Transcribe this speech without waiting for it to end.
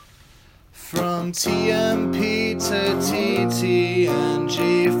From TMP to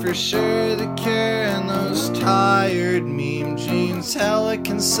TTNG, for sure the care and those tired meme jeans.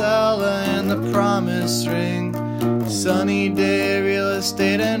 Helican Sella and the promise ring. Sunny day, real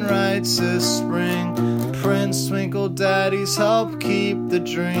estate and rights this spring. Prince Twinkle Daddies help keep the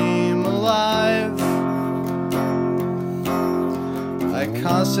dream alive. I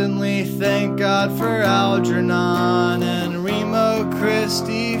constantly thank God for Algernon and Remo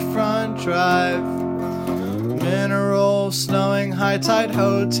Christie Front Drive. Mineral, snowing, high tide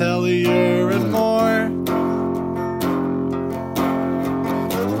hotelier and more.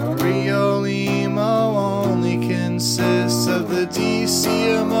 Rio Limo only consists of the DC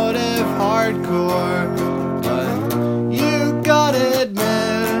emotive hardcore. But you gotta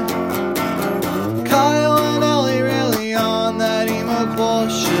admit, Kyle and Ellie really on that emo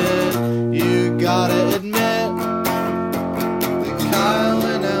bullshit. You gotta admit that Kyle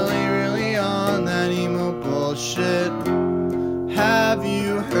and Ellie really on that emo bullshit. Have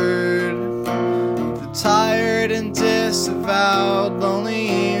you heard the tired and disavowed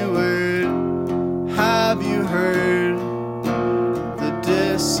lonely word? Have you heard the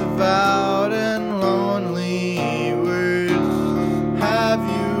disavowed and lonely word? Have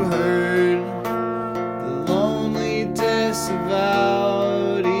you heard the lonely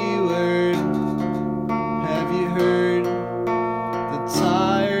disavowed word? Have you heard the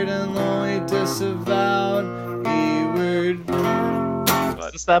tired and lonely disavowed word?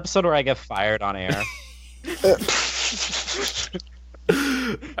 Is this the episode where I get fired on air?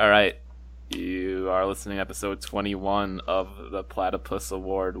 All right. You are listening to episode 21 of the Platypus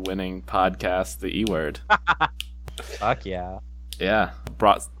Award winning podcast, The E-Word. Fuck yeah. Yeah.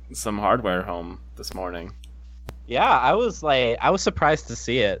 Brought some hardware home this morning. Yeah, I was surprised to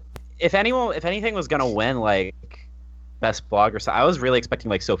see it. If anything was gonna win, like, best blog or so, I was really expecting,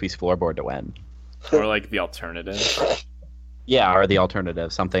 like, Sophie's Floorboard to win. Or, like, the alternative. Yeah, or the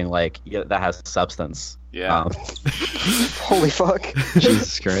alternative, something like that has substance. Yeah. Holy fuck.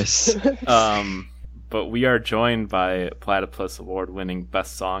 Jesus Christ. But we are joined by Platypus Award winning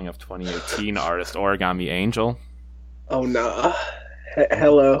Best Song of 2018 artist Origami Angel. Oh, nah.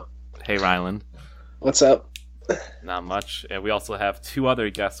 Hello. Hey, Ryland. What's up? Not much. And we also have two other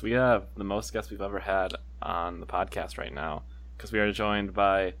guests. We have the most guests we've ever had on the podcast right now, because we are joined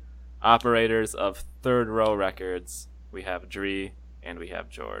by operators of Third Row Records. We have Dree and we have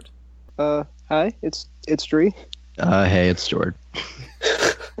Jord. Hi, it's Dree. Hey, it's Jord.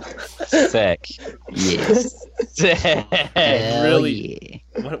 Sick. Yes. Sick. Really?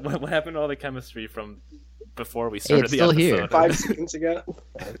 Yeah. What happened to all the chemistry from before we started it's the still episode? here. 5 seconds ago.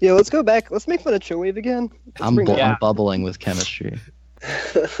 Yeah, let's go back. Let's make fun of Chillwave again. I'm bubbling with chemistry.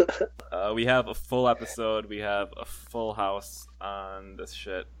 We have a full episode. We have a full house on this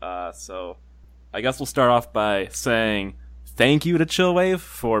shit. So I guess we'll start off by saying thank you to Chillwave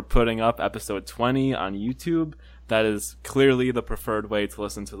for putting up episode 20 on YouTube. That is clearly the preferred way to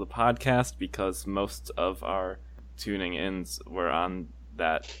listen to the podcast, because most of our tuning ins were on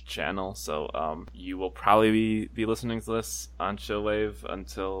that channel. So you will probably be listening to this on Chillwave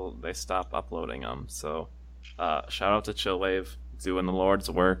until they stop uploading them. So shout out to Chillwave, doing the Lord's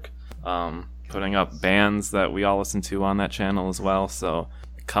work, putting up bands that we all listen to on that channel as well. So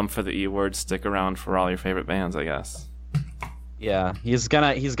come for the E-Word, stick around for all your favorite bands, I guess. Yeah, he's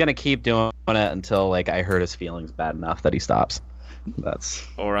gonna keep doing it until, like, I hurt his feelings bad enough that he stops.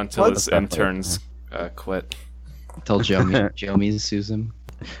 Or until his interns quit. Until Jomi sues him.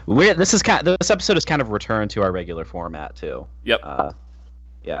 This episode is kind of returned to our regular format too. Yep.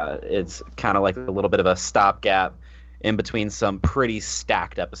 Yeah, it's kind of like a little bit of a stopgap in between some pretty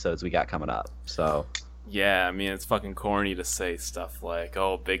stacked episodes we got coming up. So. Yeah, I mean, it's fucking corny to say stuff like,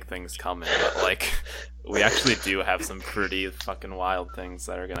 oh, big things coming, but, like, we actually do have some pretty fucking wild things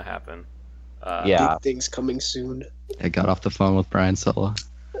that are gonna happen. Yeah. Big things coming soon. I got off the phone with Brian Sella.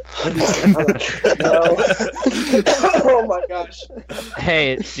 No. Oh my gosh.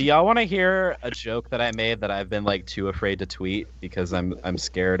 Hey, do y'all want to hear a joke that I made that I've been, like, too afraid to tweet because I'm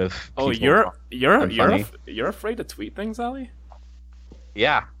scared of people? Oh, you're afraid to tweet things, Ali?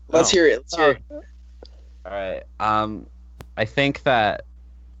 Yeah. Let's hear it. All right. I think that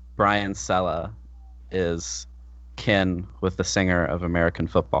Brian Sella is kin with the singer of American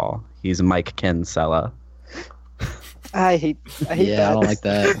football. He's Mike Kinsella. I hate yeah, that. I don't like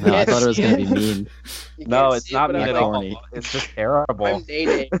that. No, I thought it was going to be mean. No, it's not mean at all. corny. It's just terrible. I'm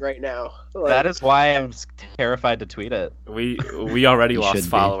dating right now. Like, That is why I'm terrified to tweet it. We already You lost should be.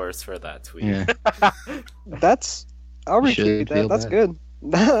 followers for that tweet. Yeah. I'll You should retweet that. feel That's bad. good.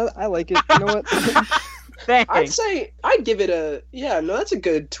 I like it. You know what? Thanks. I'd give it a that's a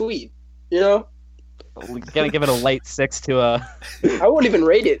good tweet. You know, We're gonna give it a light 6 to a I won't even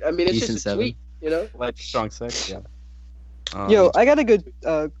rate it. I mean, it's Decent just a 7. tweet. You know. light strong 6. Yeah. Yo, I got a good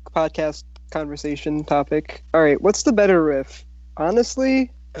podcast conversation topic. All right, what's the better riff?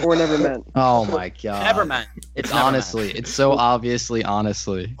 Honestly, or Never Meant? Oh my god. Never meant. It's never honestly. meant. It's so obviously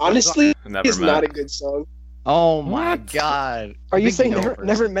honestly. Honestly, Never it's Meant. not a good song. Oh my What? god. Are you I think saying we know Never,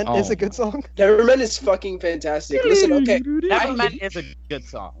 Never Meant is Oh a good song? Never Meant is fucking fantastic. Listen, okay. Never meant is a good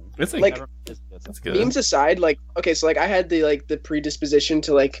song. It's Like- Never Meant is a good song. it's good. Memes aside, like, okay, so like I had the predisposition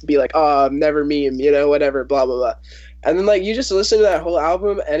to like be like, oh, never meme, you know, whatever, blah blah blah, and then like you just listen to that whole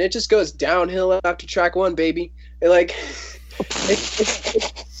album and it just goes downhill after track 1, baby. And like,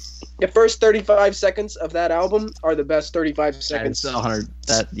 the first 35 seconds of that album are the best 35 seconds. It's 100.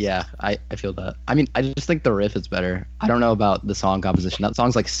 I feel that. I mean, I just think the riff is better. I don't know about the song composition. That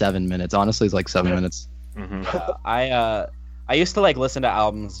song's like 7 minutes. Honestly, it's like 7 minutes. I used to like listen to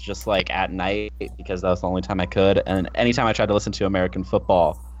albums just like at night because that was the only time I could. And anytime I tried to listen to American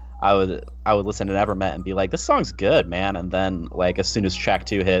football, I would listen to Never Met and be like, this song's good, man. And then like as soon as track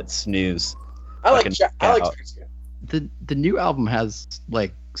 2 hits, snooze. I like fucking track out. 2. The new album has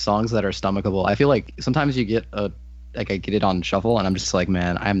like songs that are stomachable. I feel like sometimes you get I get it on shuffle and I'm just like,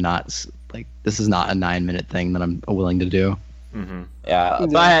 man, I'm not like, this is not a 9-minute thing that I'm willing to do. Yeah,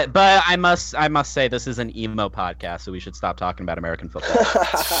 but I must say this is an emo podcast, so we should stop talking about American football.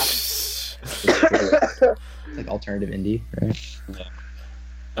 It's like alternative indie, right?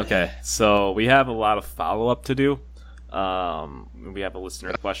 Okay, so we have a lot of follow-up to do. We have a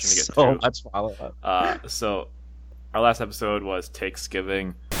listener question to get So through. much follow up. So our last episode was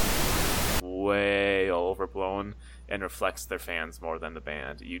Takesgiving, way overblown, and reflects their fans more than the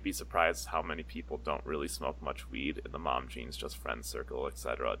band. You'd be surprised how many people don't really smoke much weed in the mom jeans, just friend circle,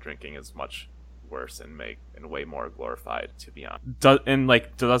 etc. Drinking is much worse and way more glorified, to be honest.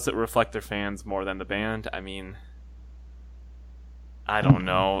 Does it reflect their fans more than the band? I mean, I don't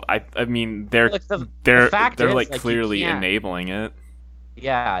know. I mean, they're fact is, like like, you clearly can't- enabling it.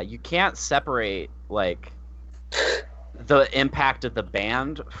 Yeah, you can't separate like the impact of the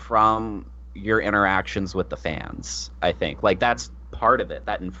band from your interactions with the fans. I think like that's part of it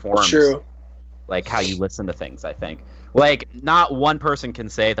that informs True. like how you listen to things. I think like not one person can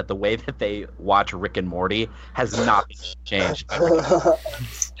say that the way that they watch Rick and Morty has not been changed.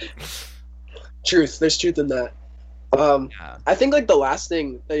 Truth. There's truth in that. Yeah. I think like the last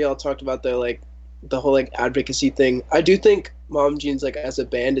thing that y'all talked about though, like the whole like advocacy thing, I do think Mom Jeans like as a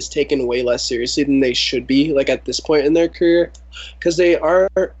band is taken way less seriously than they should be like at this point in their career, because they are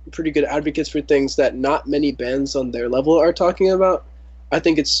pretty good advocates for things that not many bands on their level are talking about. I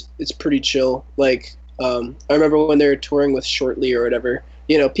think it's pretty chill. Like I remember when they were touring with Shortly or whatever,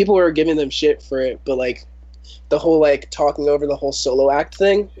 you know, people were giving them shit for it, but like the whole like talking over the whole solo act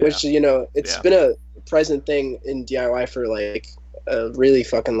thing, which you know it's been a present thing in DIY for like a really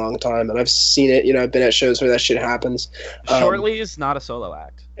fucking long time, and I've seen it. You know, I've been at shows where that shit happens. Shortly is not a solo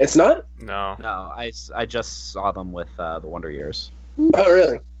act. It's not. No. No, I just saw them with the Wonder Years. Oh,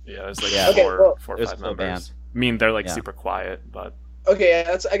 really? Yeah, there's like Yeah. Okay, well, four or it was five a full members. band. I mean, they're like Yeah. super quiet, but Okay,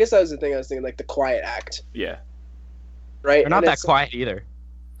 yeah, I guess that was the thing I was thinking, like the quiet act, yeah. right? They're not And that it's- quiet either.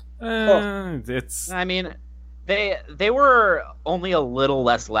 It's I mean, they were only a little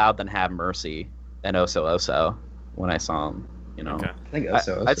less loud than Have Mercy and Oso Oso when I saw them. You know, okay. I think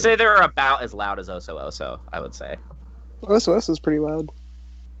I'd say they're about as loud as Oso Oso. I would say. OSOS is pretty loud.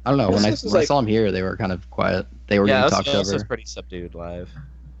 I don't know. When I This is when I like- saw them here, they were kind of quiet. They were Yeah, getting talked Oso over. Oso's pretty subdued live.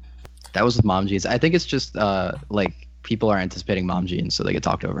 That was with Mom Jeans. I think it's just like people are anticipating Mom Jeans, so they get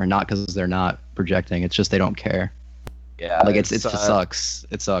talked over, not because they're not projecting. It's just they don't care. Yeah, Like it just sucks.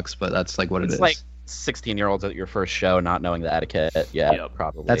 It sucks, but that's like what it It's is. like 16-year-olds at your first show not knowing the etiquette. Yeah, Yep.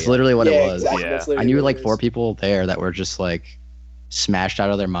 probably. That's literally what yeah, it was. Exactly. Yeah. That's I literally knew what like it 4 is. people there that were just like smashed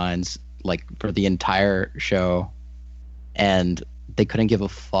out of their minds like for the entire show, and they couldn't give a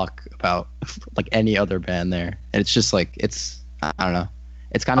fuck about like any other band there. And it's just like I don't know.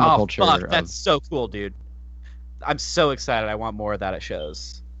 It's kind of a culture fuck, of that's so cool, dude. I'm so excited. I want more of that at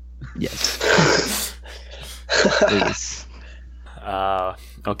shows. yes. Please.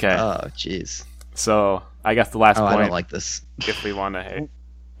 Okay. Oh jeez. So I guess the last Oh, I point, don't like this. if we want to,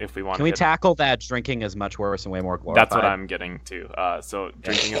 Can we tackle that drinking is much worse and way more glorified? That's what I'm getting to. So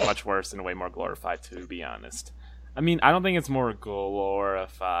drinking is much worse and way more glorified, to be honest. I mean, I don't think it's more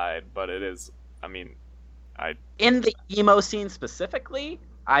glorified, but it is. I mean, In the emo scene specifically,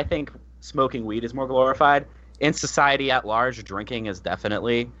 I think smoking weed is more glorified. In society at large, drinking is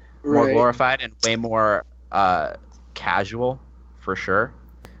definitely more Right. glorified and way more casual, for sure.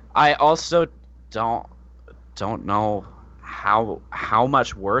 I also don't know how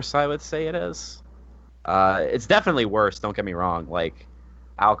much worse I would say it is. It's definitely worse. Don't get me wrong. Like,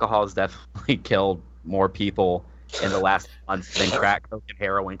 alcohol has definitely killed more people in the last month than crack, coke, and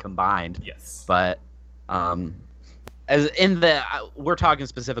heroin combined. Yes. But we're talking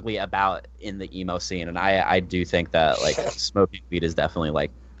specifically about in the emo scene, and I do think that like smoking weed is definitely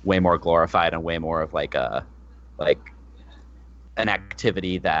like way more glorified and way more of like an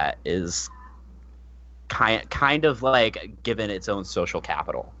activity that is kind of like given its own social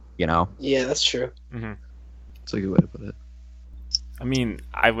capital, you know? Yeah, that's true. Mm-hmm. That's a good way to put it. I mean,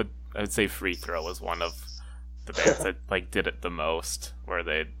 I would say Free Throw was one of the bands that like did it the most, where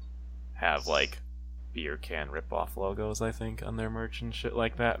they'd have like beer can rip-off logos, I think, on their merch and shit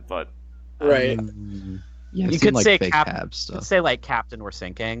like that. But Right. Yeah, I've You seen, could like, say fake Cap- cab You could stuff. say like Captain We're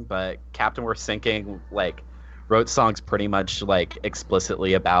Sinking, but Captain We're Sinking like wrote songs pretty much like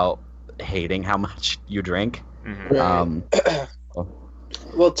explicitly about hating how much you drink. mhm. Right.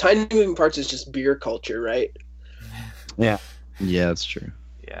 Well, Tiny Moving Parts is just beer culture, right? Yeah, that's true.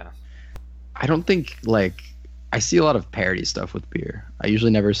 Yeah. I don't think like I see a lot of parody stuff with beer. I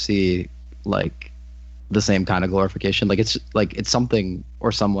usually never see like the same kind of glorification. Like it's something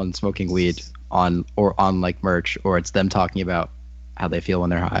or someone smoking weed on like merch, or it's them talking about how they feel when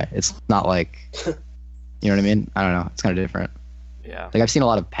they're high. It's not like you know what I mean? I don't know. It's kind of different. Yeah. Like I've seen a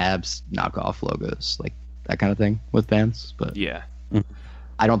lot of Pabst knockoff logos, like that kind of thing with bands, but Yeah.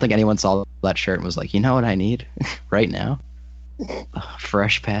 I don't think anyone saw that shirt and was like, you know what I need right now?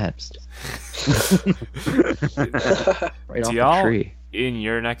 Fresh Pabst. Right off Do the y'all tree. in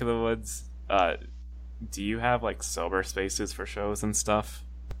your neck of the woods, do you have like sober spaces for shows and stuff?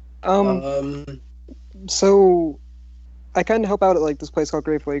 So I kind of help out at like this place called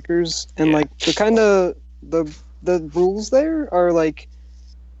Grave Lakers, and Yeah. like the rules there are like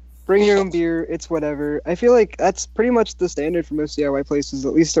bring your own beer, it's whatever. I feel like that's pretty much the standard for most DIY places,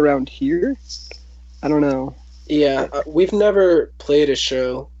 at least around here. I don't know. Yeah, we've never played a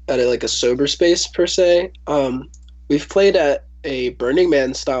show at like a sober space per se. We've played at a Burning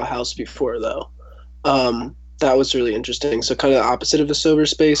Man style house before though. That was really interesting. So kind of the opposite of a sober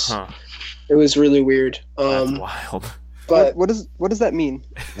space. Huh. It was really weird. That's wild. But what does that mean?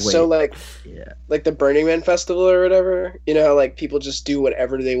 so like Yeah. like the Burning Man festival or whatever, you know how like people just do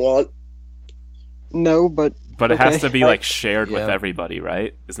whatever they want. No, but But it has Okay. to be like shared with Yeah. everybody,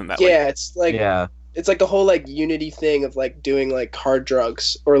 right? Isn't that Yeah, it's like Yeah. it's like the whole like unity thing of like doing like hard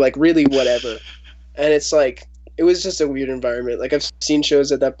drugs or like really whatever. And it's like it was just a weird environment. Like I've seen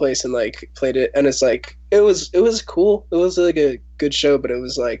shows at that place and like played it, and it's like it was cool. It was like a good show, but it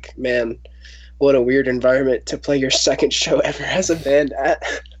was like, man, what a weird environment to play your second show ever as a band at.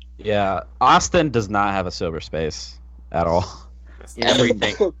 Yeah. Austin does not have a sober space at all.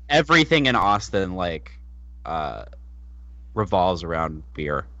 like Everything in Austin like revolves around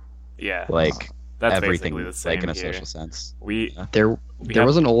beer. yeah, Like that's everything basically the same like in a here. social sense. We There have-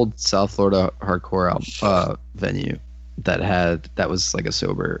 was an old South Florida hardcore venue that was like a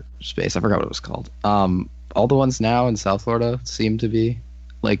sober space. I forgot what it was called. All the ones now in South Florida seem to be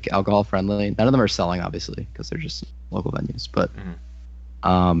like alcohol friendly. None of them are selling, obviously, because they're just local venues. But Mhm.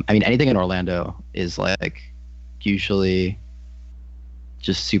 I mean, anything in Orlando is like usually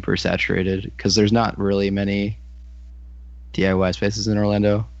just super saturated because there's not really many DIY spaces in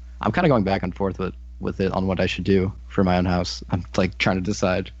Orlando. I'm kind of going back and forth with it on what I should do for my own house. I'm like trying to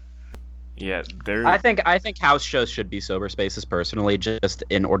decide. yeah, there. I think house shows should be sober spaces personally, just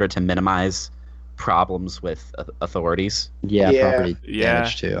in order to minimize problems with authorities. Yeah, Yeah. property Yeah.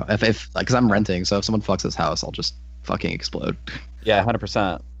 damage too. If because I'm renting, so if someone fucks this house, I'll just fucking explode. Yeah,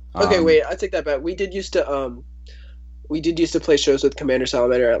 100%. Okay, wait, I take that back. We did used to play shows with Commander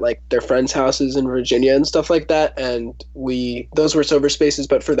Salamander at like their friends' houses in Virginia and stuff like that, and those were sober spaces,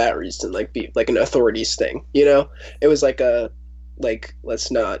 but for that reason, like be like an authorities thing, you know? It was like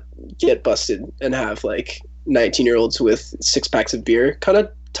let's not get busted and have like 19-year-olds with 6-packs of beer kind of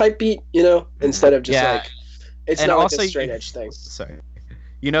type beat, you know, instead of just Yeah. like it's And not also like a straight edge thing. Sorry.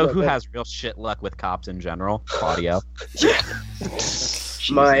 You know What, who what? has real shit luck with cops in general? Claudio.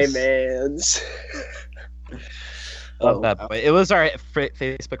 My Jesus. man's. Love Oh, that boy. It was our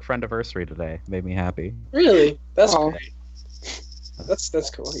Facebook friend anniversary today. Made me happy. Really? That's Oh. great. That's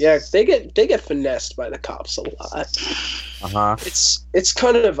cool. Yeah, they get finessed by the cops a lot. Uh-huh. It's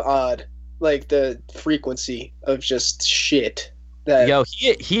kind of odd, like the frequency of just shit that. Yo,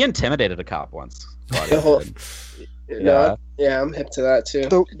 he intimidated a cop once. Claudio The whole- did. No, yeah, I'm hip to that too.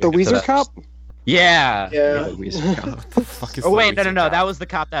 The Weezer that. cop? Yeah. Yeah. The Weezer cop. What the fuck is Oh the wait, no. Weezer cop? That was the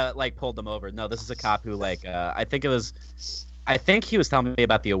cop that like pulled them over. No, this is a cop who like I think he was telling me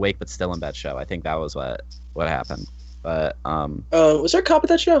about the Awake but Still in Bed show. I think that was what happened. But Was there a cop at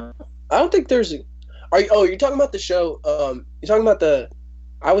that show? I don't think there's. You're talking about the show? You're talking about the.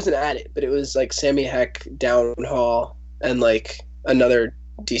 I wasn't at it, but it was like Sammy Heck, Downhall, and like another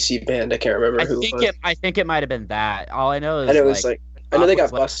DC band. I can't remember who. I think it might have been that. All I know is, and it was like I know they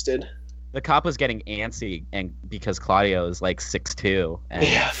got busted. The cop was getting antsy, and because Claudio is like 6'2", and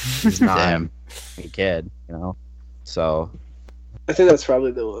he's not a kid, you know. So I think that's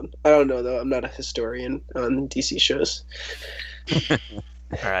probably the one. I don't know though. I'm not a historian on DC shows.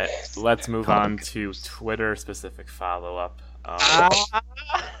 All right, let's move on to Twitter specific follow up.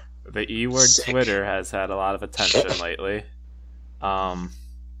 The E-word Twitter has had a lot of attention lately.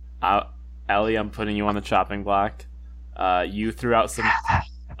 Ellie, I'm putting you on the chopping block. You threw out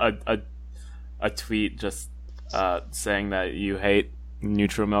a tweet just saying that you hate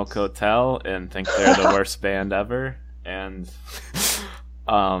Neutral Milk Hotel and think they're the worst band ever. And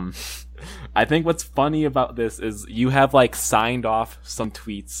I think what's funny about this is you have like signed off some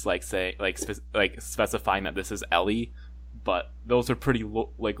tweets like say like specifying that this is Ellie, but those are pretty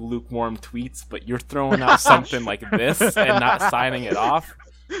lukewarm tweets. But you're throwing out something like this and not signing it off.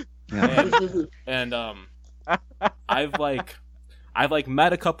 And I've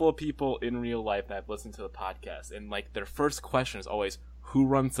met a couple of people in real life that have listened to the podcast, and like their first question is always, "Who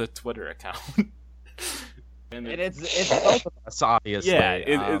runs the Twitter account?" And it's both of us, obviously. Yeah,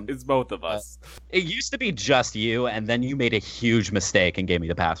 it's both of us. It used to be just you, and then you made a huge mistake and gave me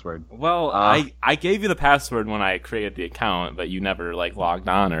the password. Well, I gave you the password when I created the account, but you never like logged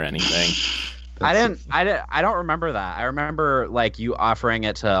on or anything. I don't remember that. I remember like you offering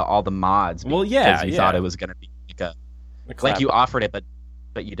it to all the mods. Well, yeah, because you thought it was gonna be like you offered it,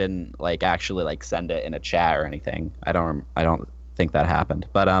 but you didn't like actually like send it in a chat or anything. I don't think that happened.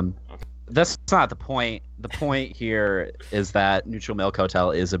 But that's not the point. The point here is that Neutral Milk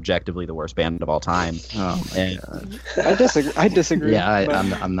Hotel is objectively the worst band of all time. Oh my god. I disagree. Yeah,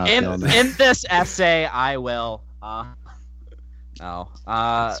 I'm not feeling that. In this essay, I will. No.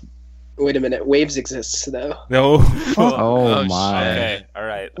 Wait a minute. Waves exists though. No. Oh my. Okay. All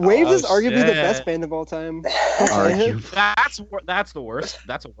right. Waves is arguably the best band of all time. That's the worst.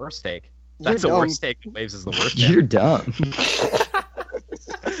 That's a worst take. That's the worst take. Waves is the worst. You're dumb.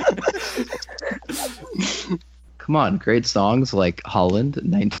 Come on, great songs like Holland,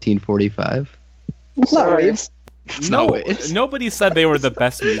 1945. It's not Waves. Nobody said they were the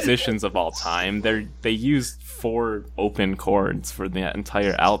best musicians of all time. They used 4 open chords for the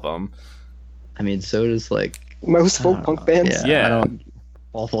entire album. I mean, so does like most folk punk bands. Yeah.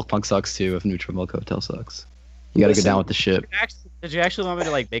 All folk punk sucks too. If Neutral Milk Hotel sucks, you gotta go down with the ship. Did you actually want me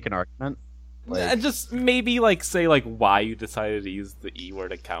to like make an argument? Like, just maybe like say like why you decided to use the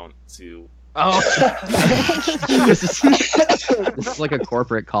E-word account to. Oh. This is like a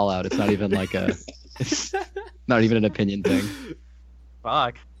corporate call out. It's not even like not even an opinion thing.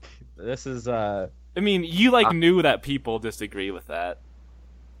 Fuck. This is I mean, you like knew that people disagree with that.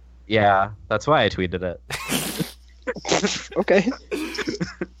 Yeah, that's why I tweeted it. Okay.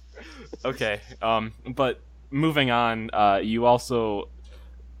 Okay. But moving on, you also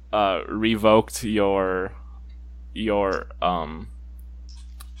revoked your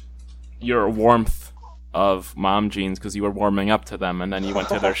warmth of Mom Jeans because you were warming up to them, and then you went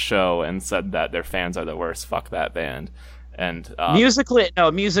to their show and said that their fans are the worst. Fuck that band. And musically,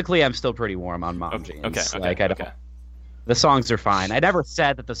 I'm still pretty warm on Mom Jeans. Okay. The songs are fine. I never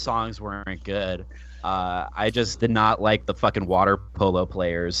said that the songs weren't good. I just did not like the fucking water polo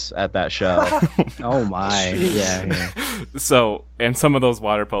players at that show. Oh my. Yeah. So, and some of those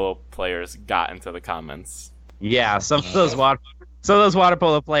water polo players got into the comments. Yeah, some of those water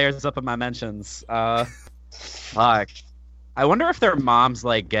polo players up in my mentions. Fuck. I wonder if their moms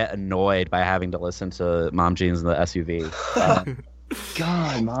like get annoyed by having to listen to Mom Jeans in the SUV.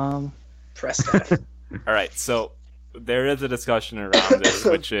 God, Mom. Press that. All right, so there is a discussion around this,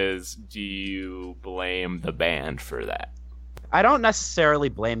 which is, do you blame the band for that? I don't necessarily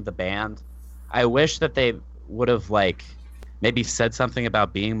blame the band. I wish that they would have like maybe said something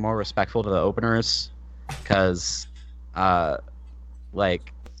about being more respectful to the openers, because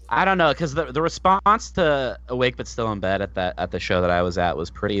like I don't know, because the response to Awake But Still in Bed at the show that I was at was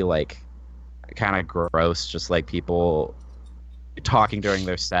pretty like kind of gross, just like people talking during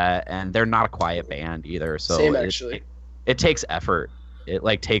their set, and they're not a quiet band either. So same actually. It takes effort. It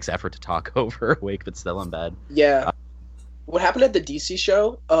like takes effort to talk over Awake But Still in Bed. Yeah. What happened at the DC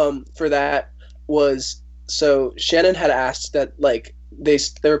show for that was, so Shannon had asked that like they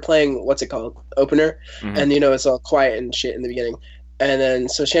were playing what's it called, opener, and it's all quiet and shit in the beginning, and then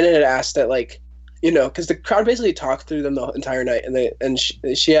so Shannon had asked that like because the crowd basically talked through them the entire night, and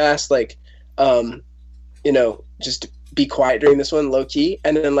she asked like just be quiet during this one, low key,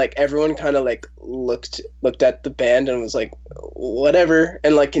 and then like everyone kind of like looked at the band and was like, whatever,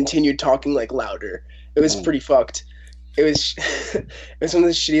 and like continued talking like louder. It was pretty fucked. It was it was one of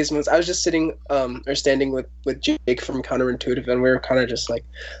the shittiest moments. I was just sitting or standing with Jake from Counterintuitive, and we were kind of just like,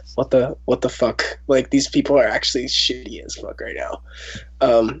 what the fuck? Like these people are actually shitty as fuck right now.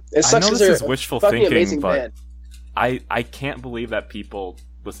 It sucks I know because this they're is wishful fucking thinking, amazing but band. I can't believe that people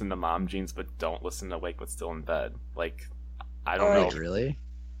listen to Mom Jeans but don't listen to Awake But Still in Bed. Like, I don't know. Really?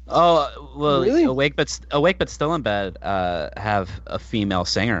 Oh well, Really? Awake but Still in Bed have a female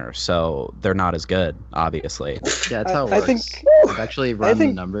singer, so they're not as good, obviously. Yeah, that's how it I works. think I've actually run the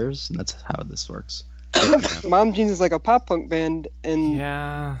think- numbers, and that's how this works. Mom Jeans is like a pop punk band, and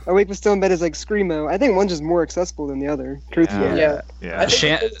Yeah. Awake But Still in Bed is like screamo. I think one's just more accessible than the other. Truthfully, Yeah. Yeah. I think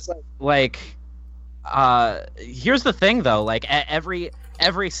Shan- it's like, Like, here's the thing though. Like, every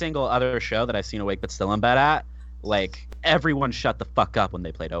single other show that I've seen Awake But Still in Bed at, like, everyone shut the fuck up when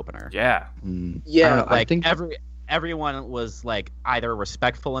they played opener. Yeah. I don't yeah, know, I Like, think everyone was like either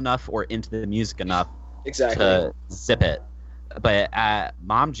respectful enough or into the music enough exactly. to zip it. But at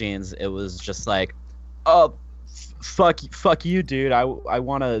Mom Jeans, it was just like, oh, fuck you, dude. I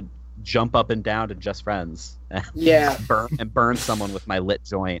want to jump up and down to Just Friends and Yeah. burn someone with my lit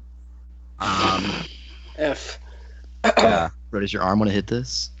joint. F. Yeah. Bro, does your arm want to hit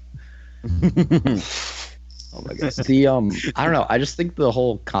this? Oh my god. The I don't know. I just think the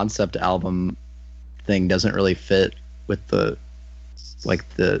whole concept album thing doesn't really fit with the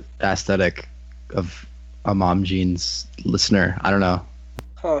aesthetic of a Mom Jeans listener. I don't know.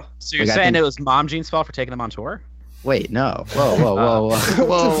 Huh. So you're Like, I saying think- it was Mom Jeans' fault for taking them on tour? Wait, no. Whoa.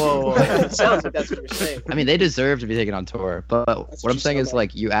 It sounds like that's what you're saying. I mean, they deserve to be taken on tour, but That's what I'm just saying so is, bad.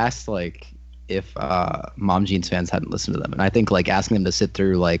 like, you asked, like, if Mom Jeans fans hadn't listened to them, and I think, like, asking them to sit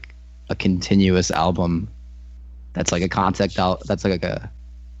through, like, a continuous album that's, like, a concept out, that's, like,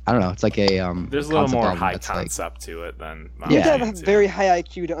 I don't know, it's like a, There's a little concept more album high that's, like, concept to it than Mom you Yeah. have to Jeans, have very high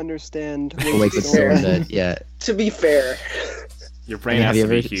IQ to understand. Awake But Still in Bed, yeah. To be fair, Your I brain mean, has have you to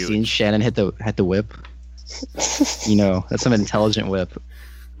be ever huge. seen Shannon hit the whip? You know, that's some intelligent whip.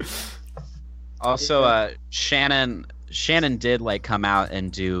 Also, Shannon did like come out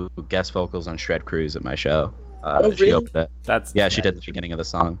and do guest vocals on Shred Cruise at my show. Oh, She really? opened it. That's Yeah, she did the beginning of the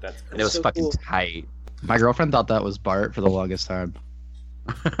song, That's and it was so fucking cool. tight. My girlfriend thought that was Bart for the longest time.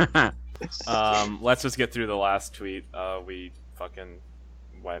 Let's just get through the last tweet. We fucking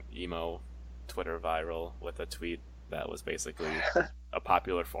went emo Twitter viral with a tweet that was basically a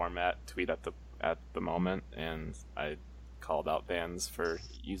popular format tweet at the moment, and I called out bands for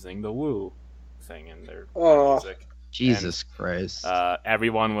using the woo thing in their Aw. music. Jesus Christ.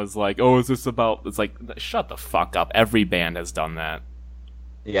 Everyone was like, "Oh, is this about?" It's like, shut the fuck up. Every band has done that.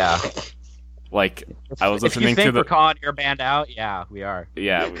 Yeah. Like, I was If you listening think to we're the calling your band out, yeah, we are.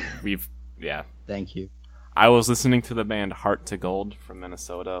 we've Thank you. I was listening to the band Heart to Gold from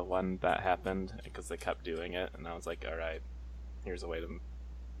Minnesota when that happened because they kept doing it, and I was like, all right, here's a way to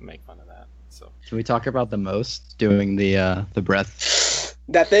make fun of that. So Can we talk about the most doing the breath?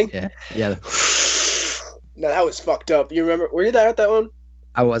 that thing. Yeah. No, that was fucked up. You remember? Were you there at that one?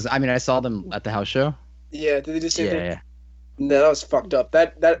 I mean, I saw them at the house show. Yeah. Did they just say Yeah. No, that was fucked up.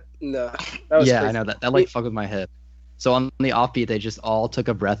 That no. That was Yeah, crazy. I know that like fucked with my hip. So on the offbeat, they just all took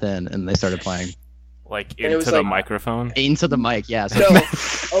a breath in and they started playing like And it was into the like- microphone. into the mic. Yeah. So No.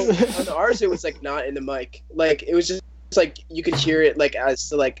 Oh, on ours it was like not in the mic. Like it was just it's like you could hear it like as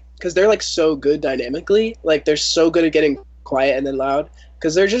to like because they're like so good dynamically. Like they're so good at getting quiet and then loud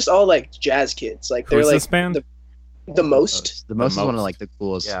because they're just all like jazz kids. Like they're Who's like this band? the most. the most is one of most. like the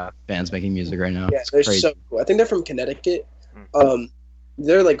coolest Yeah. bands making music right now. Yeah, It's they're crazy. so cool. I think they're from Connecticut.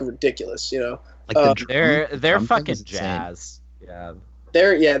 They're like ridiculous. You know. Like the drum- They're drum thing fucking is insane. jazz. Yeah.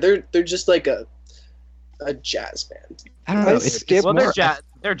 They're just like a jazz band. I don't know. I It's skip- Well, more,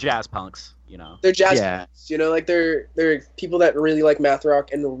 they're jazz punks, you know. They're jazz Yeah. bands, you know, like they're people that really like math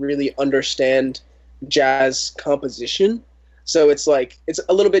rock and really understand jazz composition. So it's like it's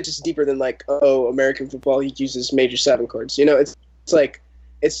a little bit just deeper than like, oh, American football he uses major 7 chords. You know, it's like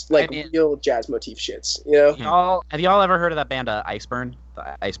I mean- real jazz motif shits, you know? Have y'all ever heard of that band Iceburn?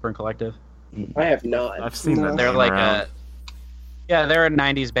 The Iceburn Collective? I have not. I've seen No. that. They're name like around. they're a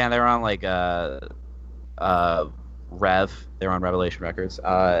 '90s band. They're on like Rev. They're on Revelation Records.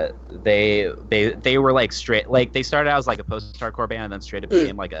 They were like straight like they started out as like a post-hardcore band and then straight up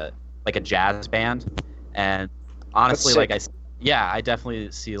became like a jazz band. And honestly, That's like I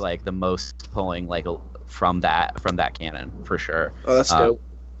definitely see like the most pulling like from that canon for sure. Oh, that's dope.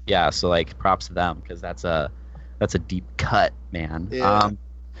 Yeah, so like props to them because that's a deep cut, man. Yeah.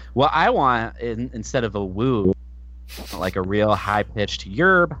 What I want instead of a woo, like a real high pitched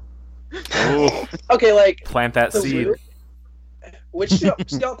yerb. Ooh, Okay, like plant that the seed. woo. Which do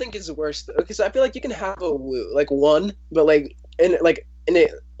y'all think is worse? Because I feel like you can have a woo, like one, but like in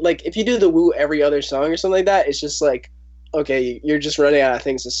it, like if you do the woo every other song or something like that, it's just like, okay, you're just running out of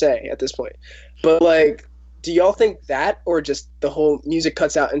things to say at this point. But like, do y'all think that, or just the whole music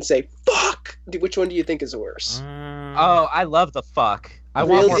cuts out and say fuck? Which one do you think is worse? Oh, I love the fuck. I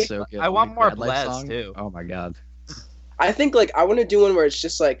want more. Really? So good. I want Like more Bad Life Blez song? too. Oh my god. I think like I want to do one where it's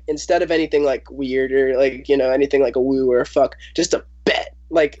just like instead of anything like weird or like anything like a woo or a fuck, just a bet,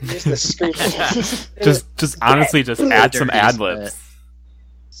 like just a scream. Just honestly, just add some Dirtiest ad libs.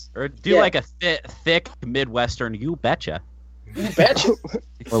 Or do Yeah. like a thick Midwestern. You betcha. You betcha.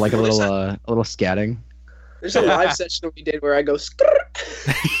 Or like a little scatting. There's a live session we did where I go. It's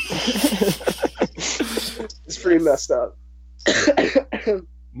pretty messed up.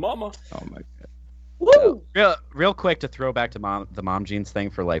 Mama. Oh my god. Woo! Real quick to throw back to the mom jeans thing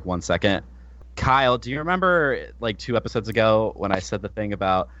for like 1 second. Kyle, do you remember like 2 episodes ago when I said the thing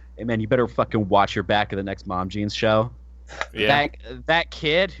about, hey man, you better fucking watch your back at the next Mom Jeans show? Yeah. That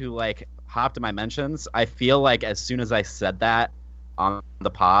kid who like hopped in my mentions, I feel like as soon as I said that on the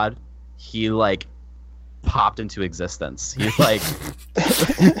pod, he like popped into existence. He like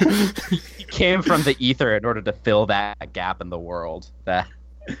he came from the ether in order to fill that gap in the world. That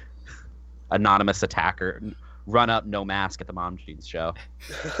anonymous attacker run up no mask at the Mom Jeans show.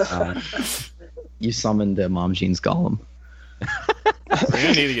 You summoned the Mom Jeans Golem. We're gonna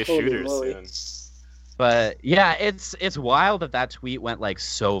need to get Holy shooters moly. soon. But yeah, it's wild that tweet went like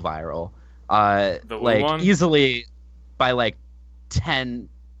so viral. The Like one? easily by like 10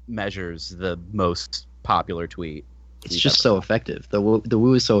 measures the most popular tweet. It's just so effective. The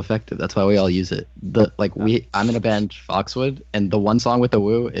woo is so effective. That's why we all use it. I'm in a band Foxwood, and the one song with the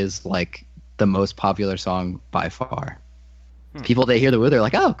woo is like the most popular song by far. People, they hear the woo, they're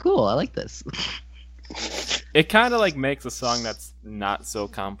like, "Oh, cool, I like this." It kind of like makes a song that's not so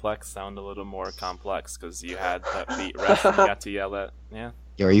complex sound a little more complex because you had that beat rest and you got to yell at. Yeah.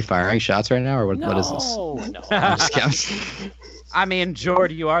 Yo, are you firing shots right now, or what is this? No. I'm just kidding. I mean,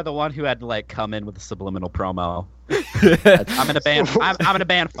 Jord, you are the one who had to like come in with a subliminal promo. I'm in a band. I'm in a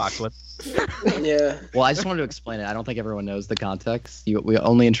band, Foxwood. Yeah. Well, I just wanted to explain it. I don't think everyone knows the context. We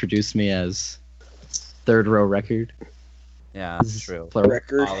only introduced me as Third Row Record. Yeah, This that's is true. plural.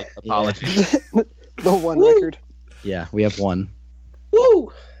 Record. Apologies. The one Woo! record. Yeah, we have one.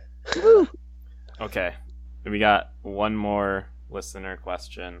 Woo! Okay. We got one more listener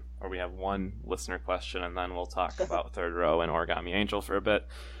question, or we have one listener question, and then we'll talk about Third Row and Origami Angel for a bit.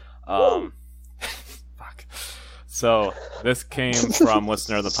 Fuck. So this came from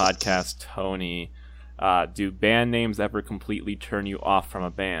listener of the podcast, Tony. Do band names ever completely turn you off from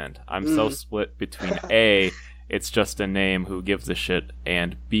a band? I'm so split between A, it's just a name, who gives a shit,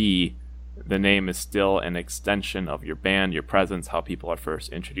 and B, the name is still an extension of your band, your presence, how people are first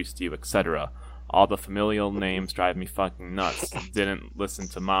introduced to you, etc. All the familial names drive me fucking nuts. Didn't listen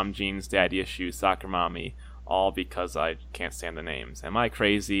to Mom Jeans, Daddy Issues, Soccer Mommy, all because I can't stand the names. Am I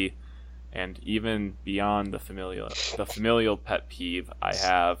crazy? And even beyond the familial pet peeve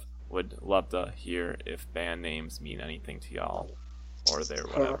I would love to hear if band names mean anything to y'all, or they're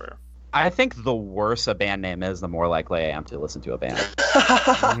whatever. I think the worse a band name is, the more likely I am to listen to a band.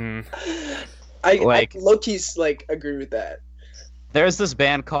 I Like- low-key's like agree with that. There's this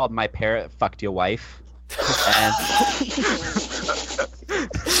band called My Parrot Fucked Your Wife. And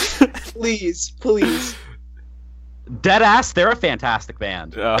Please. Deadass, they're a fantastic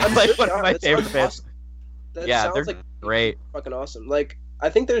band. I'm Like sure one they of are. my That favorite sounds bands. awesome. That Yeah, sounds they're like great. fucking awesome. Like I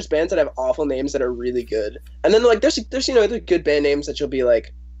think there's bands that have awful names that are really good, and then like there's there's good band names that you'll be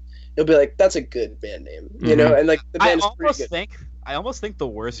like that's a good band name, you know, and like the I band is pretty good. I almost think the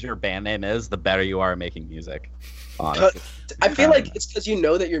worse your band name is, the better you are at making music. Honestly. I feel like it's because you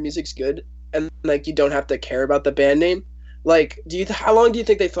know that your music's good, and like you don't have to care about the band name. Like, how long do you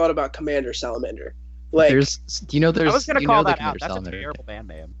think they thought about Commander Salamander? Like, I was gonna call that out. Commander That's a Salamander. terrible band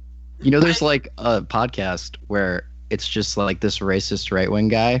name. You know, there's like a podcast where it's just like this racist right wing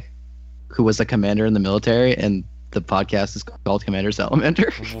guy who was a commander in the military, and the podcast is called Commander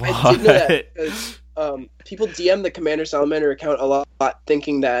Salamander. I did know that because people DM the Commander Salamander account a lot,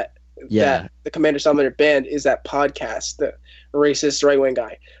 thinking that Yeah. that the Commander Salamander band is that podcast, the racist right wing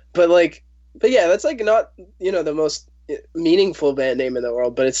guy. But yeah, that's like not the most meaningful band name in the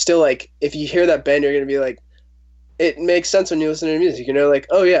world. But it's still like if you hear that band, you're gonna be like, it makes sense when you listen to music. Like,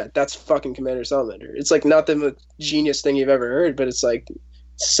 oh yeah, that's fucking Commander Salamander. It's like not the most genius thing you've ever heard, but it's like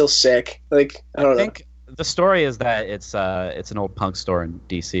it's still sick. Like I don't know. think the story is that it's an old punk store in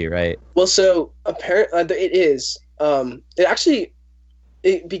DC, right? Well, so apparently it is.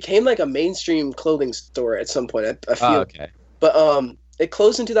 It became like a mainstream clothing store at some point. I feel. Oh, okay. But it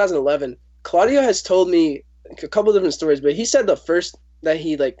closed in 2011. Claudio has told me a couple different stories, but he said the first that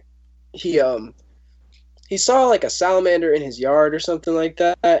he saw like a salamander in his yard or something like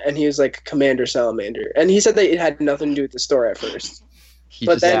that, and he was like Commander Salamander, and he said that it had nothing to do with the store at first. He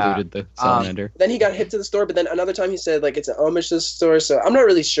But just then- included the salamander. Then he got hip to the store, but then another time he said like it's an homage to the store. So I'm not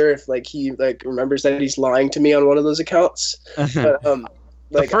really sure if like he like remembers that he's lying to me on one of those accounts.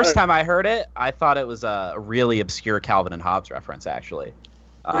 But The first time I heard it, I thought it was a really obscure Calvin and Hobbes reference, actually.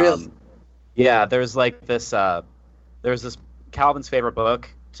 Really? Yeah, there's like this. There's this Calvin's favorite book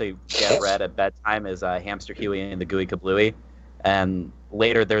to get read at bedtime is Hamster Huey and the Gooey Kablooey, and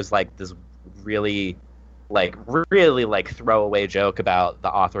later there's like this really throwaway joke about the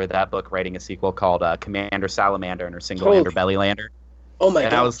author of that book writing a sequel called Commander Salamander and her Single-Hander Bellylander. Oh my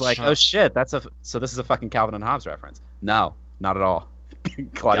And god! I was like, oh shit, so this is a fucking Calvin and Hobbes reference. No, not at all.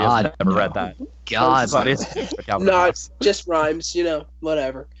 Claudia's God, never no. read that. God, Claudia's Calvin and No, Hobbes. it's just rhymes,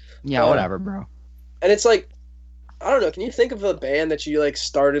 whatever. yeah, whatever, bro. And it's like, I don't know. Can you think of a band that you like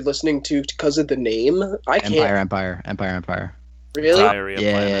started listening to because of the name? I can't. Empire. Really? Diarrhea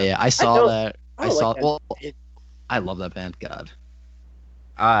Planet. Yeah. I saw that. I I don't saw. like that. Well, I love that band. God.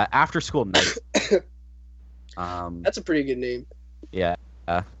 After School Night. That's a pretty good name. Yeah.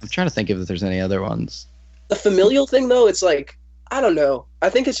 I'm trying to think if there's any other ones. The familial thing, though, it's like, I don't know. I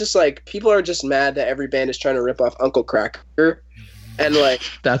think it's just like people are just mad that every band is trying to rip off Uncle Cracker, and like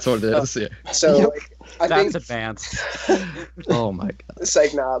That's what it is. Yeah. so. Yep. Like, I That's think advanced. Oh my god. it's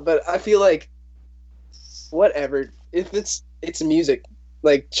like nah, but I feel like whatever. If it's music,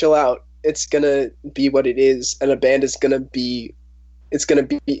 like chill out. It's gonna be what it is, and a band is gonna be. It's gonna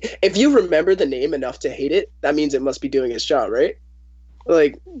be. If you remember the name enough to hate it, that means it must be doing its job, right?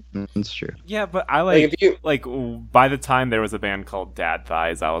 Like That's true. Yeah, but I if you. like by the time there was a band called Dad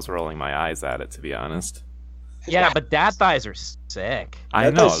Thighs, I was rolling my eyes at it, to be honest. Yeah, but dad thighs are sick. I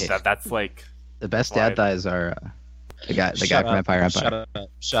Dad know Thighs- that's like The best Why? dad thighs are the guy Shut from up. Empire.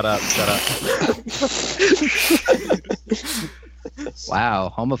 Shut up.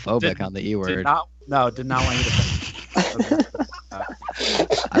 Wow, homophobic on the E Did word. not want you to.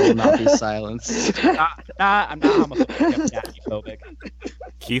 I will not be silenced. I'm not homophobic. I'm daddy-phobic.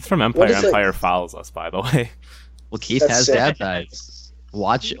 Keith from What is it? Empire follows us, by the way. Well, Keith That's has sick. dad thighs.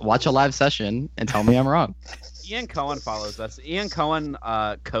 Watch a live session and tell me I'm wrong. Ian Cohen follows us. Ian Cohen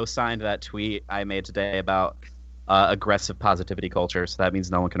co-signed that tweet I made today about aggressive positivity culture, so that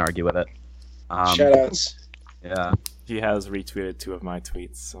means no one can argue with it. Shoutouts. Yeah. He has retweeted 2 of my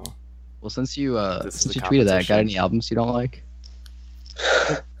tweets, so Well, since you This is since a you tweeted that, competition. got any albums you don't like?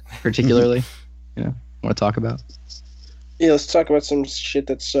 Particularly, want to talk about? Yeah, let's talk about some shit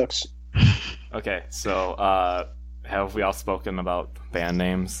that sucks. okay. So have we all spoken about band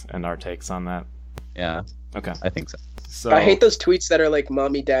names and our takes on that? Yeah, Okay. I think so. So I hate those tweets that are like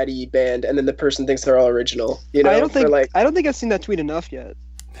 "mommy, daddy, band," and then the person thinks they're all original. You know, I don't think They're like, I don't think I've seen that tweet enough yet.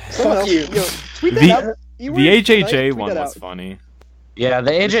 Someone "Fuck else, you." tweet The- that out. You the were AJJ nice, tweet one that was out. funny. Yeah,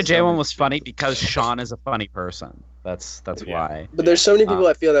 the AJJ one was funny because Sean is a funny person. That's Yeah. why. But there's so many people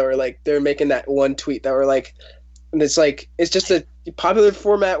I feel that were like they're making that one tweet that were like, and it's like it's just a popular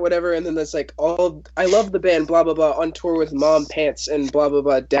format, whatever, and then there's like all I love the band, blah blah blah, on tour with mom pants and blah blah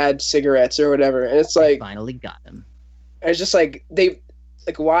blah, dad cigarettes or whatever, and it's like Finally got him. it's just like they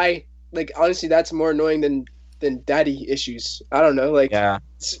like why like honestly that's more annoying than daddy issues. I don't know, like Yeah.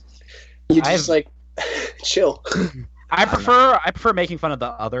 you just like chill. I prefer making fun of the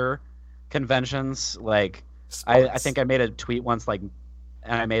other conventions. Like I think I made a tweet once like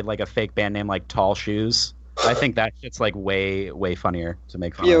and I made like a fake band name like Tall Shoes. I think that shit's like way funnier to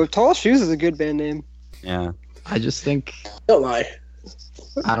make fun Yo, of. Tall Shoes is a good band name. Yeah. I just think Don't lie.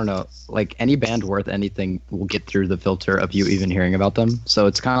 I don't know. Like any band worth anything will get through the filter of you even hearing about them. So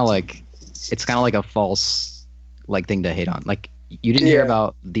it's kind of like a false like thing to hate on. Like you didn't hear Yeah.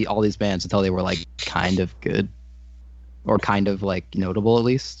 about all these bands until they were like kind of good or kind of like notable at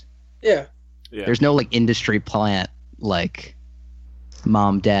least. Yeah. Yeah. There's no like industry plant like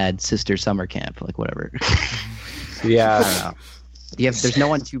mom, dad, sister summer camp, like whatever. I Yeah. don't know. There's no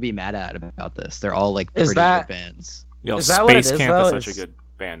one to be mad at about this. They're all like Is pretty that- good bands. Yo, Is that what it Space is, Camp though? is such Is- a good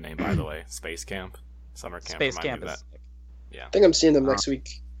band name, by the way. Space Camp, summer camp. Space remind Camp me of is that. I think I'm seeing them next Uh,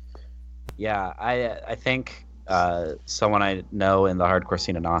 week. Yeah, I think someone I know in the hardcore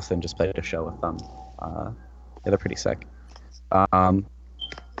scene in Austin just played a show with them. Yeah, they're pretty sick.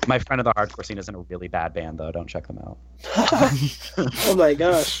 My friend of the hardcore scene is in a really bad band though. Don't check them out. Oh my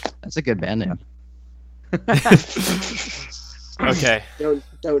gosh. That's a good band name. Okay,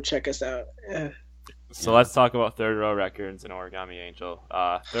 Don't check us out. so let's talk about Third Row Records and Origami Angel.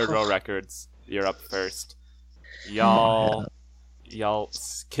 Third Row Records, you're up first. Y'all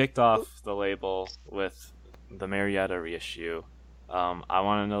kicked off the label with the Marietta reissue. I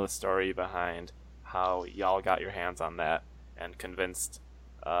want to know the story behind how y'all got your hands on that and convinced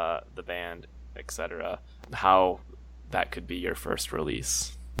the band, etc., how that could be your first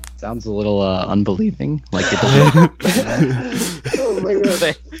release. Sounds a little unbelieving. Like, Oh my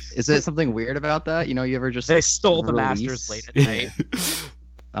god. is there something weird about that? You know, you ever just They stole the release- masters late at night.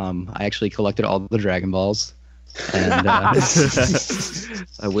 I actually collected all the Dragon Balls, and I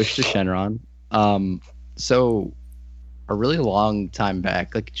wish to Shenron. So a really long time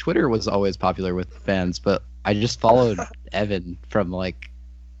back, like Twitter was always popular with fans, but I just followed Evan from like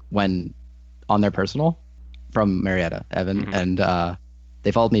when on their personal from Marietta, Evan, and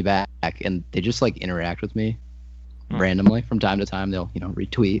they followed me back, and they just like interact with me randomly from time to time. They'll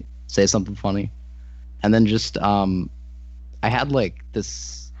retweet, say something funny, and then just I had like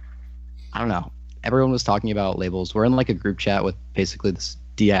this, I don't know. Everyone was talking about labels. We're in like a group chat with basically this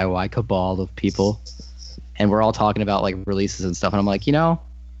DIY cabal of people, and we're all talking about like releases and stuff. And I'm like, I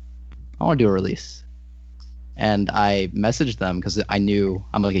want to do a release. And I messaged them because I knew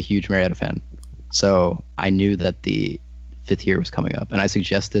I'm like a huge Marietta fan, so I knew that the 5th year was coming up, and I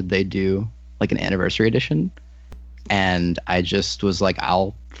suggested they do like an anniversary edition. And I just was like,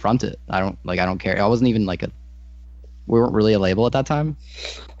 I'll front it. I don't care. I wasn't even like we weren't really a label at that time,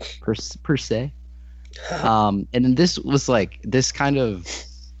 per se. And then this was like, this kind of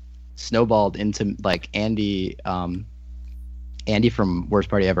snowballed into like Andy from Worst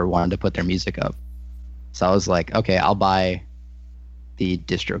Party Ever wanted to put their music up. So I was like, okay, I'll buy the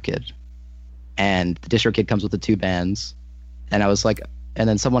DistroKid. And the DistroKid comes with the 2 bands. And I was like, and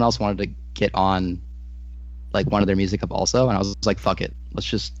then someone else wanted to get on like one of their music up also. And I was like, fuck it. Let's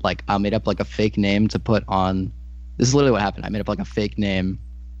just like, I made up like a fake name to put on. This is literally what happened. I made up like a fake name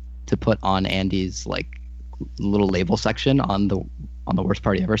to put on Andy's like little label section on the Worst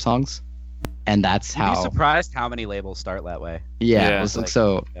Party Ever songs. And that's You'd be how. surprised how many labels start that way. Yeah. Yeah, It was like-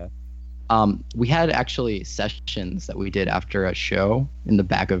 so. yeah. We had actually sessions that we did after a show in the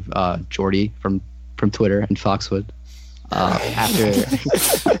back of Jord Dree from Twitter and Foxwood. After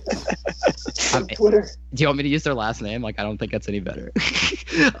Twitter. do you want me to use their last name? Like, I don't think that's any better.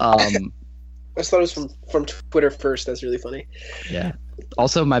 I just thought it was from Twitter first. That's really funny. Yeah.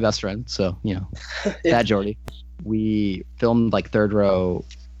 Also my best friend, so that Jord Dree. We filmed like Third Row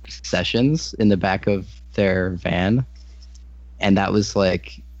sessions in the back of their van, and that was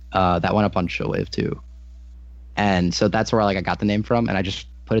like that went up on Chillwave too. And so that's where like I got the name from, and I just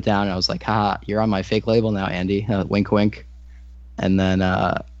put it down and I was like, haha, you're on my fake label now, Andy. Wink wink. And then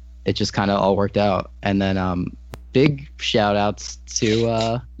it just kind of all worked out. And then big shout outs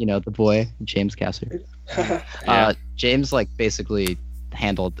to the boy James Casser. James like basically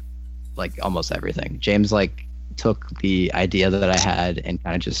handled like almost everything. James like took the idea that I had and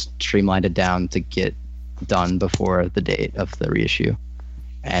kind of just streamlined it down to get done before the date of the reissue.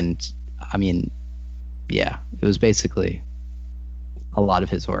 And I mean, yeah, it was basically a lot of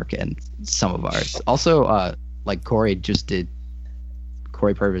his work and some of ours. Also, like Corey Purvis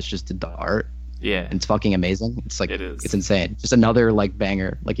just did the art. Yeah. And it's fucking amazing. It's like, It is. it's insane. Just another like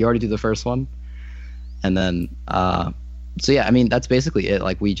banger. Like you already do the first one. And then, so yeah, I mean, that's basically it.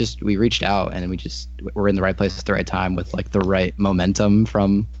 Like we reached out and we're in the right place at the right time with like the right momentum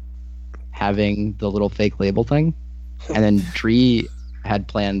from having the little fake label thing. And then Dree had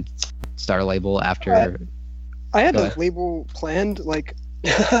planned to start a label after. I had Go a ahead. label planned like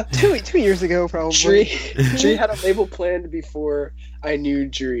 2 years ago, probably. Dree had a label planned before I knew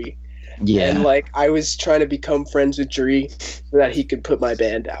Dree. Yeah. And like I was trying to become friends with Dree so that he could put my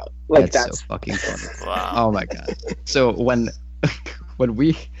band out. Like that's so fucking funny. Wow. Oh my god. So when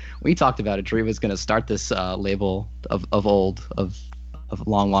we talked about it, Dree was gonna start this label of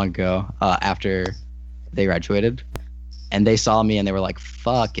long ago after they graduated, and they saw me and they were like,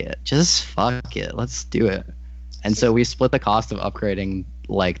 "Fuck it, just fuck it, let's do it." And so we split the cost of upgrading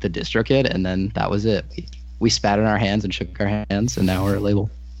like the DistroKid, and then that was it. We spat in our hands and shook our hands, and now we're a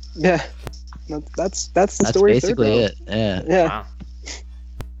label. Yeah. That's the That's story. of Third basically Row. it. Yeah. Yeah. Wow.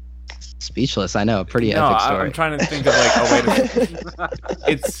 Speechless. I know. Pretty No, epic story. I'm trying to think of like a way to.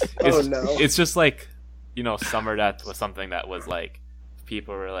 It's Oh, no. It's just like Summer Death was something that was like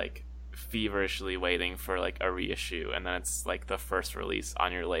people were like feverishly waiting for like a reissue, and then it's like the first release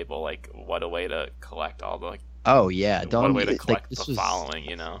on your label. Like, what a way to collect all the Oh yeah. what a way to like, collect this the was- following.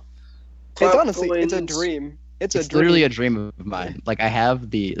 It's honestly, it's a Coins. dream. It's a It's dream. literally a dream of mine. Like I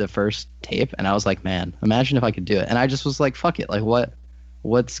have the first tape, and I was like, man, imagine if I could do it. And I just was like, fuck it. Like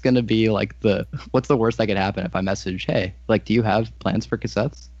what's gonna be like what's the worst that could happen if I message, hey, like, do you have plans for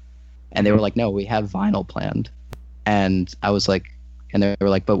cassettes? And they were like, no, we have vinyl planned. And I was like, and they were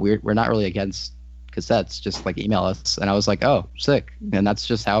like, but we're not really against cassettes. Just like email us. And I was like, oh, sick. And it's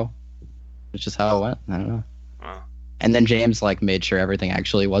just how it went. I don't know. Wow. And then James like made sure everything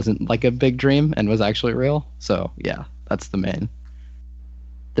actually wasn't like a big dream and was actually real. So yeah, that's the main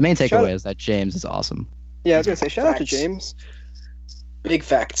takeaway is that James is awesome. Yeah, I was gonna say shout out to Facts. James. Big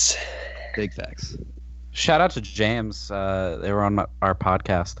facts. Big facts. Shout out to James. They were on our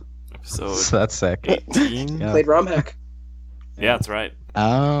podcast. Episode So that's sick. 18. Yeah. Played ROM hack. Yeah, that's right.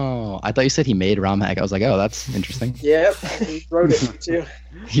 Oh, I thought you said he made ROM hack. I was like, oh, that's interesting. Yep, he wrote it too.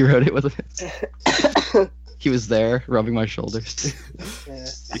 He wrote it with it. He was there rubbing my shoulders. Yeah.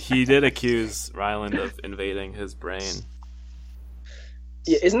 He did accuse Ryland of invading his brain.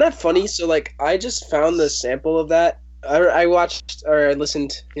 Yeah, isn't that funny? So like, I just found the sample of that. I watched or I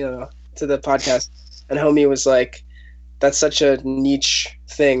listened, to the podcast, and homie was like, "That's such a niche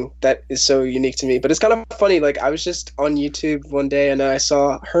thing that is so unique to me." But it's kind of funny. Like, I was just on YouTube one day, and I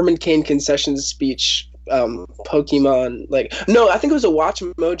saw Herman Cain Concessions speech, Pokemon. Like, no, I think it was a Watch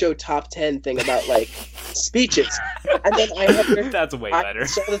Mojo top 10 thing about like speeches, and then I heard That's way I better.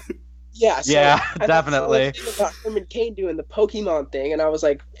 saw the- yeah, so Yeah, I definitely. saw the thing about Herman Cain doing the Pokemon thing, and I was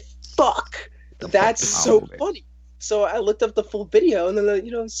like, "Fuck, The that's Pokemon so movie. funny." So I looked up the full video, and then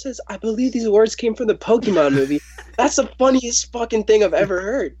it says, "I believe these words came from the Pokemon movie." That's the funniest fucking thing I've ever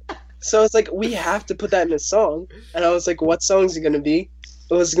heard. So it's like, we have to put that in a song, and I was like, "What song is it gonna be?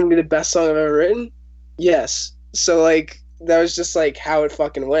 Was it gonna be the best song I've ever written?" Yes. So like, that was just like how it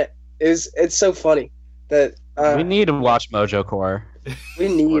fucking went. It's so funny that We need to watch Mojo Core. we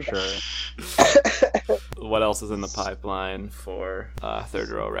need. For sure. What else is in the pipeline for Third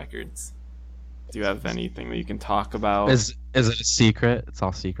Row Records? Do you have anything that you can talk about? Is it a secret? It's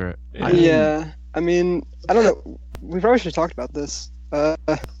all secret. Yeah, I mean, I don't know. We probably should have talked about this. Oh,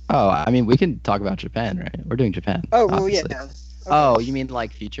 I mean, we can talk about Japan, right? We're doing Japan. Oh well, yeah. obviously. Okay. Oh, you mean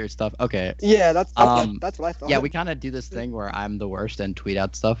like feature stuff? Okay. Yeah, that's Um, what I thought. Yeah, we kind of do this thing where I'm the worst and tweet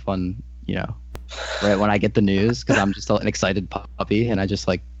out stuff on, right when I get the news, because I'm just an excited puppy and I just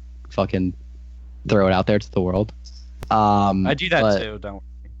like fucking throw it out there to the world. I do that but, too. Don't.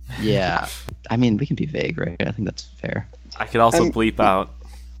 Yeah, I mean, we can be vague, right? I think that's fair. I could also I'm- bleep out.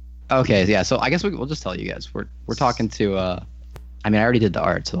 Okay, yeah. So I guess we'll just tell you guys we're talking to. I mean, I already did the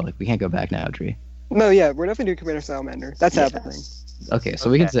art, so like we can't go back now, Dree. No, yeah, we're definitely doing Commander Salamander. That's Yeah. happening. Okay, so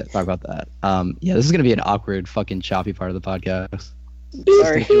we can Okay. talk about that. Yeah, this is gonna be an awkward, fucking choppy part of the podcast.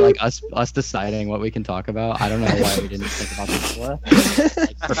 Sorry. It's gonna be like us deciding what we can talk about. I don't know why we didn't think about this before.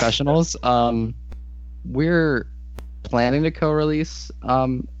 Like professionals. We're planning to co-release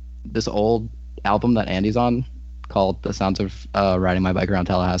this old album that Andy's on called "The Sounds of Riding My Bike Around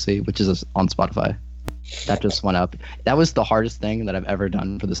Tallahassee," which is on Spotify. That just went up. That was the hardest thing that I've ever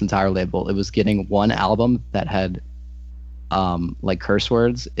done for this entire label. It was getting one album that had like curse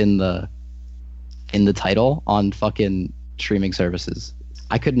words in the title on fucking streaming services.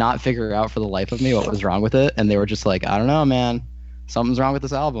 I could not figure out for the life of me what was wrong with it, and they were just like, I don't know, man, something's wrong with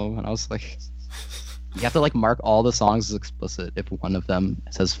this album. And I was like, you have to like mark all the songs as explicit if one of them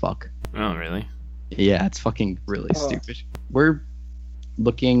says fuck. Oh, really? Yeah, it's fucking really Oh. stupid. We're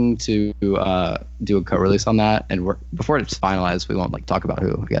looking to do a co-release on that, and before it's finalized, we won't like talk about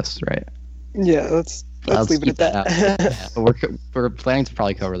who, I guess, right? Yeah, let's leave it keep at out. that. Yeah, but we're planning to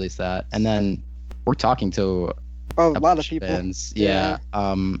probably co-release that, and then we're talking to Oh, a lot of bunch people. bands. Yeah.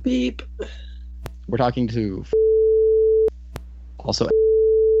 Beep. We're talking to also.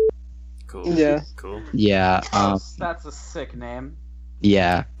 Cool. Yeah. Cool. Yeah. That's a sick name.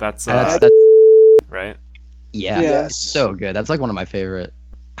 Yeah. That's That's right. yeah. Yeah. It's so good. That's like one of my favorite.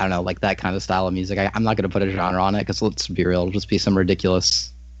 I don't know, like that kind of style of music. I'm not gonna put a genre on it because let's be real, it'll just be some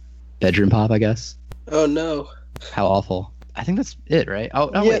ridiculous bedroom pop, I guess. Oh no. How awful. I think that's it, right? Oh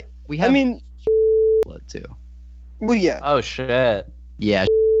no, Yeah, wait. We have I mean, split too. well, yeah. Oh shit. Yeah,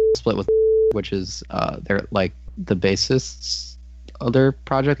 split with which is they're like the bassist's other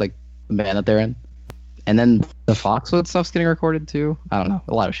project, like the band that they're in. And then the Foxwood stuff's getting recorded too. I don't know,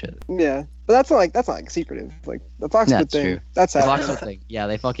 a lot of shit. Yeah. But that's not like secretive. Like the Foxwood That's thing. true. That's The happening. Foxwood thing, yeah,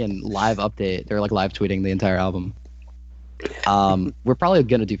 they fucking live update. They're like live tweeting the entire album. We're probably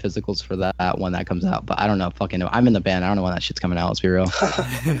gonna do physicals for that when that comes out, but I don't know. Fucking know. I'm in the band. I don't know when that shit's coming out. Let's be real.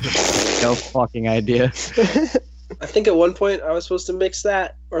 No fucking idea. I think at one point I was supposed to mix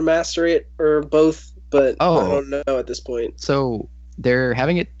that or master it or both, but Oh. I don't know at this point. So They're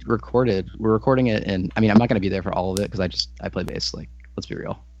having it recorded. We're recording it, and I mean, I'm not gonna be there for all of it because I play bass. Like, let's be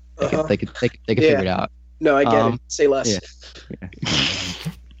real. They could figure it out. No, I get it. Say less.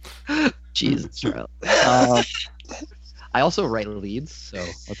 Yeah. Jesus, Riley. I also write leads, so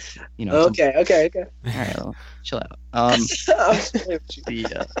let's Okay. All right, well, chill out.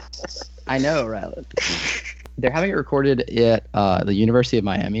 I know, Ryland. They're having it recorded at the University of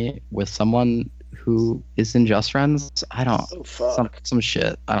Miami with someone who is in Just Friends. I don't. Oh fuck. Some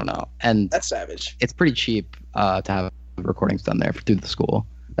shit. I don't know. And That's savage. it's pretty cheap to have recordings done there through the school.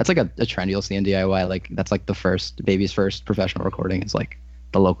 That's like a trend you'll see in DIY. Like that's like baby's first professional recording is like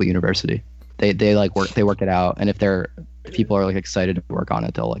the local university. They like work it out, and if people are like excited to work on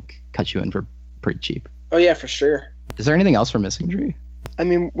it, they'll like cut you in for pretty cheap. Oh yeah, for sure. Is there anything else we're missing, Dree? I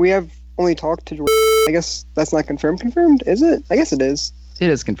mean, we have only talked to Jord. I guess that's not confirmed, is it? I guess it is. It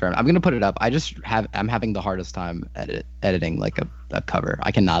is confirmed. I'm gonna put it up. I'm having the hardest time editing like a cover.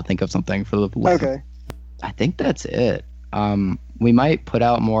 I cannot think of something for the Okay. I think that's it. We might put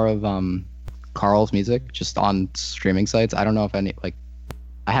out more of Carl's music just on streaming sites. I don't know if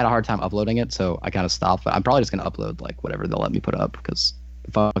I had a hard time uploading it, so I kind of stopped. But I'm probably just gonna upload like whatever they'll let me put up because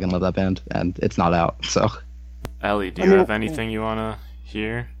I fucking love that band and it's not out. So, Ellie, do you have anything you wanna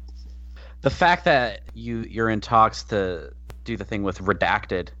hear? The fact that you're in talks to do the thing with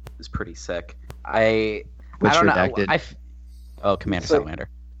Redacted is pretty sick. I don't Redacted? know. Commander Salamander.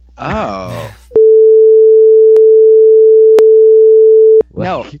 Oh.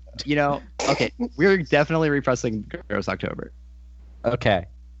 No, okay. We're definitely repressing Gross October. Okay.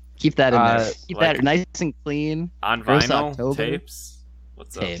 Keep that in there. Keep like that nice and clean. On Gross vinyl, October. tapes.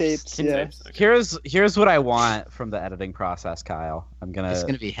 What's up? Tapes, yeah. Tapes. Okay. Here's what I want from the editing process, Kyle. It's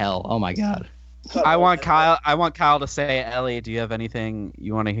gonna be hell. Oh my god. I want Kyle to say, Ellie, do you have anything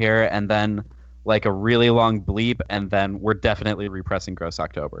you want to hear? And then like a really long bleep, and then we're definitely repressing Gross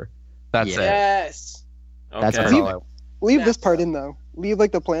October. That's it. Yes. Okay. That's That's all I Leave this part in though. Leave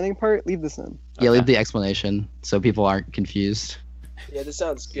like the planning part. Leave this in. Yeah, leave the explanation so people aren't confused. Yeah, this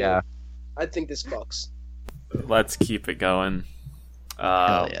sounds good. Yeah. I think this fucks. Let's keep it going.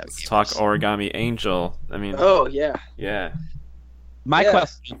 Hell yeah, Let's gamers. talk Origami Angel. I mean, Oh yeah. yeah. My Yeah.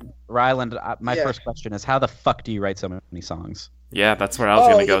 question, Ryland, my Yeah. first question is, how the fuck do you write so many songs? Yeah, that's where I was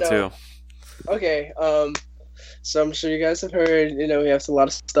Oh, gonna go you know. too. Okay. So I'm sure you guys have heard. We have a lot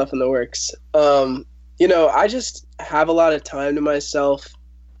of stuff in the works. I just have a lot of time to myself.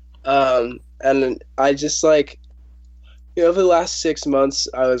 And I just like, over the last 6 months,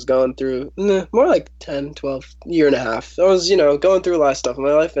 I was going through more like 10, 12, year and a half. I was, going through a lot of stuff in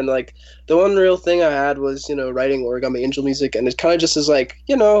my life. And like the one real thing I had was, writing Origami Angel music. And it kind of just is like,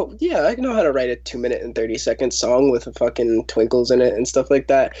 yeah, I know how to write a 2-minute and 30-second song with a fucking twinkles in it and stuff like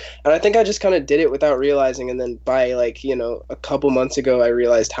that. And I think I just kind of did it without realizing. And then by like, a couple months ago, I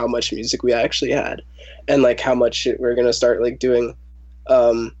realized how much music we actually had and like how much shit we're going to start like doing.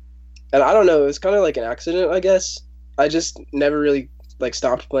 And I don't know, it was kind of like an accident, I guess. I just never really like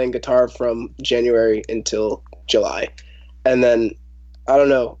stopped playing guitar from January until July. And then I don't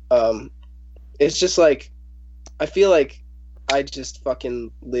know, it's just like I feel like I just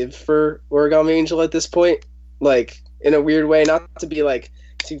fucking live for Origami Angel at this point. Like in a weird way, not to be like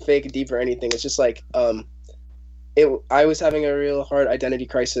too fake deep or anything. It's just like I was having a real hard identity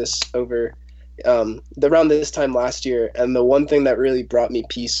crisis over around this time last year, and the one thing that really brought me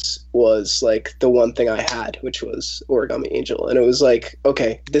peace was like the one thing I had, which was Origami Angel. And it was like,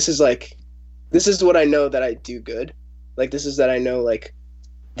 okay, this is what I know that I do good. Like this is that I know like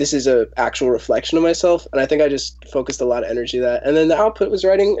this is a actual reflection of myself. And I think I just focused a lot of energy to that. And then the output was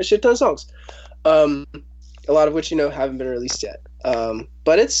writing a shit ton of songs, a lot of which haven't been released yet.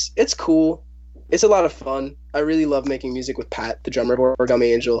 But it's cool. It's a lot of fun. I really love making music with Pat, the drummer of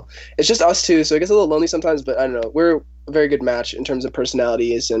Origami Angel. It's just us two, so it gets a little lonely sometimes, but I don't know. We're a very good match in terms of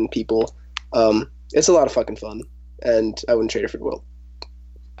personalities and people. It's a lot of fucking fun, and I wouldn't trade it for the world.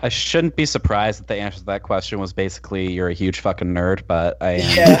 I shouldn't be surprised that the answer to that question was basically you're a huge fucking nerd, but I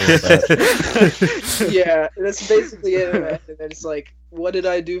am. Yeah. Yeah, that's basically it. Man. And then it's like, what did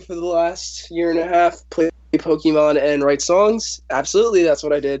I do for the last year and a half? Play Pokemon and write songs? Absolutely, that's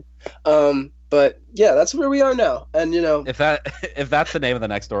what I did. But yeah, that's where we are now. And if that's the name of the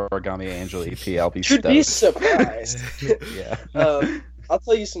next Origami Angel EP, I'll be should stoked. be surprised. Yeah. I'll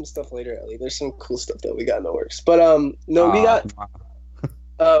tell you some stuff later, Ellie. There's some cool stuff that we got in the works. But no,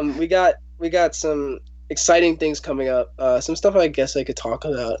 we got some exciting things coming up. Some stuff I guess I could talk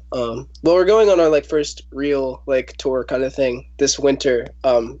about. Well, we're going on our like first real like tour kind of thing this winter.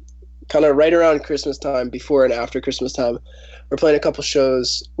 Kind of right around Christmas time, before and after Christmas time. We're playing a couple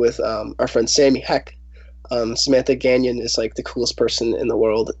shows with our friend Sammy Heck. Samantha Gagnon is like the coolest person in the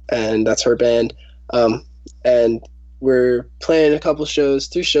world, and that's her band. And we're playing a couple shows,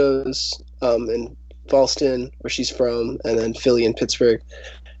 3 shows in Boston, where she's from, and then Philly and Pittsburgh.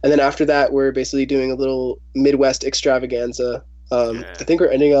 And then after that, we're basically doing a little Midwest extravaganza. I think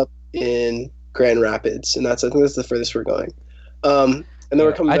we're ending up in Grand Rapids, and I think that's the furthest we're going. And then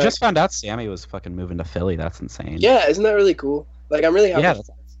we're coming back. I just found out Sammy was fucking moving to Philly. That's insane. Yeah, isn't that really cool? Like, I'm really happy.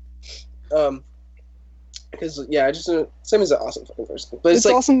 Yeah. Because I just Sammy's an awesome fucking person. But it's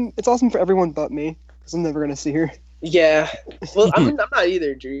like, awesome. It's awesome for everyone but me, because I'm never gonna see her. Yeah. Well, I'm not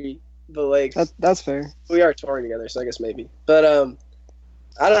either, Dree. But like, that's fair. We are touring together, so I guess maybe. But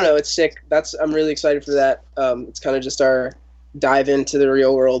I don't know. It's sick. I'm really excited for that. It's kind of just our dive into the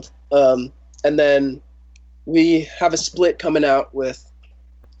real world. And then we have a split coming out with.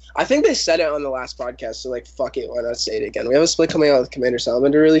 I think they said it on the last podcast, so like, fuck it, why not say it again? We have a split coming out with Commander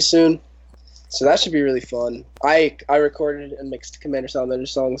Salamander really soon, so that should be really fun. I recorded and mixed Commander Salamander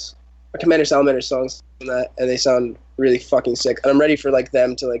songs on that, and they sound really fucking sick. And I'm ready for like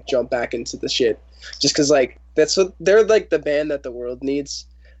them to like jump back into the shit, just because like that's what they're like, the band that the world needs.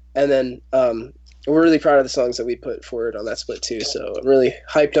 And then we're really proud of the songs that we put forward on that split too. So I'm really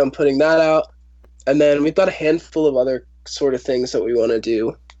hyped on putting that out. And then we've got a handful of other sort of things that we want to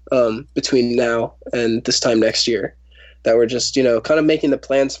do between now and this time next year that we're just, kind of making the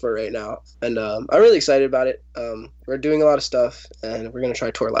plans for right now. And I'm really excited about it. We're doing a lot of stuff, and we're going to try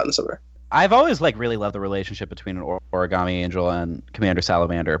to tour a lot in the summer. I've always like really loved the relationship between Origami Angel and Commander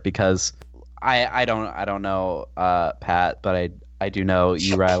Salamander, because I don't know Pat, but I do know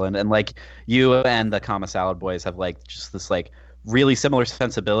you, Ryland, and like you and the Kama Salad Boys have like just this like really similar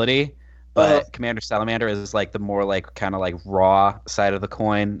sensibility. But Commander Salamander is like the more like kind of like raw side of the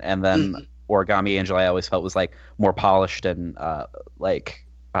coin, and then Origami Angel I always felt was like more polished and like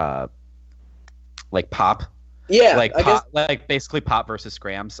pop. Yeah, like I pop, guess, like basically pop versus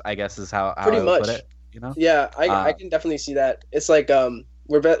Grams, I guess is how pretty I would much put it. Yeah, I can definitely see that. It's like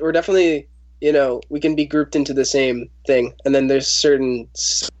we're definitely we can be grouped into the same thing, and then there's certain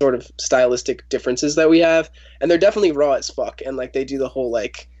sort of stylistic differences that we have, and they're definitely raw as fuck, and like they do the whole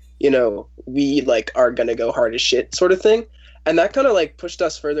like. We like are gonna go hard as shit sort of thing, and that kind of like pushed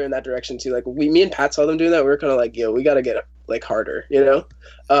us further in that direction too. Like me and Pat saw them doing that. We were kind of like, we gotta get like harder, But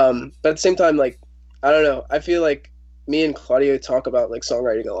at the same time, like I don't know. I feel like me and Claudio talk about like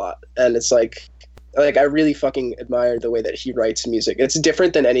songwriting a lot, and it's like I really fucking admire the way that he writes music. It's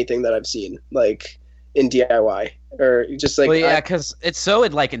different than anything that I've seen like in DIY or just like. Well, yeah, because it's so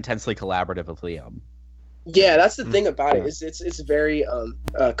like intensely collaborative with Liam. Yeah, that's the thing about it. It's very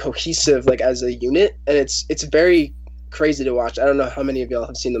cohesive, like as a unit, and it's very crazy to watch. I don't know how many of y'all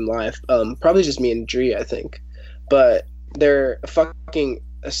have seen them live. Probably just me and Dree, I think. But they're a fucking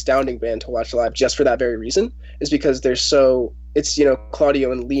astounding band to watch live, just for that very reason. Is because they're so. It's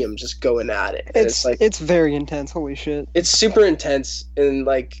Claudio and Liam just going at it. It's like it's very intense. Holy shit! It's super intense, and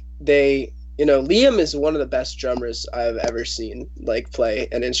like they. Liam is one of the best drummers I've ever seen like play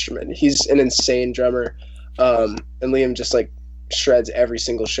an instrument. He's an insane drummer. And Liam just like shreds every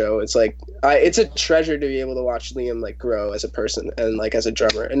single show. It's like it's a treasure to be able to watch Liam like grow as a person and like as a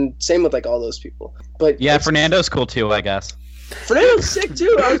drummer, and same with like all those people. But yeah, Fernando's cool too, I guess. Fernando's sick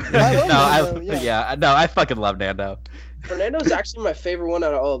too. I fucking love Nando. Fernando's actually my favorite one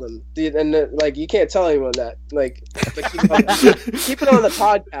out of all of them, dude. And like you can't tell anyone that. Like keep it on the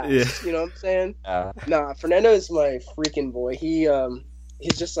podcast. Yeah. You know what I'm saying? Nah, Fernando is my freaking boy.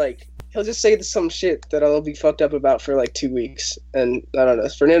 He's just like. He'll just say some shit that I'll be fucked up about for like 2 weeks, and I don't know.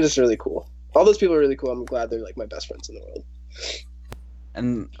 Fernando's really cool. All those people are really cool. I'm glad they're like my best friends in the world.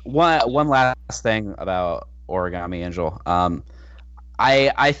 And one last thing about Origami Angel,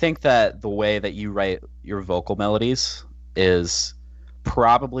 I think that the way that you write your vocal melodies is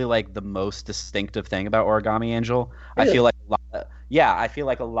probably like the most distinctive thing about Origami Angel. Really? I feel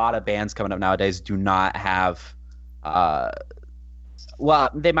like a lot of bands coming up nowadays do not have. Well,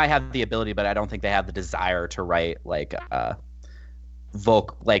 they might have the ability, but I don't think they have the desire to write like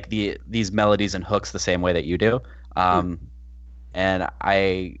these melodies and hooks the same way that you do. And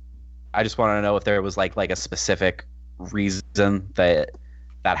I just want to know if there was like a specific reason that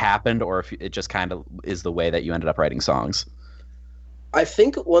happened, or if it just kind of is the way that you ended up writing songs. I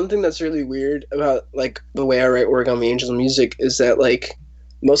think one thing that's really weird about like the way I write Origami Angel's music is that like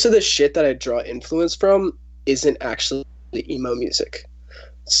most of the shit that I draw influence from isn't actually emo music.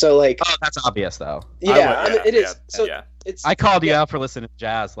 So like, oh, that's obvious though. Yeah, it is. So it's. I called you out for listening to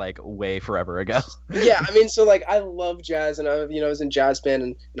jazz like way forever ago. Yeah, I mean, so like I love jazz, and I was in jazz band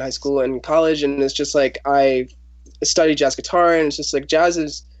in high school and college, and it's just like I studied jazz guitar, and it's just like jazz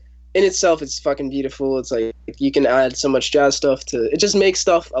is in itself, it's fucking beautiful. It's like you can add so much jazz stuff to it. Just makes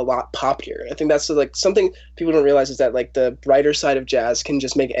stuff a lot poppier. I think that's like something people don't realize is that like the brighter side of jazz can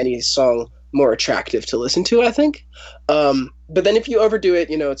just make any song more attractive to listen to, I think. But then if you overdo it,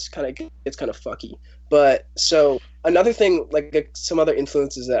 it's kind of fucky. But so another thing, like some other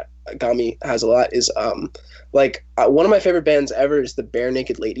influences that Gami has a lot is one of my favorite bands ever is the Bare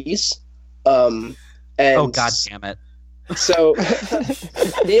Naked Ladies. And oh god damn it. So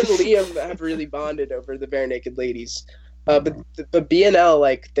me and Liam have really bonded over the Bare Naked Ladies. But BNL,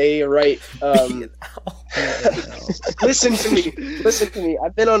 like, they write listen to me.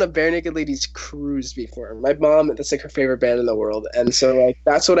 I've been on a Bare Naked Ladies cruise before. My mom, that's like her favorite band in the world, and so like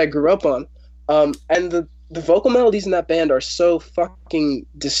that's what I grew up on. And the vocal melodies in that band are so fucking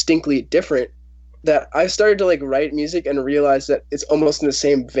distinctly different that I started to like write music and realize that it's almost in the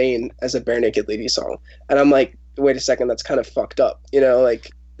same vein as a Bare Naked Ladies song. And I'm like, wait a second, that's kind of fucked up. Like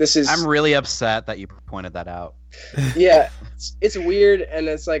this is. I'm really upset that you pointed that out. Yeah, it's weird, and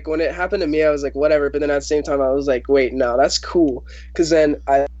it's like when it happened to me, I was like, whatever. But then at the same time, I was like, wait, no, that's cool. Because then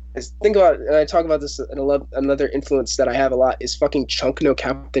I think about, and I talk about this, and another influence that I have a lot is fucking Chunk No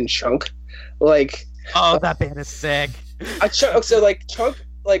Captain Chunk. Like, oh, that band is sick. So like Chunk,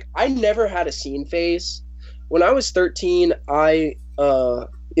 like I never had a scene phase. When I was 13, I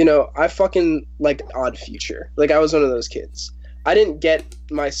fucking liked Odd Future. Like I was one of those kids. I didn't get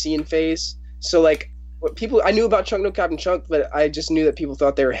my scene phase, so like. I knew about Chunk No Captain Chunk, but I just knew that people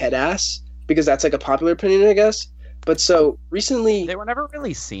thought they were head ass because that's like a popular opinion, I guess. But so recently, they were never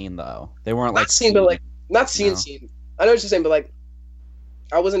really seen though. They weren't not like seen, but like not seen. No. Seen. I know what you're saying, but like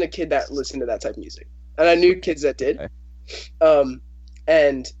I wasn't a kid that listened to that type of music, and I knew kids that did. Okay.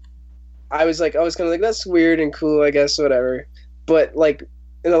 And I was kind of like that's weird and cool, I guess, whatever. But like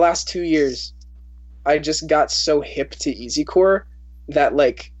in the last 2 years, I just got so hip to easycore that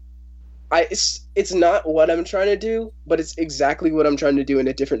like. It's not what I'm trying to do, but it's exactly what I'm trying to do in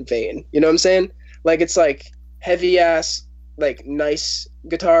a different vein. You know what I'm saying? Like it's like heavy ass, like nice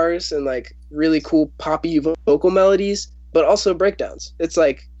guitars and like really cool poppy vocal melodies, but also breakdowns. It's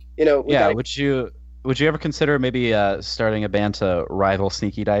like Yeah. Would you ever consider maybe starting a band to rival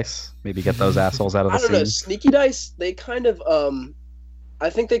Sneaky Dice? Maybe get those assholes out of the scene. I don't know. Sneaky Dice, they kind of I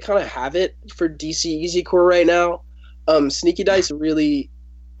think they kind of have it for DC Easycore right now. Sneaky Dice really.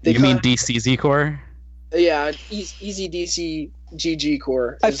 You mean DCZ Core? Yeah, easy DC GG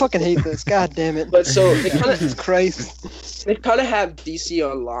Core. I fucking hate this. God damn it. But so they kind of Jesus Christ. They kind of have DC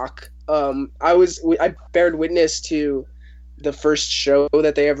on lock. I bared witness to the first show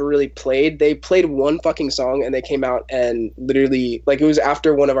that they ever really played. They played one fucking song and they came out and literally like it was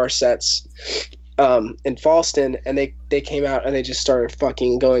after one of our sets. In Falston, and they came out and they just started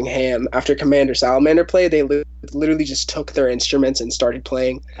fucking going ham. After Commander Salamander played, they literally just took their instruments and started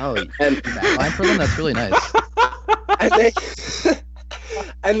playing. Oh, and that line for them, that's really nice.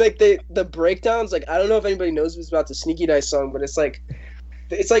 And the breakdowns, like I don't know if anybody knows what's about the Sneaky Dice song, but it's like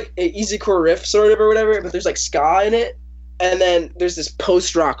an easycore riff sort of or whatever, but there's like ska in it. And then there's this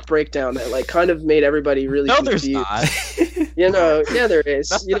post-rock breakdown that like kind of made everybody really confused. There's not. Yeah, there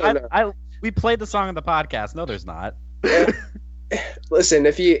is. We played the song on the podcast. No, there's not. Listen,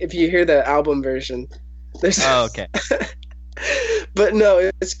 if you hear the album version, there's. Oh, okay. But no,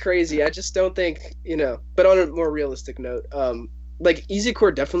 it's crazy. I just don't think But on a more realistic note, like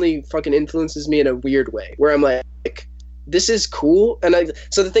easycore definitely fucking influences me in a weird way, where I'm like, this is cool, and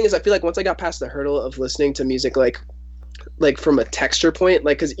so the thing is, I feel like once I got past the hurdle of listening to music like from a texture point,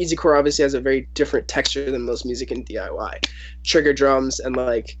 like because easycore obviously has a very different texture than most music in DIY, trigger drums and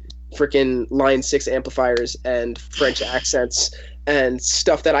like. Freaking line 6 amplifiers and French accents and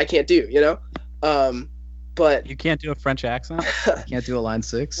stuff that I can't do, but you can't do a French accent. You can't do a line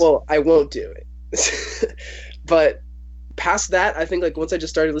 6. Well, I won't do it. But past that, I think like once I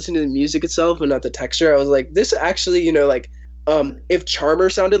just started listening to the music itself and not the texture, I was like, this actually, if Charmer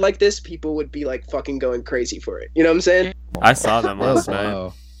sounded like this, people would be like fucking going crazy for it. You know what I'm saying? I saw them last night.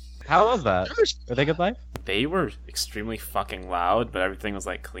 Wow. How was that? Were they good live? They were extremely fucking loud, but everything was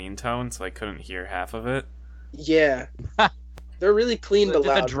like clean tone, so I couldn't hear half of it. Yeah, they're really clean but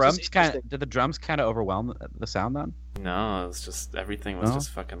loud. Did the drums kind of overwhelm the sound then? No, it was just everything was just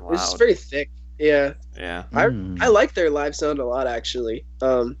fucking loud. It's very thick. Yeah. Yeah. I like their live sound a lot actually.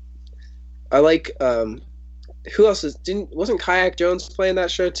 I like who else wasn't Kayak Jones playing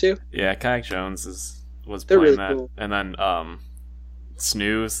that show too? Yeah, Kayak Jones was They're playing really that, cool. And then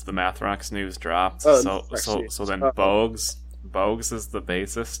Snooze, the math rock Snooze dropped. Oh, so then Bogues is the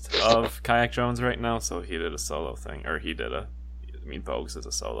bassist of Kayak Jones right now, so he did a solo thing, or Bogues is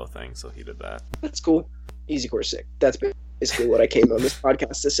a solo thing, so he did that. That's cool. Easycore sick. That's big. Basically, what I came on this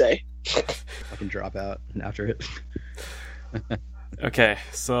podcast to say. I can drop out after it. Okay,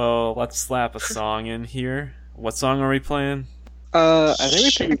 so let's slap a song in here. What song are we playing? I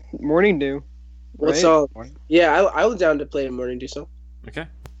think we picked Morning Dew. What Right? song? Yeah, I was down to play Morning Dew song. Okay.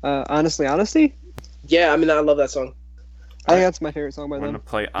 Honestly, Honesty? Yeah, I mean, I love that song. I think that's my favorite song by We're going to them.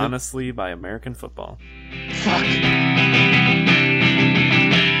 play Honestly by American Football. Fuck.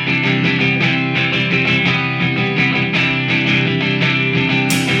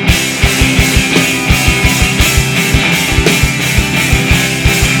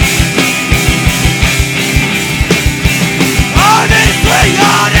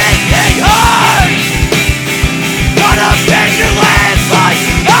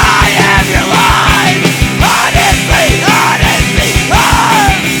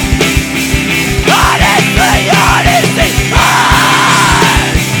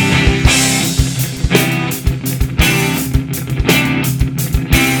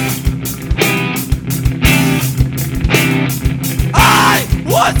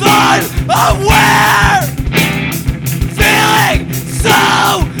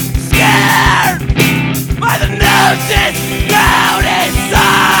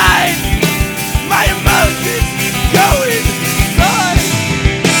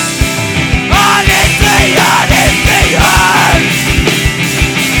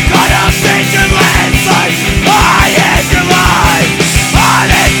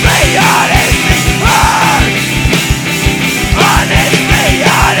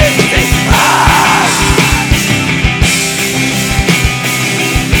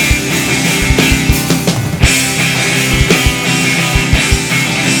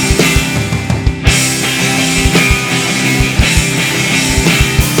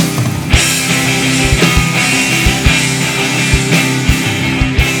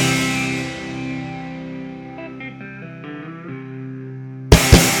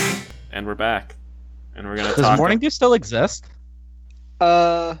 And we're back. And we're going to Does talk... Morning Dew still exist?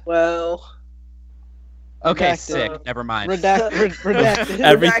 Well, Okay, Redacted. sick. Never mind. Redacted.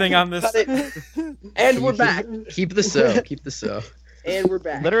 Everything on this... cut it. And we're back. Keep the so. Keep the so. And we're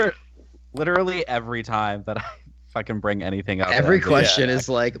back. Literally every time that I fucking bring anything up. Every I'm just- question is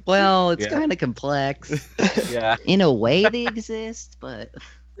like, well, it's Yeah. kind of complex. Yeah. In a way, they exist, but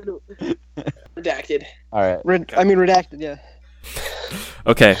Redacted. All right. Redacted, yeah.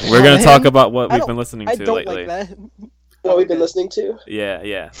 Okay, we're going to talk about what I we've don't- been listening I to don't lately. like that. What we've been listening to?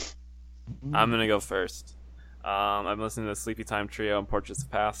 Yeah. I'm gonna go first. I've been listening to Sleepy Time Trio and Portraits of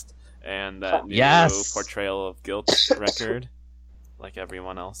Past, and that new Yes! Portrayal of Guilt record, like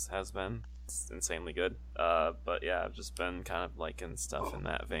everyone else has been. It's insanely good. But yeah, I've just been kind of liking stuff in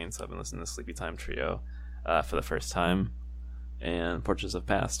that vein, so I've been listening to Sleepy Time Trio for the first time, and Portraits of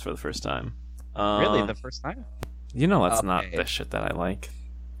Past for the first time. Really, the first time? You know, that's not Okay. the shit that I like.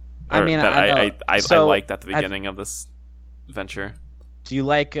 I Or mean, that I know. I So, liked at the I've- beginning of this venture. Do you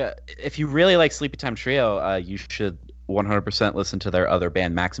like? If you really like Sleepy Time Trio, you should 100% listen to their other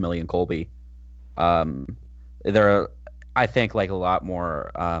band, Maximilian Colby. They're, I think, like a lot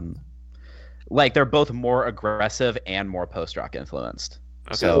more. Like they're both more aggressive and more post rock influenced.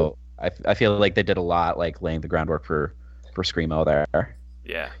 Okay. So I feel like they did a lot, like laying the groundwork for screamo there.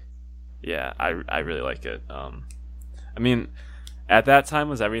 Yeah, I really like it. I mean, at that time,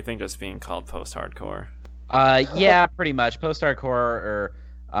 was everything just being called post-hardcore? Yeah, pretty much post-hardcore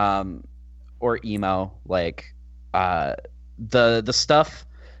or emo. Like the stuff,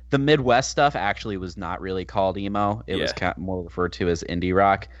 the Midwest stuff actually was not really called emo. It was Yeah. more referred to as indie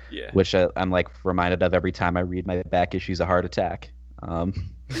rock, Yeah. which I'm like reminded of every time I read my back issues of Heart Attack. All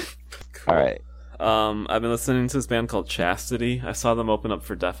right. I've been listening to this band called Chastity. I saw them open up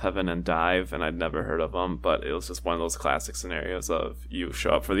for Deaf Heaven and Dive, and I'd never heard of them, but it was just one of those classic scenarios of you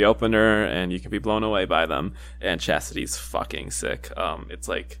show up for the opener and you can be blown away by them, and Chastity's fucking sick. It's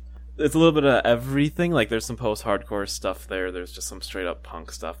like, it's a little bit of everything. Like, there's some post-hardcore stuff there. There's just some straight-up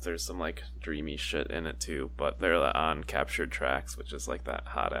punk stuff. There's some, like, dreamy shit in it, too. But they're on Captured Tracks, which is, like, that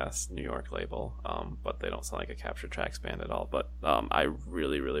hot-ass New York label. But they don't sound like a Captured Tracks band at all. But I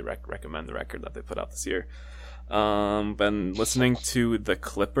really, really recommend the record that they put out this year. Been listening to The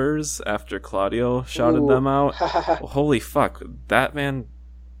Clippers after Claudio shouted them out. Holy fuck, that band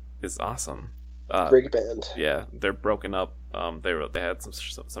is awesome. Great band. Yeah, they're broken up. They had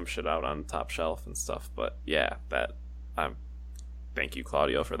some shit out on Top Shelf and stuff, but yeah, thank you,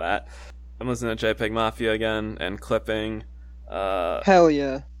 Claudio, for that. I'm listening to JPEG Mafia again and clipping. Hell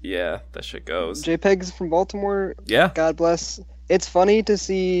yeah. Yeah, that shit goes. JPEG's from Baltimore. Yeah, God bless. It's funny to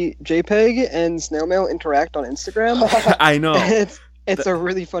see JPEG and Snail Mail interact on Instagram. I know. It's a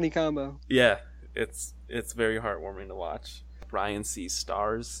really funny combo. Yeah, it's very heartwarming to watch. Brian sees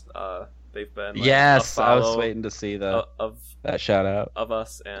stars. They've been like, Yes, a I was follow waiting to see of that shout out. of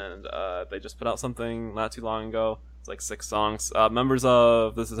us, and they just put out something not too long ago. It's like 6 songs. Members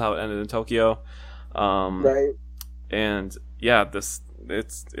of This Is How It Ended in Tokyo. Right. And yeah,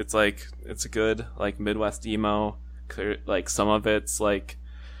 it's like it's a good like Midwest emo. Like some of it's like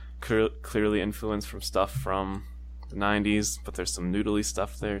clearly influenced from stuff from the 90s, but there's some noodly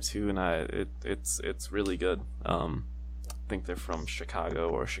stuff there too, and it's really good. I think they're from Chicago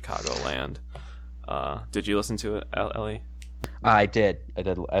or Chicagoland. Did you listen to it, Ellie? I did.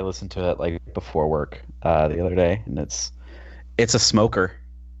 I listened to it like before work the other day, and it's a smoker.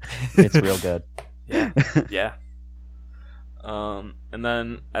 It's real good. Yeah. Yeah. And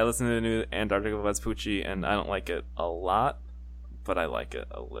then I listened to the new Antarctica Vespucci, and I don't like it a lot, but I like it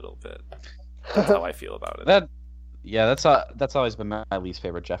a little bit. That's how I feel about it. That's always been my least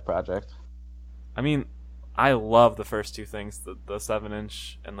favorite Jeff project. I mean, I love the first 2 things, the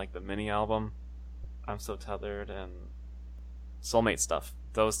 7-inch and like the mini album, I'm So Tethered, and Soulmate Stuff.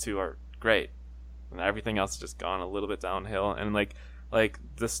 Those 2 are great, and everything else has just gone a little bit downhill. And like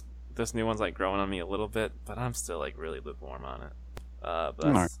this new one's like growing on me a little bit, but I'm still like really lukewarm on it.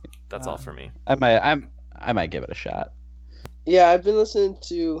 But that's all for me. I might give it a shot. Yeah, I've been listening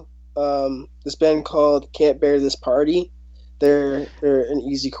to this band called Can't Bear This Party. They're an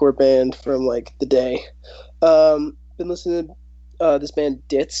easycore band from like the day. Been listening to this band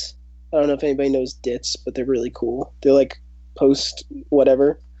Ditz. I don't know if anybody knows Ditz, but they're really cool. They're like post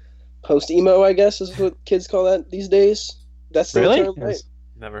emo, I guess is what kids call that these days. That's the Really? term, right?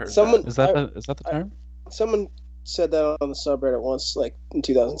 Never heard Someone Is that the term? someone said that on the subreddit once, like in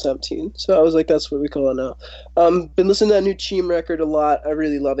 2017. So I was like, that's what we call it now. Been listening to that new Cheem record a lot. I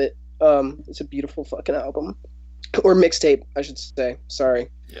really love it. It's a beautiful fucking album, or mixtape, I should say. Sorry.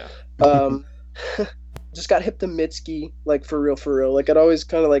 Yeah. Just got hip to Mitski, like for real. Like I'd always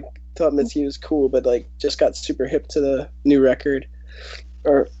kind of like thought Mitski was cool, but like just got super hip to the new record.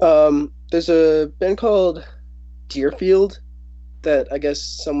 Or there's a band called Deerfield that I guess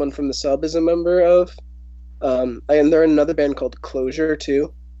someone from the sub is a member of. And they're in another band called Closure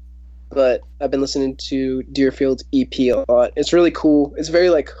too. But I've been listening to Deerfield's EP a lot. It's really cool. It's very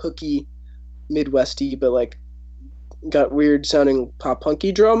like hooky, Midwesty, but like got weird sounding pop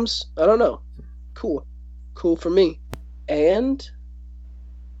punky drums. I don't know. Cool for me. And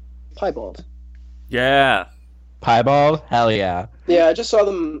Piebald. Yeah. Piebald? Hell yeah. Yeah, I just saw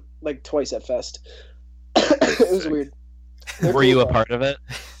them like twice at Fest. It was weird. Were you a part of it?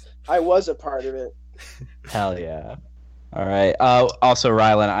 I was a part of it. Hell yeah. All right. Also,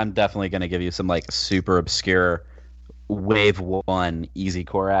 Ryland, I'm definitely going to give you some like super obscure Wave 1 easy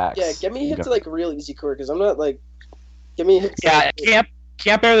core acts. Yeah, get me hit to like real easy core because I'm not like. Get me hit. Yeah,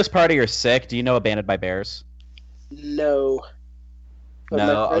 can't bear this party. You're sick. Do you know Abandoned by Bears? No. But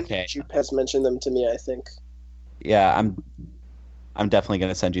No. my friend Okay. Jupe has mentioned them to me, I think. Yeah, I'm definitely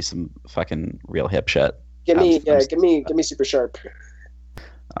going to send you some fucking real hip shit. Give me super sharp.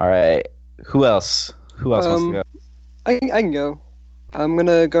 All right. Who else? Who else wants to go? I can go. I'm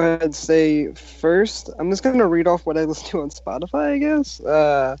gonna go ahead and say first. I'm just gonna read off what I listen to on Spotify, I guess.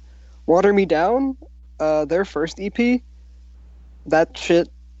 Water Me Down, their first EP. That shit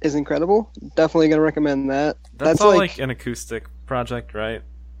is incredible. Definitely gonna recommend that. That's all like an acoustic project, right?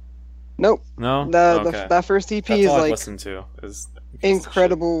 Nope. No. That first EP That's is all I've like listened to is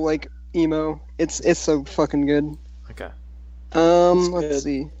incredible, like emo. It's so fucking good. Okay. Let's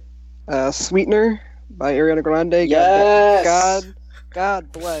see. Sweetener by Ariana Grande. Yes.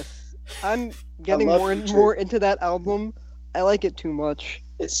 God bless. I'm getting love more and Future. more into that album. I like it too much.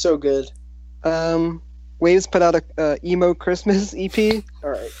 It's so good. Waves put out a emo Christmas EP. All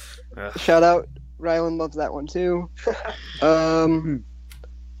right. Shout out, Ryland loves that one too.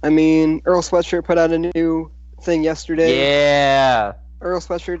 I mean, Earl Sweatshirt put out a new thing yesterday. Yeah. Earl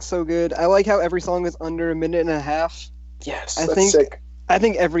Sweatshirt's so good. I like how every song is under a minute and a half. Yes, I that's think- sick. I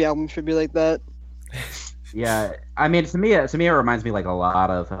think every album should be like that. Yeah. I mean, to me, it reminds me like a lot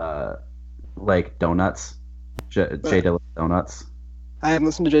of like Donuts, J Dilla Donuts. I haven't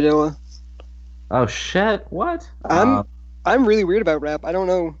listened to J Dilla. Oh shit! What? I'm really weird about rap. I don't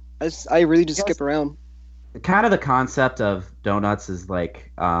know. I really just skip around. Kind of the concept of Donuts is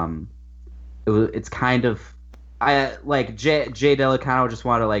like it's kind of I like J Dilla kind of just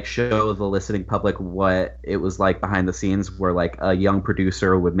want to like show the listening public what it was like behind the scenes, where like a young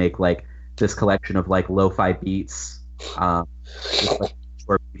producer would make like this collection of like lo-fi beats, just, like,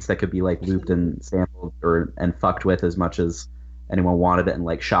 short beats that could be like looped and sampled and fucked with as much as anyone wanted it, and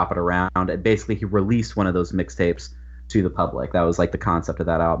like shop it around. And basically he released one of those mixtapes to the public. That was like the concept of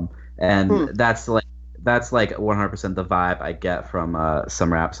that album, and that's like 100% the vibe I get from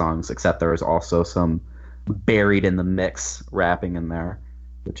some rap songs. Except there is also some buried in the mix rapping in there,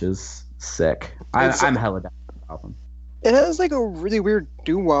 which is sick. I'm hella down with the album. It has like a really weird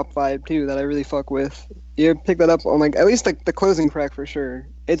doo-wop vibe too that I really fuck with. You pick that up on like at least like the closing track for sure.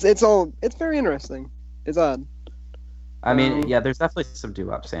 It's very interesting. It's odd. I mean, yeah, there's definitely some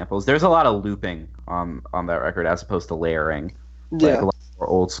doo-wop samples. There's a lot of looping on that record as opposed to layering. Like a lot more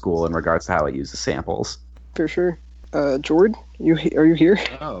old school in regards to how it uses samples. For sure. Jord, are you here?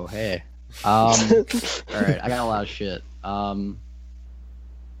 Oh, hey. All right, I got a lot of shit.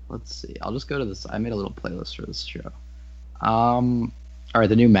 Let's see. I'll just go to this. I made a little playlist for this show. All right,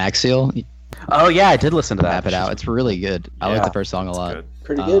 the new Max Seal. Oh yeah, I did listen to that. Map it out. It's really good. I like the first song a lot. Good.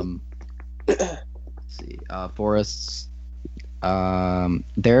 Pretty good. Let's see. Forests.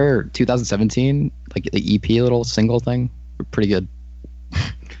 Their 2017 like the EP little single thing, pretty good.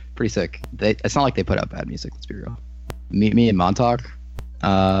 Pretty sick. It's not like they put out bad music. Let's be real. Meet Me in Montauk.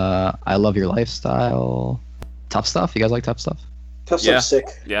 I Love Your Lifestyle. Tough Stuff. You guys like Tough Stuff? Tough Stuff's sick.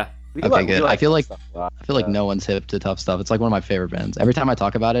 Yeah. Okay, good. I feel like no one's hip to Tough Stuff. It's like one of my favorite bands. Every time I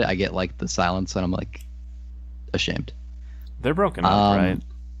talk about it, I get like the silence, and I'm like ashamed. They're broken up, right?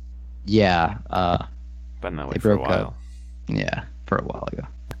 Yeah. Been that way they for a broke while. up. Yeah, for a while ago.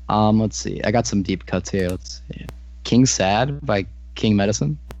 Let's see. I got some deep cuts here. Let's see. King Sad by King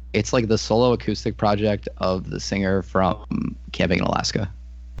Medicine. It's like the solo acoustic project of the singer from Camping in Alaska.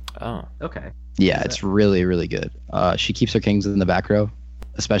 Oh. Okay. Yeah, it's really, really good. She keeps her kings in the back row,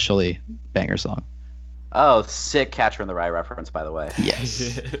 especially banger song. Oh, sick Catcher in the Rye reference, by the way.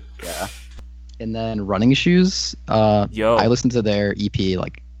 Yes. Yeah. And then Running Shoes. Yo. I listened to their EP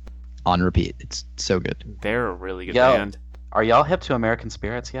like on repeat. It's so good. They're a really good Yo. band. Are y'all hip to American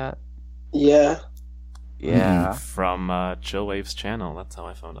Spirits yet? Yeah. Yeah. From Chillwave's channel. That's how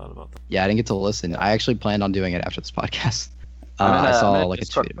I found out about them. Yeah, I didn't get to listen. I actually planned on doing it after this podcast. I saw I'm in like a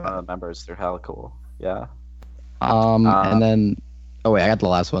Discord tweet with about it. members. They're hella cool. Yeah. And then, oh wait, I got the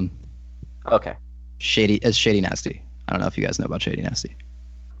last one. Okay. Shady Nasty. I don't know if you guys know about Shady Nasty.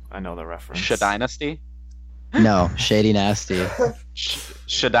 I know the reference. Shadynasty? No, Shady Nasty.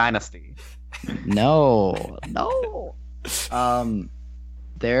 Shadynasty. No.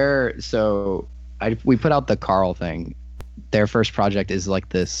 We put out the Carl thing. Their first project is like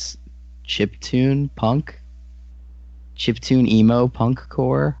this chiptune emo punk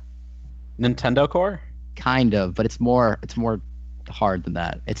core. Nintendo Core? Kind of, but it's more hard than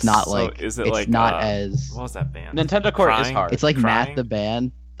that. It's not So like is it it's like not as what was that band? Nintendo Core is Crying? hard. it's like Crying? Matt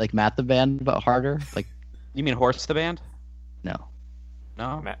the band, but harder. Like You mean Horse the Band? no,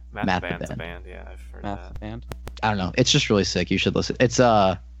 No? Matt Matt the the Band's a Band. band. Yeah, I've heard Math that. Band? I don't know. It's just really sick. You should listen. It's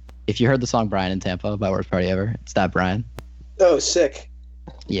if you heard the song Brian in Tampa by Worst Party Ever, it's that Brian. Oh, sick.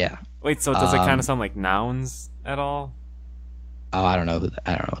 Yeah. Wait, so does it kind Um, of sound like Nouns at all? Oh, I don't know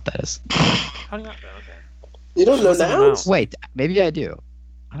what that is. How do you not? Okay. You don't know Listen to nouns? Wait, maybe I do.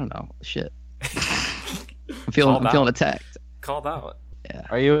 I don't know. Shit. I'm feeling Called out. attacked. Called out. Yeah.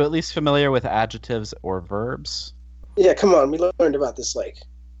 Are you at least familiar with adjectives or verbs? Yeah, come on. We learned about this like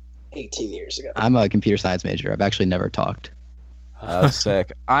 18 years ago. I'm a computer science major. I've actually never talked. Oh,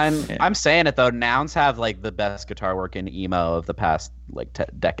 sick. I'm saying it though. Nouns have like the best guitar work in emo of the past like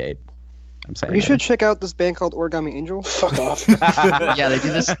decade. I'm saying. You it. should check out this band called Origami Angel. Fuck off. Yeah, they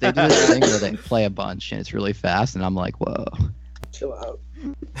do this thing where they play a bunch and it's really fast, and I'm like, whoa. Chill out.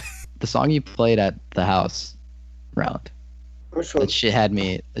 The song you played at the house, Ryland. Which one? That shit had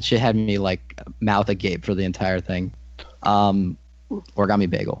me like mouth agape for the entire thing. Origami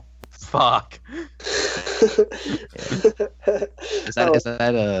Bagel. Fuck. Is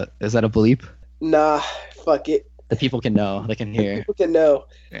that a bleep? Nah, fuck it. The people can know. They can hear. People can know.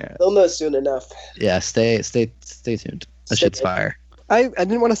 Yeah. They'll know soon enough. Yeah. Stay tuned. That shit's fire. I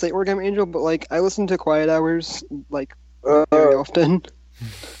didn't want to say Origami Angel, but like I listen to Quiet Hours like very often.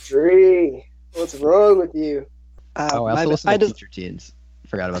 Dree, what's wrong with you? Oh, I also listen to Future Teens.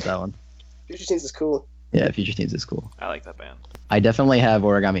 Forgot about that one. Future Teens is cool. Yeah, Future Teens is cool. I like that band. I definitely have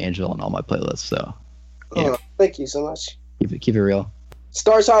Origami Angel on all my playlists, so yeah. Oh, thank you so much. keep it real.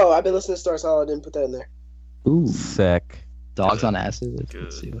 Stars Hollow. I've been listening to Stars Hollow. I didn't put that in there. Ooh, Sick. Dogs on Acid. Good.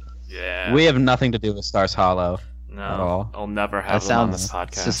 Let's see. Yeah. We have nothing to do with Stars Hollow. no. at all. I'll never That have them on sounds this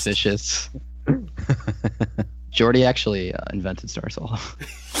podcast. suspicious. Jordy actually invented Star Solo.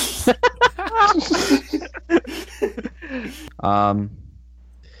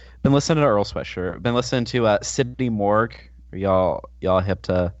 Been listening to Earl Sweatshirt. Been listening to Sydney Morgue. Are y'all hip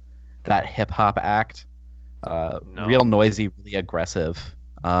to that hip hop act? No. Real noisy, really aggressive.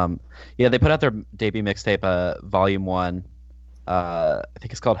 Yeah, they put out their debut mixtape, Volume 1. I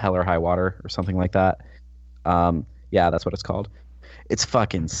think it's called Hell or High Water or something like that. Yeah, that's what it's called. It's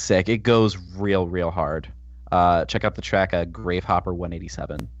fucking sick. It goes real hard. Check out the track Gravehopper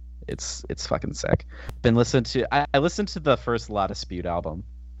 187. It's fucking sick. Been listening to I listened to the first La Dispute album.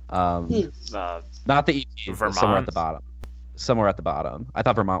 Not the EP. Vermont? Somewhere at the bottom. Somewhere at the bottom. I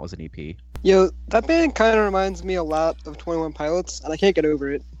thought Vermont was an EP. Yo, that band kind of reminds me a lot of 21 Pilots, and I can't get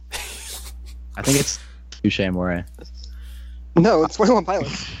over it. I think it's Touche Amore. No, it's 21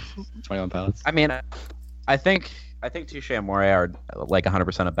 Pilots. 21 Pilots. I mean, I think Touche Amore are like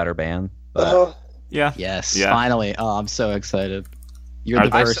 100% a better band. But Yeah. Yes, Yeah. finally. Oh, I'm so excited. You're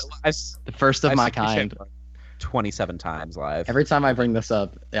the first of my kind. 27 times live. Every time I bring this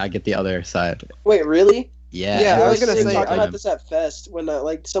up, I get the other side. Wait, really? Yeah, Yeah, I was gonna They say, talked I- about this at Fest when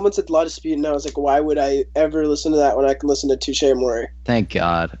someone said La Dispute, and I was like, why would I ever listen to that when I can listen to Touche Amore? Thank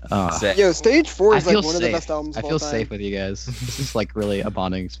God. Oh, Sick. Yo, Stage 4 I is like feel one safe. of the best albums I of all feel time. safe with you guys. This is like really a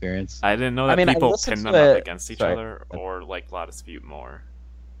bonding experience. I didn't know that I mean, I people listened pin to them up it- against each sorry. other or like La Dispute more.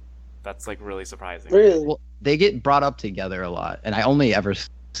 That's like really surprising. Really? Well, they get brought up together a lot, and I only ever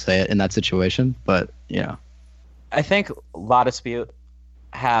say it in that situation. But you know, I think La Dispute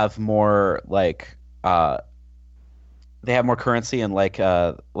have more like they have more currency in like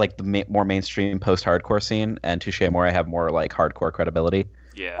the more mainstream post-hardcore scene, and Touche Amore have more like hardcore credibility.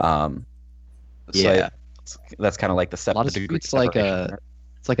 Yeah. So yeah, that's kind of like the a lot of degree it's like separation.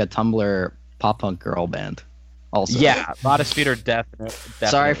 it's like a Tumblr pop punk girl band. Also, Yeah, La Dispute are definitely.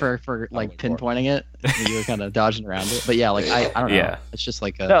 Sorry for like pinpointing it. You were kind of dodging around it, but yeah, like I don't know. Yeah. It's just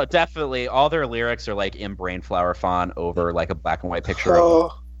like a No, definitely. All their lyrics are like in Brainflower font over like a black and white picture of Oh,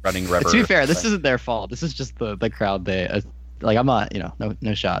 a running river. To be fair, this isn't their fault. This is just the crowd. Like I'm not,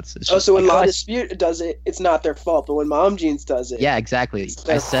 no shots. It's just so when like, La Dispute does it, it's not their fault, but when Mom Jeans does it, yeah, exactly.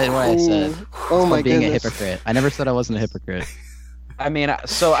 I said what I said. Oh my I'm being goodness. a hypocrite. I never said I wasn't a hypocrite. I mean,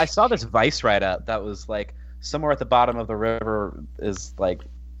 so I saw this Vice write-up that was like somewhere at the bottom of the river is like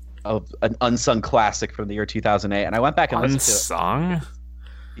an unsung classic from the year 2008, and I went back and listened to it. Unsung?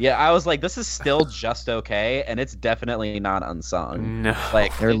 Yeah, I was like, this is still just okay, and it's definitely not unsung. No.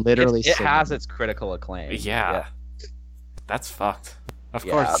 Like They're literally it singing. has its critical acclaim. Yeah. That's fucked. Of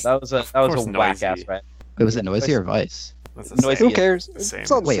Yeah, course. that was a course whack ass Noisy. right. Wait, was it Noisy or Vice? That's the Noisy. same, Who cares? Same.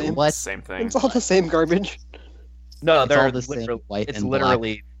 It's all the Wait, same. what? same thing. It's all the same garbage. No, It's they're all the same literally, white it's and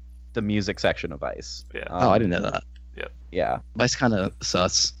literally the music section of Vice. Yeah. Oh, I didn't know that. Yeah, Vice kind of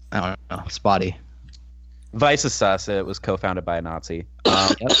sus. I don't know. Spotty. Vice is sus. It was co-founded by a Nazi.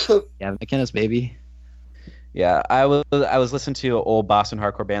 Yep. Yeah, McKenna's baby. Yeah, I was listening to an old Boston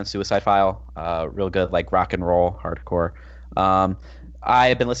hardcore band, Suicide File. Real good, like rock and roll hardcore.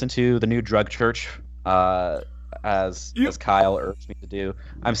 I've been listening to the new Drug Church, as Kyle urged me to do.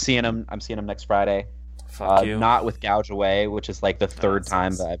 I'm seeing him next Friday. Fuck you. Not with Gouge Away, which is like the third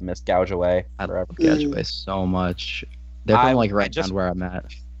time that I've missed Gouge Away I forever. love Gouge Away so much. They're I- from like I right just- down where I'm at.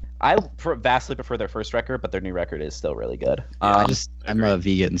 I vastly prefer their first record, but their new record is still really good. I'm a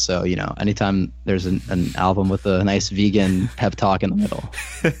vegan, so anytime there's an album with a nice vegan pep talk in the middle.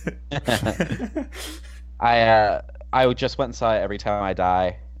 I just went and saw Every Time I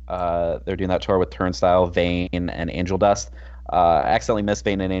Die. They're doing that tour with Turnstile, Vane, and Angel Dust. I accidentally missed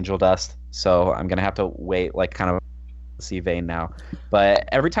Vane and Angel Dust, so I'm gonna have to wait, like, kind of see Vane now. But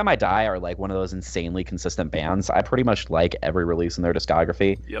Every Time I Die are like one of those insanely consistent bands. I pretty much like every release in their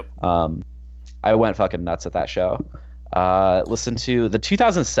discography. Yep. I went fucking nuts at that show. Listened to the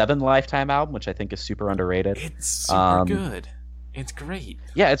 2007 Lifetime album, which I think is super underrated. It's super good. It's great.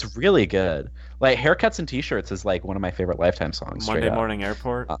 Yeah, it's really good. Like Haircuts and T-Shirts is like one of my favorite Lifetime songs. straight Monday up. Morning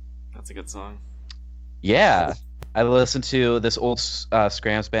Airport. That's a good song. Yeah, I listened to this old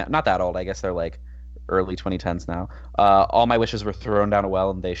Scrams band. Not that old, I guess they're like early 2010s now. All My Wishes Were Thrown Down a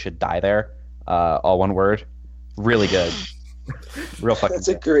Well and They Should Die There. All one word. Really good. Real fucking that's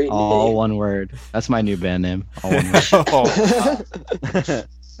a good. great All name. one word. That's my new band name. All one word. Oh, That's good.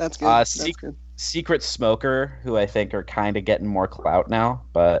 That's good. Secret Smoker, who I think are kind of getting more clout now,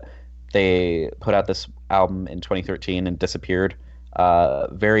 but they put out this album in 2013 and disappeared.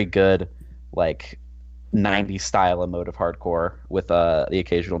 Very good, like 90s style emotive hardcore with the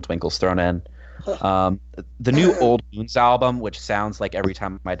occasional twinkles thrown in. The new Old Moons album, which sounds like Every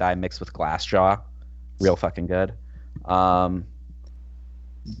Time I Die mixed with Glassjaw, real fucking good. New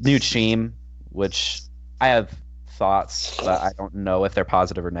Cheem, which I have thoughts, but I don't know if they're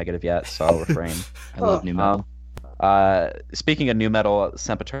positive or negative yet, so I'll refrain. I love new metal. Speaking of new metal,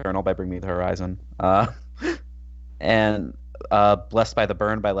 Sempiternal by Bring Me the Horizon, and Blessed by the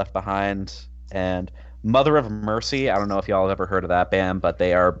Burn by Left Behind, and Mother of Mercy, I don't know if y'all have ever heard of that band, but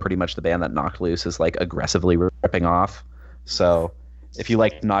they are pretty much the band that Knocked Loose is like aggressively ripping off. So if you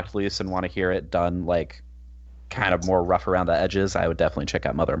like Knocked Loose and want to hear it done like kind of more rough around the edges, I would definitely check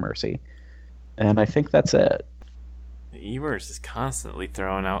out Mother of Mercy. And I think that's it. Evers is constantly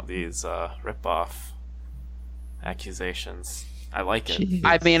throwing out these rip-off accusations. I like it. Jeez.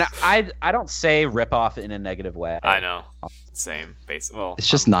 I mean, I don't say rip off in a negative way. I know. Same. Well, It's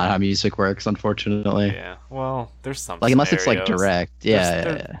just not how music works, unfortunately. Yeah. Well, there's some Like, unless it's like scenarios. direct.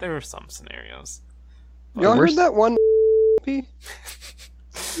 Yeah. There are some scenarios. Y'all We're heard that one? P?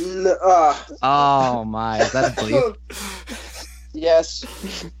 Oh my, is that bleep? Yes.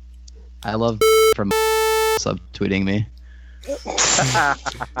 I love from subtweeting me.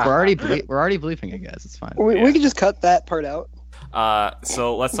 We're already bleeping it, guys. It's fine. We could just cut that part out.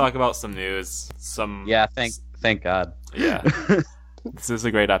 So let's talk about some news. Yeah, thank God. Yeah. This is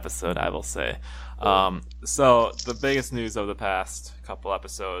a great episode, I will say. So the biggest news of the past couple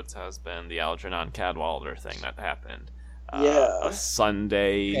episodes has been the Algernon Cadwallader thing that happened. Yeah. A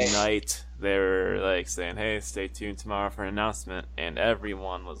Sunday night, they were like saying, "Hey, stay tuned tomorrow for an announcement," and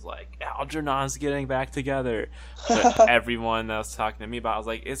everyone was like, "Algernon's getting back together." But everyone that was talking to me about, it, I was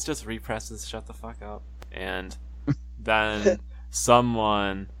like, "It's just represses. Shut the fuck up." And then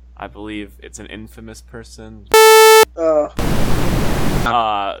someone, I believe it's an infamous person, dropped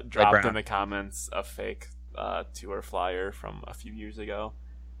in the comments a fake tour flyer from a few years ago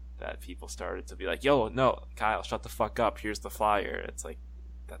that people started to be like, "Yo, no, Kyle, shut the fuck up. Here's the flyer." It's like,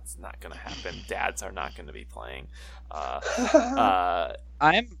 that's not gonna happen. Dads are not gonna be playing.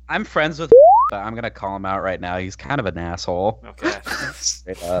 I'm friends with, but I'm gonna call him out right now. He's kind of an asshole. Okay.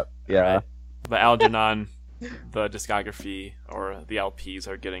 Straight up. Yeah. Right. But Algernon, the discography or the LPs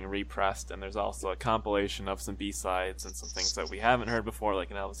are getting repressed, and there's also a compilation of some B-sides and some things that we haven't heard before, like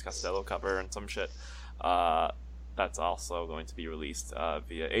an Elvis Costello cover and some shit. That's also going to be released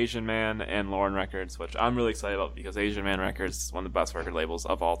via Asian Man and Lauren Records, which I'm really excited about because Asian Man Records is one of the best record labels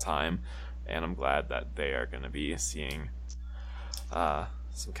of all time, and I'm glad that they are going to be seeing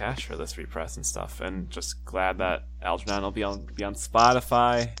some cash for this repress and stuff, and just glad that Algernon will be on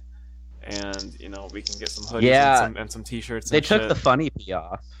Spotify, and we can get some hoodies and some t-shirts. They and took shit. the fun EP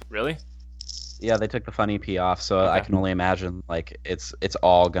off. Really? Yeah, they took the fun EP off, so Okay. I can only imagine like it's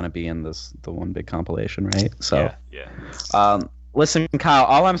all gonna be in the one big compilation, right? So yeah. Listen, Kyle,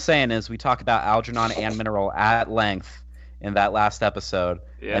 all I'm saying is we talked about Algernon and Mineral at length in that last episode,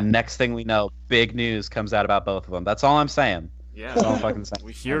 Yeah. and next thing we know, big news comes out about both of them. That's all I'm saying. Yeah. That's all I'm fucking saying.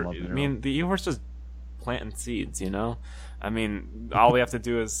 We hear. love I Mineral. mean, the universe just planting seeds. I mean, all we have to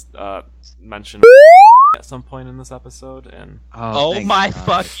do is mention at some point in this episode, and Oh thank my God.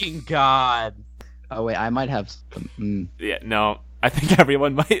 fucking God! Oh wait, I might have some. yeah, no, I think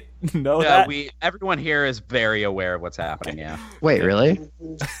everyone might know Yeah, that. everyone here is very aware of what's happening. Yeah. Wait, really?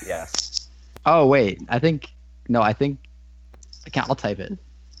 Yes. Oh wait, I think. I'll type it.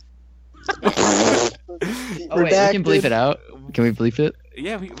 Oh wait, we can bleep it out. Can we bleep it?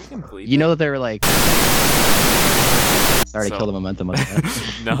 Yeah, we can believe. You know that they were like. Sorry to So- kill the momentum of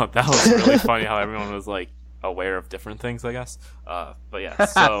that. No, that was really funny how everyone was like aware of different things, I guess. But yeah,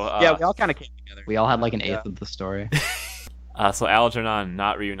 so Yeah, we all kind of came together. We all had like an eighth Yeah. of the story. so Algernon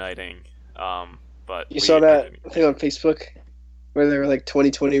not reuniting. But You saw that thing on Facebook where they were like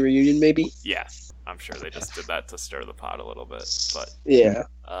 2020 reunion, maybe? Yeah, I'm sure they just did that to stir the pot a little bit. But Yeah.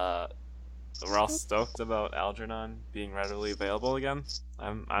 we're all stoked about Algernon being readily available again.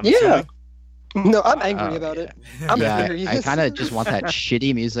 I'm Yeah. assuming. No, I'm angry Oh, about yeah. it. I'm Yeah, furious. I kind of just want that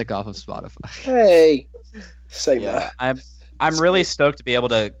shitty music off of Spotify. Hey. Say Yeah, that. I'm really stoked to be able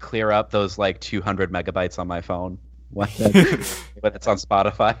to clear up those like 200 megabytes on my phone when it's on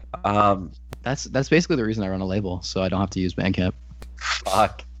Spotify. That's basically the reason I run a label, so I don't have to use Bandcamp.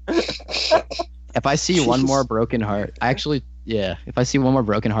 Fuck. If I see one more broken heart, if I see one more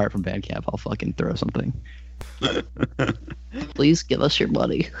broken heart from Bandcamp, I'll fucking throw something. Please give us your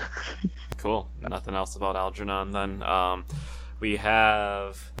money. Cool. Nothing else about Algernon then. We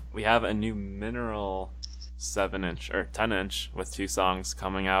have a new Mineral 7-inch or 10-inch with 2 songs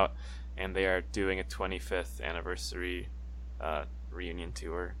coming out, and they are doing a 25th anniversary reunion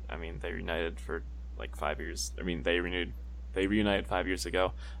tour. I mean, they reunited for like 5 years. I mean, they reunited 5 years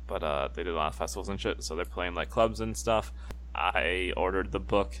ago, but they did a lot of festivals and shit, so they're playing like clubs and stuff. I ordered the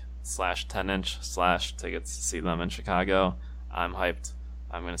book /10-inch/ tickets to see them in Chicago. I'm hyped.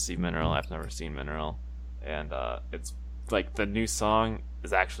 I'm gonna see Mineral. I've never seen Mineral, and it's like the new song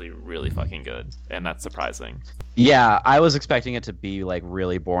is actually really fucking good, and that's surprising. Yeah, I was expecting it to be like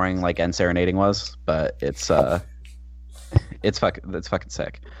really boring, like End Serenading was, but it's fucking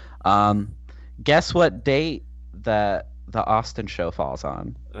sick. Guess what date that the Austin show falls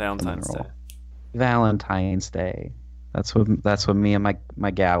on? Valentine's Day. Valentine's Day. That's what me and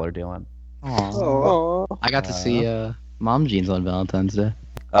my gal are doing. Oh, I got to see Mom Jeans on Valentine's Day.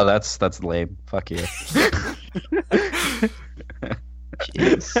 Oh, that's lame. Fuck you.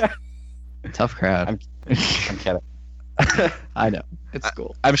 Jeez. Tough crowd. I'm kidding. I know. It's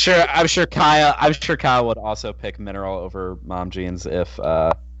cool. I'm sure Kyle would also pick Mineral over Mom Jeans if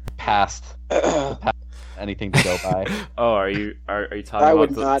past anything to go by. Oh, are you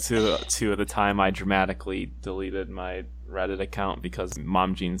talking about to the time I dramatically deleted my Reddit account because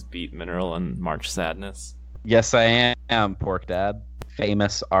Mom Jeans beat Mineral in March Sadness? Yes, I am, Pork Dad.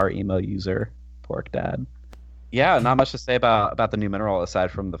 Famous R-emo user, Pork Dad. Yeah, not much to say about the new Mineral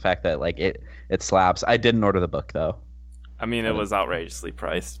aside from the fact that like it slaps. I didn't order the book though. I mean, it was outrageously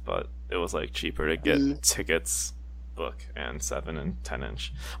priced, but it was like cheaper to get tickets, book, and 7 and 10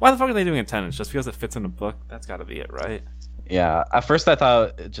 inch. Why the fuck are they doing a 10 inch? Just because it fits in a book? That's got to be it, right? Yeah. At first, I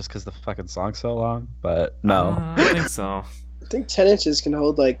thought just because the fucking song's so long, but no. I think so. I think 10 inches can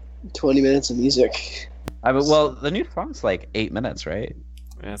hold like 20 minutes of music. Well, the new song's like 8 minutes, right?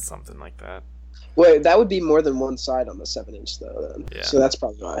 Yeah, something like that. Wait, that would be more than one side on the 7-inch though. Then, Yeah. so that's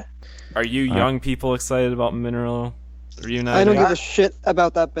probably why. Are you young people excited about Mineral reuniting? I don't give a shit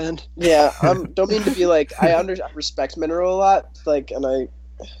about that band. Yeah, don't mean to be like I respect Mineral a lot, like, and I,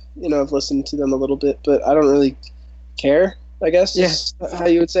 I've listened to them a little bit, but I don't really care. I guess is how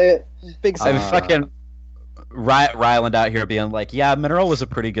you would say it. Big I'm song. fucking Ryland out here being like, yeah, Mineral was a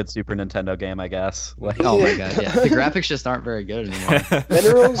pretty good Super Nintendo game, I guess. Like, Oh my god, yeah. The graphics just aren't very good anymore.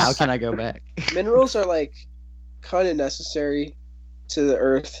 Minerals. How can I go back? Minerals are like kind of necessary to the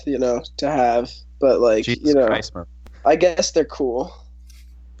earth, to have, but like, Jesus Christ, Mer- I guess they're cool.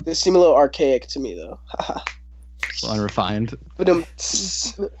 They seem a little archaic to me though. Unrefined. But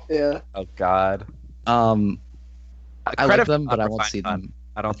yeah. Oh God. I like them, but I won't see them.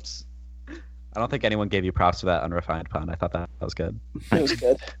 I don't think anyone gave you props for that unrefined pun. I thought that was good. It was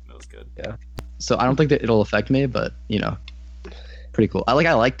good. That was good. Yeah. So I don't think that it'll affect me, but pretty cool. I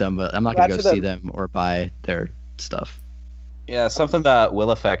like them, but I'm not gonna Glad go for see them. them or buy their stuff. Yeah, something that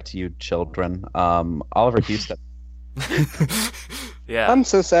will affect you children. Oliver Houston. Yeah. I'm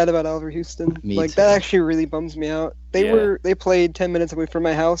so sad about Oliver Houston. Me like too. that actually really bums me out. They played 10 minutes away from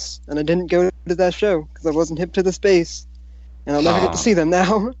my house, and I didn't go to that show because I wasn't hip to the space, and I'll never get to see them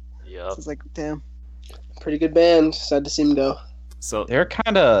now. Yep. It's like, damn. Pretty good band. Sad to see them go. So They're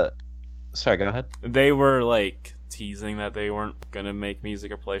kind of. Sorry, go ahead. they were like teasing that they weren't gonna make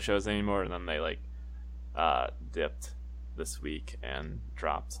music or play shows anymore, and then they like dipped this week and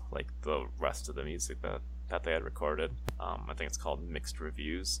dropped like the rest of the music that they had recorded. I think it's called Mixed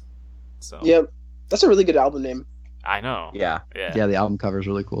Reviews. So Yep. That's a really good album name. I know. Yeah. Yeah, the album cover is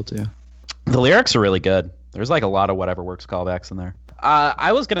really cool too. The lyrics are really good. There's like a lot of whatever works callbacks in there.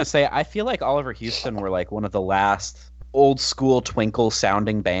 I was gonna say I feel like Oliver Houston were like one of the last old school Twinkle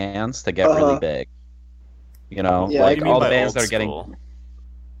sounding bands to get really big. Yeah. What do like you mean all the by bands old that are getting. school?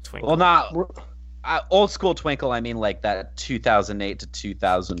 Twinkle. Well, not old school Twinkle. I mean like that 2008 to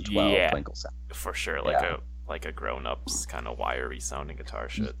 2012 Yeah. Twinkle sound. For sure, like a grown ups kind of wiry sounding guitar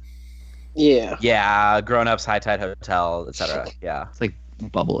shit. Yeah. Yeah, Grown Ups, High Tide Hotel, etc. Yeah. It's like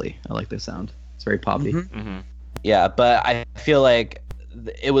bubbly. I like their sound. It's very poppy. Mhm. Mm-hmm. Yeah, but I feel like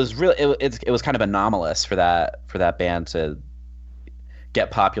it was really it was kind of anomalous for that band to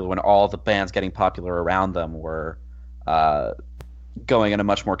get popular when all the bands getting popular around them were going in a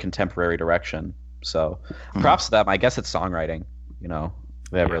much more contemporary direction. So props to them. I guess it's songwriting.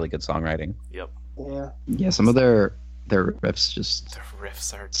 They have really good songwriting. Yep. Yeah. Yeah, some of their riffs just The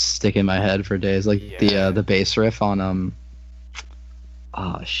riffs are. stick in my head for days. Like Yeah. the bass riff on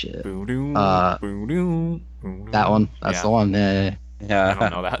oh shit. Boo-doo, Uh, boo-doo, boo-doo. That one. That's Yeah. the one. Yeah. I Yeah.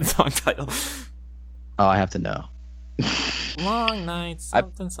 don't know that song title. Oh, I have to know. Long night,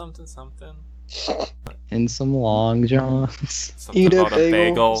 something, something, something. In some long johns. Something Eat a about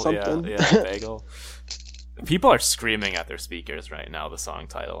bagel, Yeah, something. yeah, bagel. People are screaming at their speakers right now, the song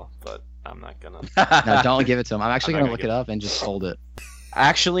title, but I'm not gonna. No, don't give it to him. I'm actually I'm not gonna look gonna it up and just hold it.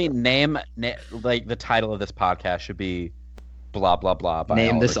 Actually, like the title of this podcast should be blah blah blah. By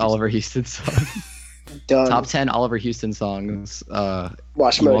Name this Houston. Oliver Houston song. Done. Top 10 Oliver Houston songs.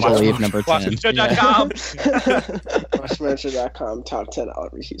 Watch You won't Mojo. believe number 10. WatchMojo.com. WatchMojo.com. Top 10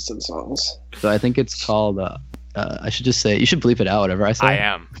 Oliver Houston songs. So I think it's called. I should just say. You should bleep it out. Whatever I say. I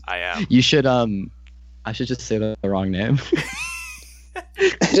am. You should. I should just say the wrong name.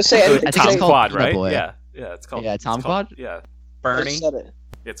 Just say I think anything. it's Tom called Quad, Peanut right? Boy. Yeah, it's called. Yeah, it's Tom called- Quad? Yeah, I Bernie. said it.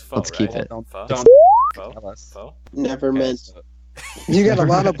 it's faux. Let's keep right? it. Don't Pho? don't Pho? Never Okay, meant. so You got a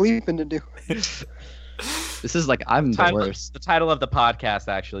lot of bleeping to do. This is like I'm the worst. The title of the podcast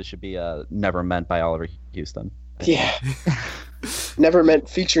actually should be "Never Meant" by Oliver Houston. Yeah. Never Meant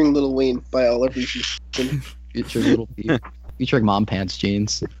featuring Lil Wayne by Oliver Houston. Featuring mom pants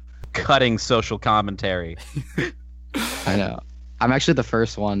jeans. Cutting social commentary. I know. I'm actually the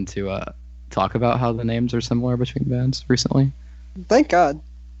first one to talk about how the names are similar between bands recently. Thank God.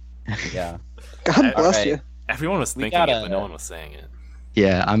 Yeah. God bless right. you. Everyone was thinking it, but no one was saying it.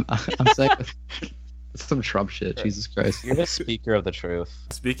 Yeah, I'm saying some Trump shit. Jesus Christ. You're the speaker of the truth.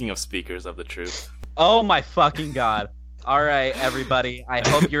 Speaking of speakers of the truth. Oh my fucking God. All right, everybody. I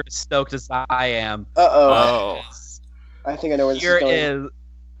hope you're as stoked as I am. Uh-oh. Oh. I think I know where this is going.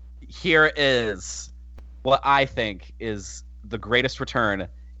 Here is what I think is the greatest return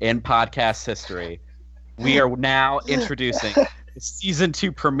in podcast history. We are now introducing the season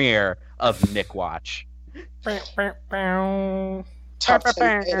 2 premiere of Nick Watch. Top 10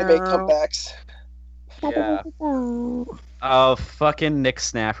 anime comebacks. Yeah. Oh, fucking Nick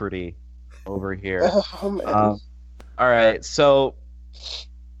Snafferty over here. Oh, man. All right, so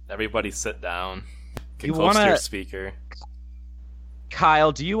Everybody sit down. Get You close to wanna- your speaker.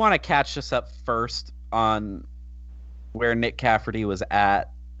 Kyle, do you want to catch us up first on where Nick Cafferty was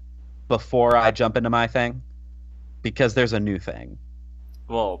at before I jump into my thing? Because there's a new thing.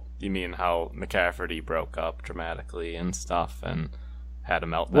 Well, you mean how McCafferty broke up dramatically and stuff and had a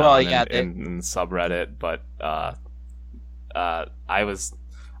meltdown Well, yeah, in subreddit, but I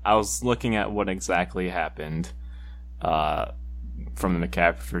was looking at what exactly happened from the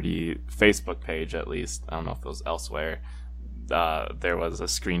McCafferty Facebook page, at least. I don't know if it was elsewhere. There was a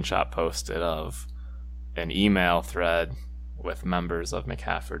screenshot posted of an email thread with members of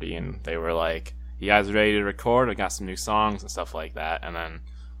McCafferty, and they were like, "You guys ready to record? I got some new songs and stuff like that." And then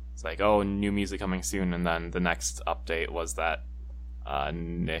it's like, "Oh, new music coming soon." And then the next update was that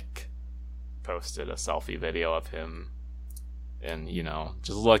Nick posted a selfie video of him and, you know,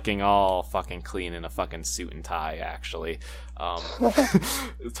 just looking all fucking clean in a fucking suit and tie, actually.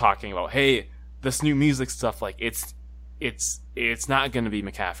 Talking about, hey, this new music stuff, like, it's not gonna be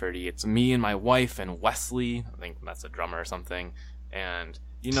McCafferty. It's me and my wife and Wesley. I think that's a drummer or something. And,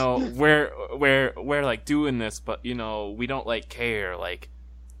 you know, we're like doing this, but, you know, we don't like care. Like,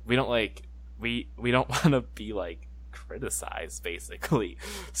 we don't want to be like criticized, basically.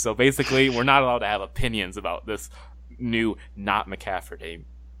 So basically, we're not allowed to have opinions about this new not McCafferty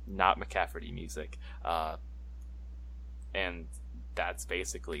music. And that's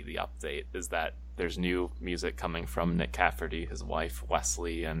basically the update, is that there's new music coming from Nick Cafferty, his wife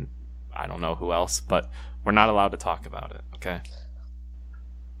Wesley, and I don't know who else, but we're not allowed to talk about it. Okay.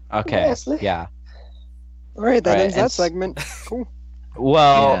 Wesley. Yeah. All right, that All right, ends that and- segment. Cool.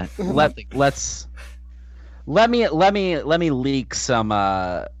 Well, Yeah. let me leak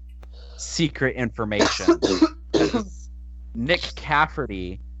some secret information. Nick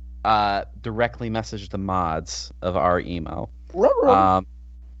Cafferty directly messaged the mods of our emo.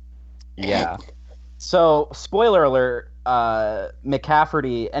 Yeah. So, spoiler alert,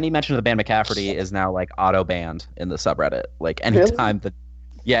 McCafferty, any mention of the band McCafferty is now like auto banned in the subreddit. Like anytime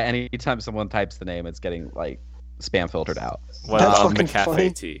anytime someone types the name, it's getting like spam filtered out. What That's about fucking funny.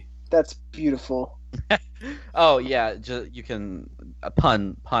 McCafferty? That's beautiful. Oh yeah, you can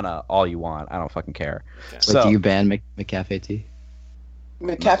pun all you want. I don't fucking care. Okay. Wait, So do you ban McCafe T?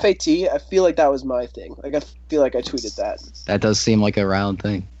 McCafe Tea, I feel like that was my thing. Like, I feel like I tweeted that. That does seem like a round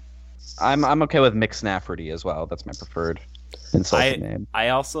thing. I'm okay with Mick Snafferty as well. That's my preferred insulting name. I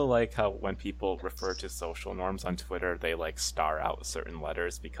also like how when people refer to social norms on Twitter, they like star out certain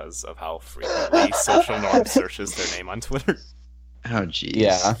letters because of how frequently social norm searches their name on Twitter. Oh, jeez.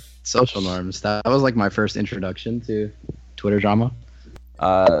 Yeah. Social norms. That was like my first introduction to Twitter drama.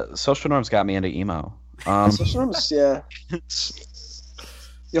 Social norms got me into emo. Social norms, yeah.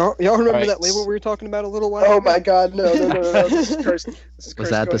 Y'all remember Right. that label we were talking about a little while Oh ago? my god, no. This is cursed. Was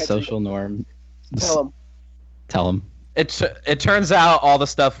that the social norm? Tell him. Tell him. It turns out all the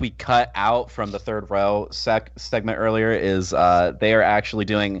stuff we cut out from the third row segment earlier is they are actually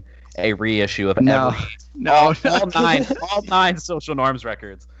doing a reissue of all nine social norms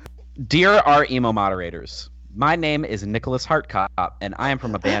records. Dear our emo moderators, my name is Nicholas Hartcop, and I am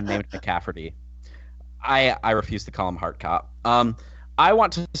from a band named McCafferty. I refuse to call him Hartcop. I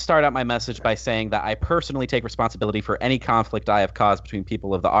want to start out my message by saying that I personally take responsibility for any conflict I have caused between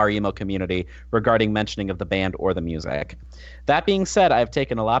people of the emo community regarding mentioning of the band or the music. That being said, I have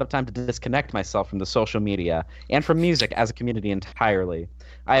taken a lot of time to disconnect myself from the social media and from music as a community entirely.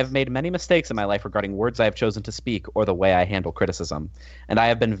 I have made many mistakes in my life regarding words I have chosen to speak or the way I handle criticism, and I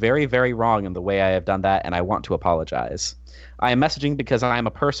have been very, very wrong in the way I have done that, and I want to apologize. I am messaging because I am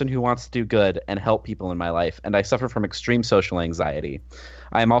a person who wants to do good and help people in my life, and I suffer from extreme social anxiety.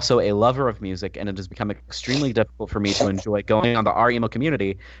 I am also a lover of music, and it has become extremely difficult for me to enjoy going on the emo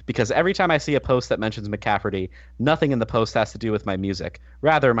community because every time I see a post that mentions McCafferty, nothing in the post has to do with my music,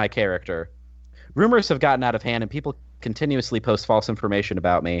 rather my character. Rumors have gotten out of hand, and people continuously post false information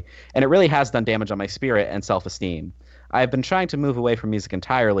about me, and it really has done damage on my spirit and self-esteem. I have been trying to move away from music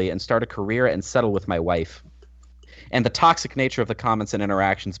entirely and start a career and settle with my wife. And the toxic nature of the comments and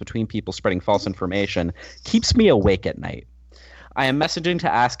interactions between people spreading false information keeps me awake at night. I am messaging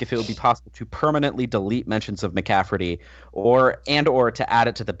to ask if it would be possible to permanently delete mentions of McCafferty or to add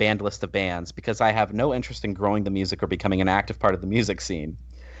it to the banned list of bands because I have no interest in growing the music or becoming an active part of the music scene.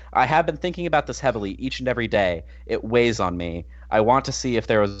 I have been thinking about this heavily each and every day. It weighs on me. I want to see if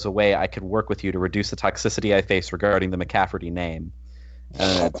there was a way I could work with you to reduce the toxicity I face regarding the McCafferty name.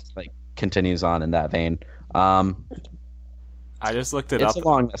 And it continues on in that vein. I just looked it up. It's a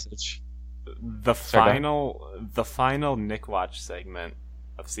long message. The final Nick Watch segment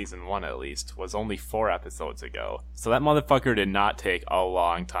of season 1, at least, was only 4 episodes ago. So that motherfucker did not take a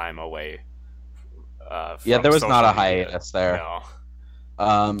long time away. There was not a media. hiatus there. No.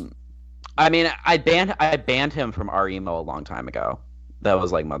 I mean, I banned him from emo a long time ago. That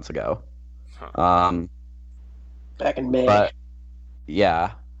was like months ago. Back in May. But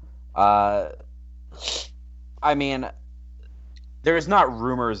yeah, I mean, there's not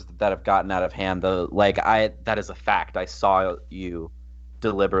rumors that have gotten out of hand. That is a fact. I saw you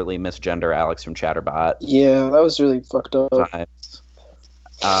deliberately misgender Alex from Chatterbot. Yeah, that was really fucked up. Times.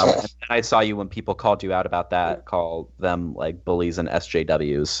 And I saw you when people called you out about that, call them like bullies and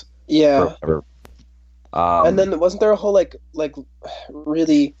SJWs. Yeah. And then wasn't there a whole like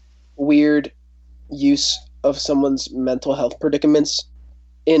really weird use of someone's mental health predicaments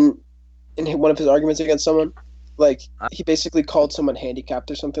in one of his arguments against someone? Like he basically called someone handicapped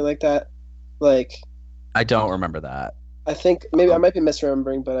or something like that. Like I don't remember that. I think maybe I might be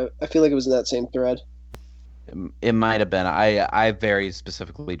misremembering, but I feel like it was in that same thread. It might have been. I very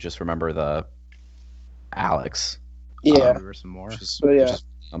specifically just remember the Alex. Yeah. There were some more. Which is yeah.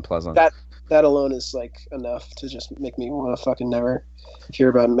 Unpleasant. That alone is like enough to just make me want to fucking never hear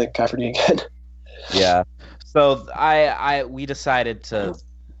about McCafferty again. Yeah. So we decided to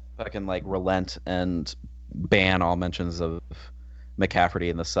fucking like relent and ban all mentions of McCafferty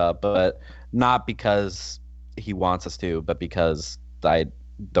in the sub, but not because he wants us to, but because I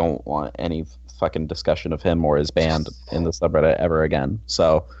don't want any fucking discussion of him or his band in the subreddit ever again.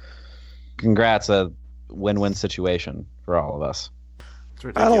 So congrats, a win-win situation for all of us.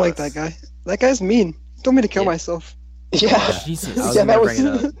 I don't like that guy. That guy's mean. He told me to kill myself. Yeah. Jesus. I was Yeah, gonna that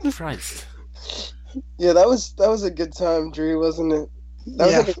bring was- it up. Christ. Yeah, that was a good time, Dree, wasn't it? That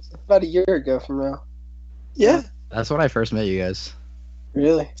was like about a year ago from now. Yeah. That's when I first met you guys.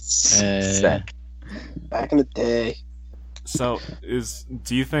 Really? Sick. Back in the day. So,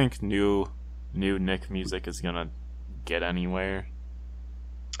 do you think new Nick music is gonna get anywhere?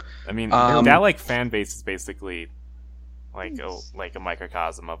 I mean, that like fan base is basically like a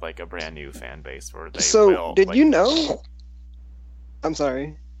microcosm of like a brand new fan base where they will. Did like, you know? I'm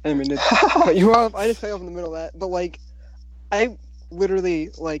sorry. I didn't mean to cut you off. I just cut you off in the middle of that. But like, I literally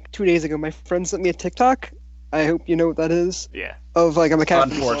like 2 days ago, my friend sent me a TikTok. I hope you know what that is. Yeah. Of like a McCafferty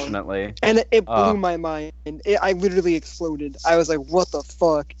song. Unfortunately. And it blew my mind. I literally exploded. I was like, what the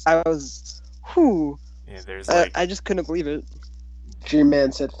fuck? I was, whew. Yeah, there's like I just couldn't believe it. Dream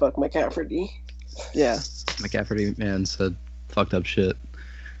Man said, "Fuck McCafferty." Yeah. McCafferty man said fucked up shit.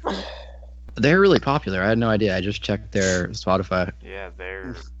 They're really popular. I had no idea. I just checked their Spotify. yeah,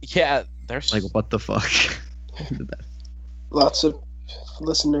 they're Yeah, there's Like, what the fuck? Lots of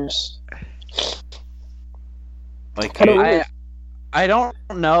listeners. like Kinda weird. I don't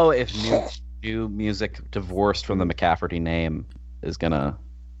know if new music divorced from the McCafferty name is gonna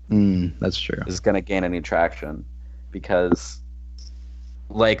That's true. gain any traction, because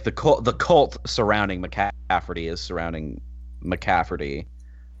like the cult surrounding McCafferty is surrounding McCafferty.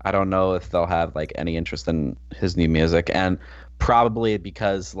 I don't know if they'll have like any interest in his new music, and probably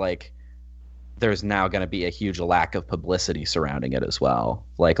because like there's now going to be a huge lack of publicity surrounding it as well.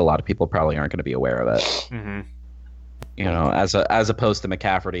 Like a lot of people probably aren't going to be aware of it. Mhm. You know, as opposed to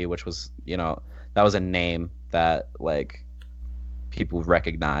McCafferty, which was, you know, that was a name that like people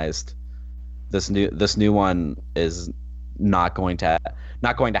recognized. This new one is not going to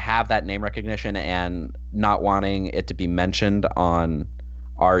have that name recognition, and not wanting it to be mentioned on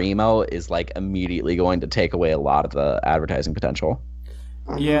our email is like immediately going to take away a lot of the advertising potential.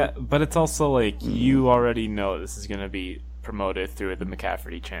 Yeah, but it's also like you already know this is gonna be promoted through the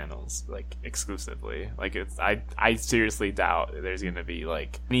McCafferty channels, like exclusively. Like I seriously doubt there's gonna be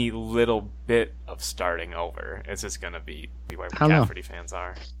like any little bit of starting over. It's just gonna be where McCafferty fans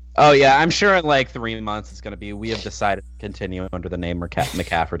are. Oh yeah, I'm sure in like 3 months it's gonna be. We have decided to continue under the name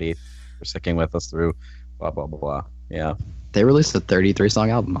McCafferty. We're sticking with us through blah blah blah blah. Yeah. They released a 33-song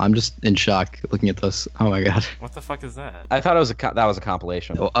album. I'm just in shock looking at this. Oh my god. What the fuck is that? I thought it was that was a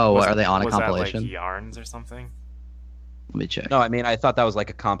compilation. Oh, are they on a was compilation? That like Yarns or something? Let me check. No, I mean I thought that was like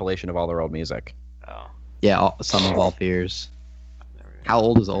a compilation of all their old music. Oh. Yeah, Some of All Fears. How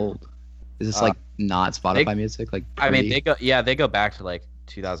old is old? Is this like not Spotify music? Like I mean they go back to like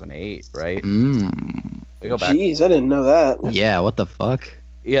 2008, right? They go back. Jeez, I didn't know that. Yeah, what the fuck?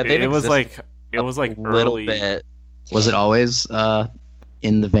 Yeah, it was like a little early. bit. Was it always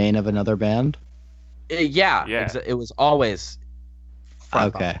in the vein of another band? Yeah. It was always.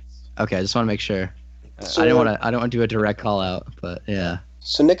 Okay. I just want to make sure. So, I don't want to do a direct call out, but yeah.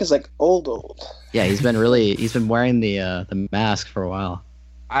 So Nick is like old. Yeah, he's been wearing the mask for a while.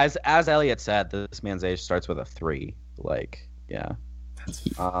 As Elliot said, this man's age starts with a 3. Like, yeah. That's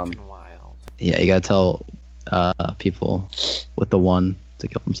fucking wild. Yeah, you gotta tell people with the 1 to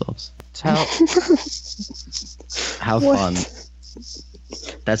kill themselves. How fun.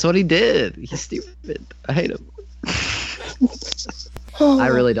 That's what he did. He's stupid. I hate him. I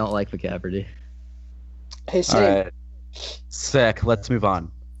really don't like McCafferty. Hey, Sam. All right. Sick. Let's move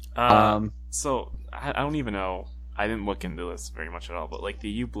on. So I don't even know. I didn't look into this very much at all. But like the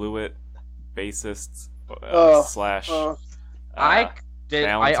You Blew It bassist slash. I did.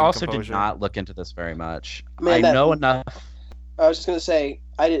 I also composure. did not look into this very much. Man, I know enough. I was just gonna say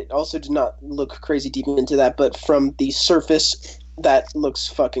also did not look crazy deep into that, but from the surface, that looks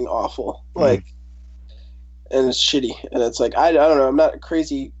fucking awful. Like, and it's shitty, and it's like I don't know. I'm not a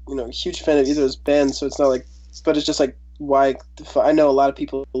crazy, huge fan of either of those bands, so it's not like. But it's just like why? I know a lot of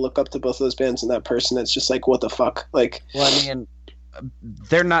people look up to both of those bands, and that person, it's just like what the fuck, like. Well, I mean,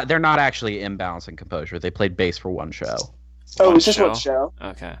 they're not actually Imbalance and Composure. They played bass for one show. Oh, it's just one show.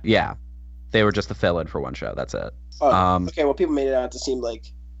 Okay. Yeah, they were just the fill-in for one show. That's it. Oh, okay. Well, people made it out to seem like.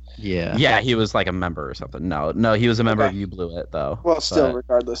 Yeah. Yeah, he was like a member or something. No, he was a member of You Blew It though. Well, still,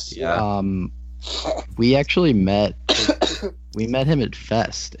 regardless. Yeah. We actually met. We met him at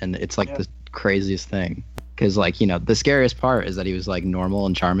Fest, and it's like the craziest thing. Because like the scariest part is that he was like normal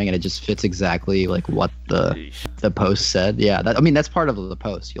and charming, and it just fits exactly like what the post said. Yeah, that's part of the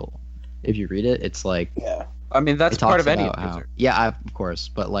post. If you read it, it's like. Yeah. I mean, that's part of any abuser. Yeah, of course,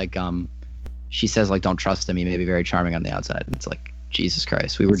 but like she says like don't trust him. He may be very charming on the outside. And it's like Jesus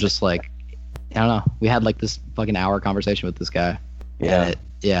Christ. We were just like I don't know. We had like this fucking hour conversation with this guy. Yeah.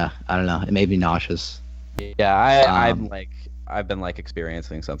 And I don't know. It made me nauseous. Yeah, I've been like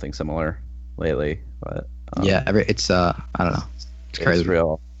experiencing something similar lately, but it's I don't know. It's crazy. It's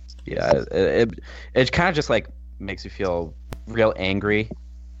real. Yeah, it kind of just like makes you feel real angry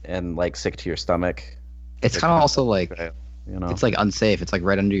and like sick to your stomach. It's kind of also like it's like unsafe. It's like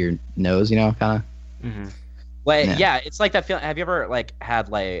right under your nose, kind of. Mm-hmm. Like yeah, it's like that feeling. Have you ever like had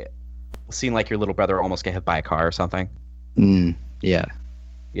like seen like your little brother almost get hit by a car or something? Yeah.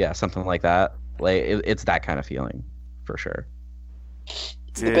 Yeah, something like that. Like it's that kind of feeling, for sure.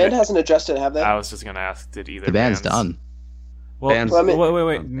 The band hasn't adjusted, have they? I was just gonna ask, did either? The band's done. Well,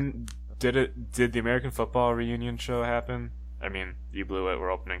 wait. Okay. Did the American football reunion show happen? I mean, You Blew It.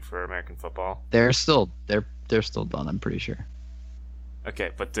 We're opening for American football. They're still done. I'm pretty sure.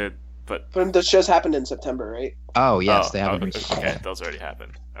 Okay, but the shows happened in September, right? Oh yes, they haven't. Okay, those already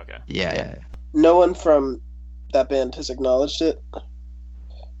happened. Okay. Yeah. No one from that band has acknowledged it,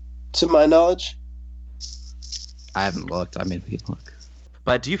 to my knowledge. I haven't looked. I mean, we can look.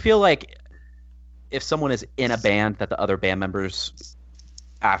 But do you feel like if someone is in a band that the other band members,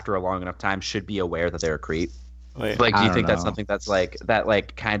 after a long enough time, should be aware that they're a creep? Like, do you think that's something that's like that,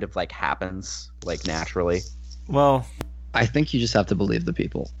 like kind of like happens like naturally? Well, I think you just have to believe the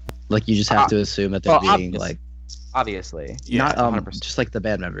people. Like you just have to assume that they're being like. Obviously, not 100%. Just like the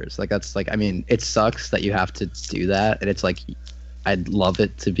band members. Like that's like I mean, it sucks that you have to do that, and it's like I'd love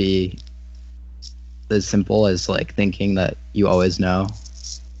it to be as simple as like thinking that you always know,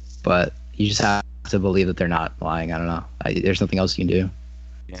 but you just have to believe that they're not lying. I don't know. There's nothing else you can do.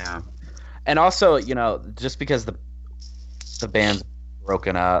 Yeah. And also, just because the band's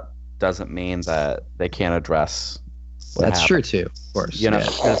broken up doesn't mean that they can't address what That's happened. true too, of course. You know, yeah.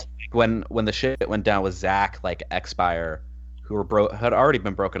 because when the shit went down with Zach, like Expire, who had already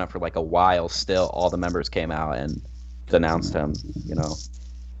been broken up for like a while, still all the members came out and denounced him. You know.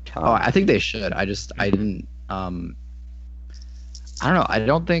 Oh, I think they should. I didn't. I don't know. I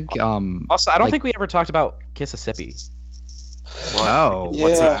don't think. Also, I don't think we ever talked about Mississippi. Oh,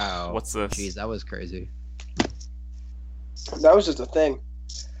 Yeah. What's this? Jeez, that was crazy. That was just a thing.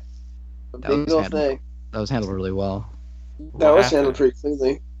 A That big was old handled- thing. That was handled really well. That What was happened? handled pretty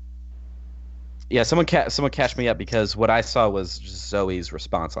cleanly. Yeah, someone catch me up because what I saw was just Zoe's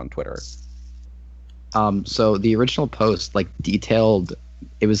response on Twitter. So the original post like detailed.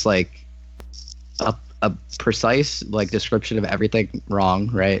 It was like a precise like description of everything wrong,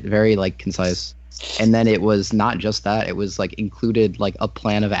 right? Very like concise. And then it was not just that, it was like included like a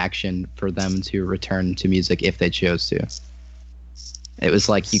plan of action for them to return to music if they chose to. It was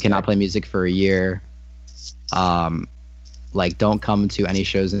like you cannot play music for a year. Like don't come to any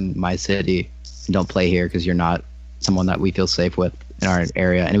shows in my city and don't play here because you're not someone that we feel safe with in our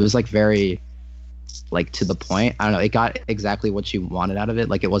area. And it was like very like to the point. I don't know, it got exactly what you wanted out of it.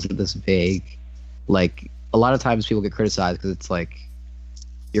 Like it wasn't this vague, like a lot of times people get criticized because it's like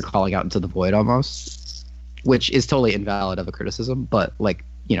you're calling out into the void almost, which is totally invalid of a criticism, but like,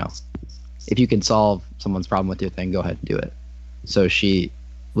 you know, if you can solve someone's problem with your thing, go ahead and do it. So she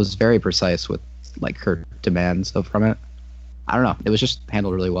was very precise with like her demands from it. I don't know, it was just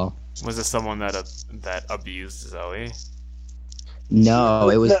handled really well. Was this someone that abused Zoe? No,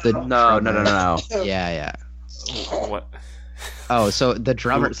 it was the No. yeah. What? Oh, so the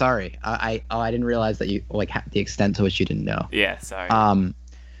drummer, sorry, I didn't realize that you like the extent to which you didn't know. Yeah, sorry.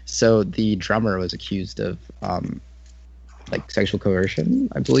 So the drummer was accused of like sexual coercion,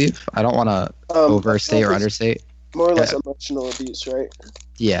 I believe. I don't want to overstate or understate. More or less emotional abuse, right?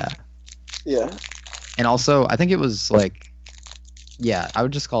 Yeah. Yeah. And also, I think it was like, yeah, I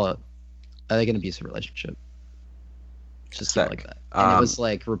would just call it, I think, an abusive relationship. Just call it like that. And it was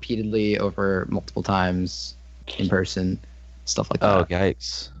like repeatedly over multiple times in person, stuff like that. Oh,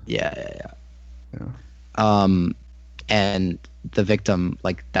 yikes. Yeah. Yeah. And the victim,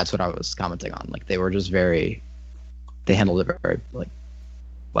 like, that's what I was commenting on. Like, they were just they handled it very, like,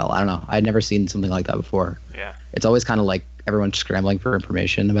 well, I don't know. I'd never seen something like that before. Yeah. It's always kind of like everyone's scrambling for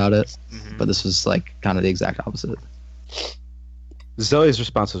information about it, Mhm. but this was like kind of the exact opposite. Zoe's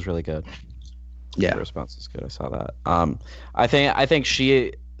response was really good. Yeah. Her response was good. I saw that. I think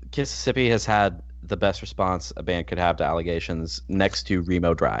Mississippi has had the best response a band could have to allegations next to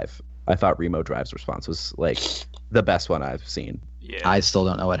Remo Drive. I thought Remo Drive's response was like the best one I've seen. Yeah. I still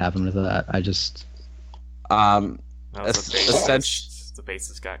don't know what happened with that. I just That was the Essentially- bassist. The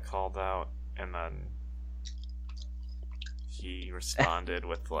bassist got called out, and then he responded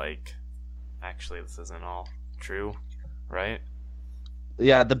with like, "Actually, this isn't all true, right?"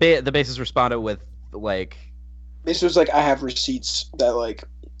 Yeah, the bassist responded with like, Basically, it was like, I have receipts that, like,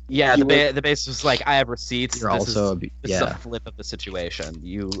 yeah, You the bassist was like, I have receipts. you're this also is, this is a yeah. flip of the situation.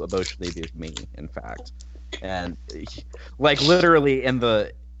 You emotionally abused me, in fact, and like literally in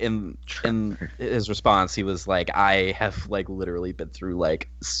his response, he was like, I have like literally been through like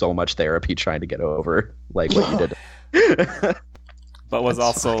so much therapy trying to get over like what you did. But was That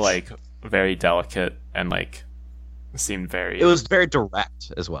also sucks. like very delicate and like seemed very. It was very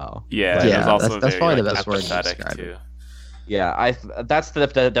direct as well. Yeah. Yeah, It was also that's very, probably the like, best word to empathetic, describe it. too. Yeah, that's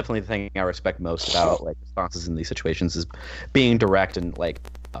definitely the thing I respect most about like responses in these situations is being direct and like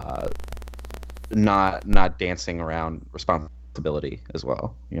not dancing around responsibility as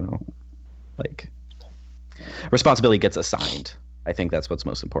well. You know, like responsibility gets assigned. I think that's what's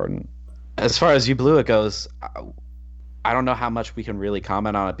most important. As far as You Blew It goes, I don't know how much we can really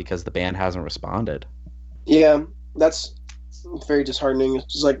comment on it because the band hasn't responded. yeah, that's very disheartening.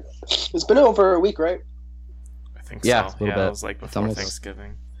 It's just like, it's been over a week, right? I think Yeah, so. a little Yeah, bit. it was like before almost-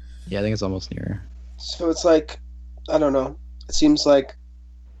 Thanksgiving. Yeah, I think it's almost near. So it's like, I don't know. It seems like,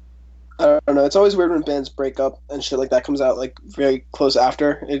 I don't know. It's always weird when bands break up and shit like that comes out like very close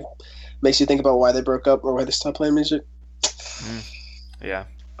after. It makes you think about why they broke up or why they stopped playing music. Yeah.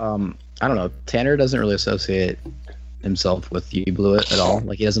 I don't know. Tanner doesn't really associate himself with You Blew It at all.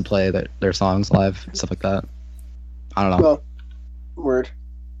 Like he doesn't play their songs live, stuff like that. I don't know. Well, word.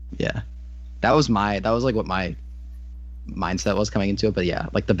 Yeah, that was like what my mindset was coming into it. But yeah,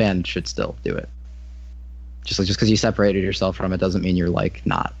 like the band should still do it. Just because you separated yourself from it doesn't mean you're like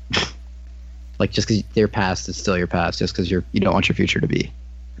not. Like just because your past is still your past, just because you don't want your future to be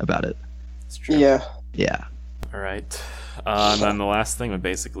about it. It's true. Yeah. Yeah. All right. And then the last thing would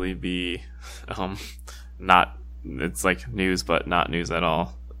basically be, not, it's like news, but not news at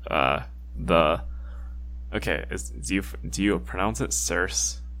all. The Okay, do you pronounce it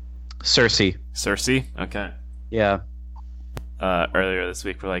Circe? Cersei. Cersei? Okay. Yeah. Earlier this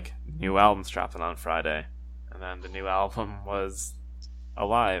week, we're like, new album's dropping on Friday. And then the new album was a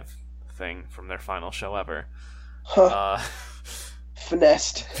live thing from their final show ever.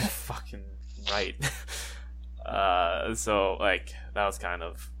 Finessed. Fucking right. So, like, that was kind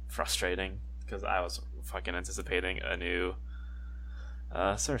of frustrating because I was fucking anticipating a new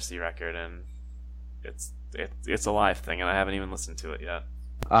Cersei record, and it's a live thing, and I haven't even listened to it yet.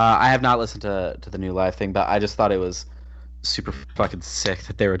 I have not listened to the new live thing, but I just thought it was super fucking sick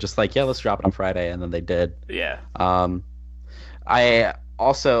that they were just like, yeah, let's drop it on Friday, and then they did. Yeah. I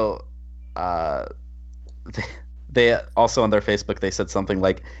also they also on their Facebook they said something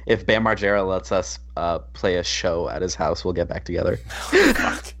like, if Bam Margera lets us play a show at his house, we'll get back together.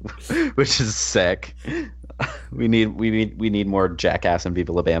 Which is sick. We need more Jackass and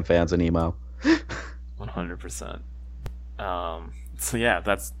Viva La Bam fans and emo. 100%. So yeah,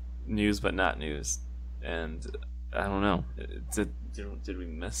 that's news but not news. And I don't know. Did we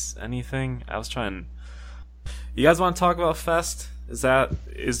miss anything? I was trying. You guys want to talk about Fest? Is that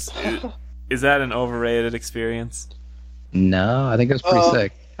an overrated experience? No, I think it was pretty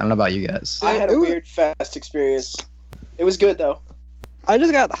sick. I don't know about you guys. I had a weird Fest experience. It was good though. I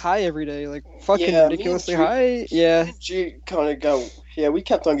just got high every day, like fucking Yeah, ridiculously me and high. Yeah. G kind of go. Yeah, we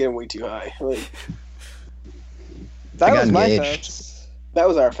kept on getting way too high. Like, That I got was my engaged. fest. that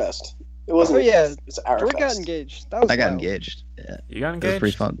was our Fest. It wasn't. Oh, yeah. It's our Jordan got Fest. engaged. That was I got wild. engaged. Yeah, You got it was engaged?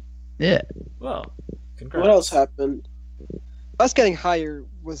 pretty fun. Yeah. Well, congrats. What else happened? Us getting higher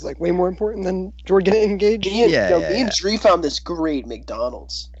was like way more important than Jordan getting engaged. Me and, Yeah, me and Dree found this great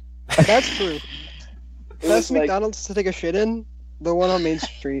McDonald's. That's true. It Best was like, McDonald's to take a shit in, the one on Main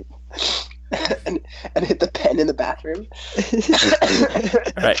Street. and hit the pen in the bathroom.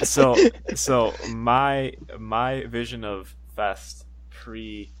 Right. So my vision of Fest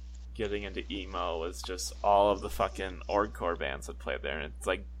pre getting into emo was just all of the fucking orgcore bands that played there, and it's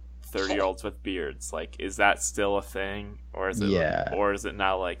like 30-year-olds with beards. Like, is that still a thing, or is it? Yeah. Or is it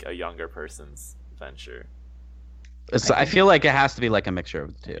now like a younger person's venture? I feel like it has to be like a mixture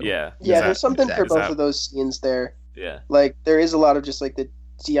of the two. Yeah. Yeah, there's something for is both that- of those scenes there. Yeah. Like, there is a lot of just like the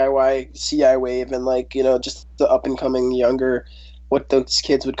DIY, CI wave, and like, you know, just the up and coming younger, what those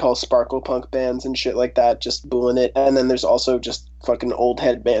kids would call sparkle punk bands and shit like that, just booing it. And then there's also just fucking old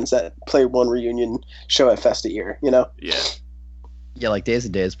head bands that play one reunion show at Fest a year, you know? Yeah. Yeah, like Days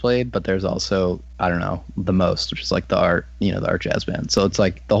of Days played, but there's also, I don't know, The Most, which is like the art jazz band. So it's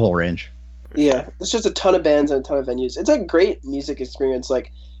like the whole range. Yeah, it's just a ton of bands and a ton of venues. It's a great music experience.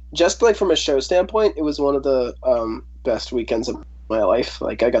 Like, just like from a show standpoint, it was one of the best weekends of my life.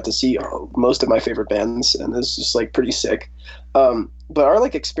 Like, I got to see most of my favorite bands, and it was just like pretty sick. But our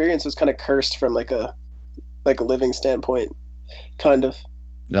like experience was kind of cursed from like a living standpoint, kind of.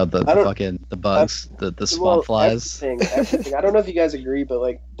 You know, the I don't- fucking the bugs, the swamp flies. Everything. I don't know if you guys agree, but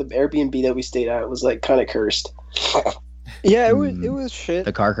like the Airbnb that we stayed at was like kind of cursed. Yeah, it was shit.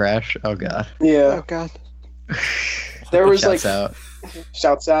 The car crash. Oh god. Yeah, Oh god. there was Shouts like out.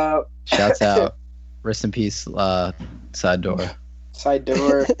 shouts out, Shouts out. Rest in peace, Side Door. side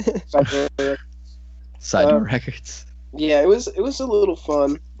door, side door. Side Door Records. Yeah, it was a little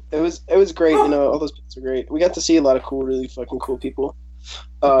fun. It was great. You know, all those people are great. We got to see a lot of cool, really fucking cool people.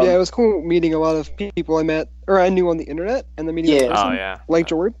 Yeah, it was cool meeting a lot of people I met or I knew on the internet, and then meeting in Yeah. person, Oh yeah. like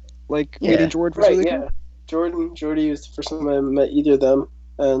Jord. Like Yeah. meeting Jord was Right, really yeah. cool. Jordy was the first time I met either of them,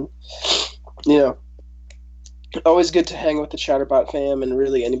 and you know, always good to hang with the Chatterbot fam and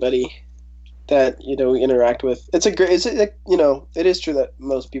really anybody that you know we interact with. It's a great. You know, it is true that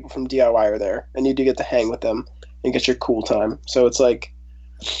most people from DIY are there, and you do get to hang with them and get your cool time. So it's like,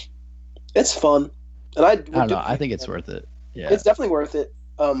 it's fun, and I don't know. I think it's worth it. Yeah. It's definitely worth it.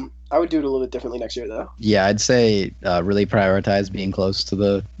 I would do it a little bit differently next year, though. Yeah, I'd say really prioritize being close to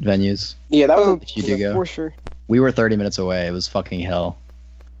the venues. Yeah, that was. Oh, If you do go. for sure. We were 30 minutes away. It was fucking hell.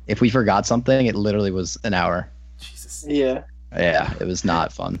 If we forgot something, it literally was an hour. Jesus. Yeah, Yeah, it was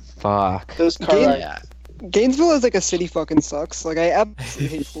not fun. Fuck. those car Game- rides. Yeah. Gainesville as like a city fucking sucks. Like I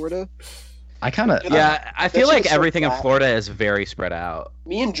absolutely hate Florida. I kind of Yeah, I feel shit like is so everything in flat. Florida is very spread out.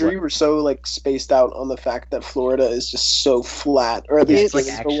 Me and Drew were so like spaced out on the fact that Florida is just so flat, or at least it's like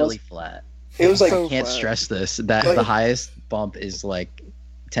it actually was. flat. It was like So I can't flat. stress this. That Like- the highest bump is like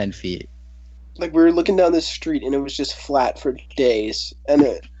 10 feet. like we were looking down this street and it was just flat for days, and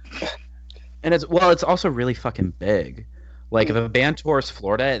And it's also really fucking big. Like if a band tours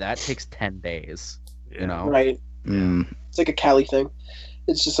Florida, that takes 10 days. Yeah. You know? right, Mm, it's like a Cali thing.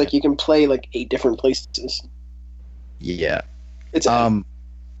 It's just like you can play like 8 different places. yeah. It's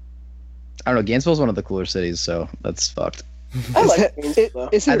I don't know. Gainesville's one of the cooler cities, so that's fucked. I like Gainesville.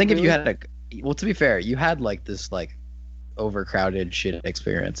 Is I it think if you really? had well, to be fair, you had like this like overcrowded shit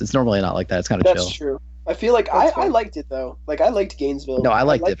experience. It's normally not like that. It's kind of That's chill. true. I feel like That's I fair. liked it though. Like I liked Gainesville. No, I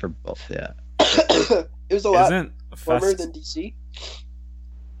liked it for both. Yeah. it was a lot Isn't warmer Fest? than DC.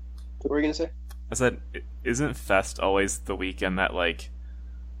 What were you gonna say? I said, isn't Fest always the weekend that like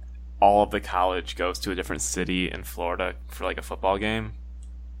all of the college goes to a different city in Florida for like a football game?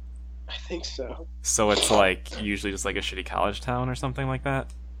 I think so. So it's like usually just like a shitty college town or something like that.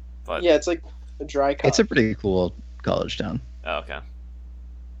 But Yeah, it's like a dry. It's a pretty cool college town. oh, okay.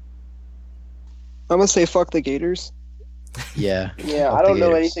 I'm gonna say fuck the Gators. Yeah. Yeah, Fuck I the don't know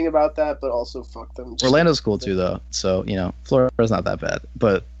Gators. anything about that, but also fuck them. Just- Orlando's cool too, though. So Florida's not that bad.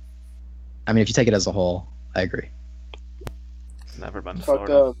 But I mean, if you take it as a whole, I agree. Never been to Fuck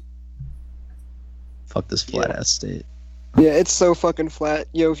Florida. Fuck this flat ass state. Yeah, it's so fucking flat.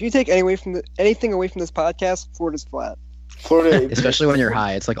 Yo, if you take anything away from this podcast, Florida's flat. Florida. Especially when you're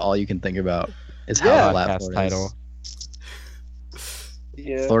high, it's like all you can think about is how Yeah. flat Podcast Florida title. is.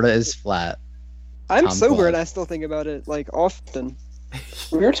 Yeah. Florida is flat. I'm I'm sober glad. and I still think about it like often.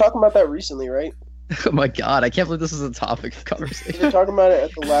 We were talking about that recently, right? Oh my god, I can't believe this is a topic of We conversation. were talking about it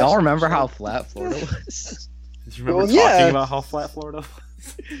at the last. Y'all remember how flat Florida was? Did you remember Well, yeah. talking about how flat Florida was?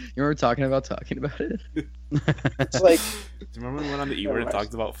 You remember talking about it? It's like Do you remember when we went on the E-word and Never mind.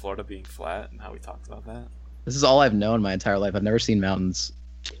 talked about Florida being flat and how we talked about that? This is all I've known my entire life. I've never seen mountains.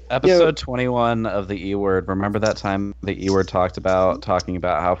 Episode 21 of the E Word. Remember that time the E Word talking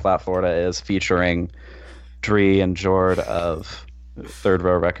about how flat Florida is, featuring Dree and Jord of Third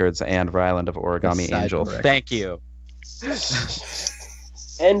Row Records and Ryland of Origami Side Angel. Records. Thank you.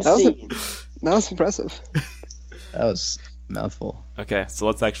 end That was a- scene. That was impressive. That was a mouthful. Okay, so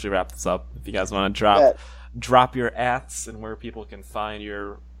let's actually wrap this up. If you guys want to Yeah. drop your ats and where people can find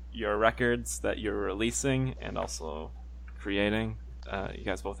your records that you're releasing and also creating. You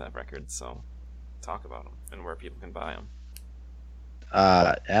guys both have records, so talk about them and where people can buy them.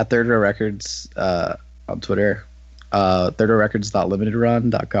 At Third Row Records on Twitter.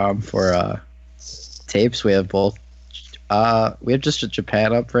 thirdrowrecords.limitedrun.com for tapes. We have both. We have just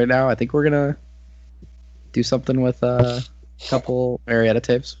Japan up right now. I think we're gonna do something with a couple Marietta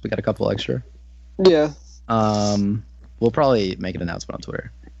tapes. We got a couple extra. Yeah. We'll probably make an announcement on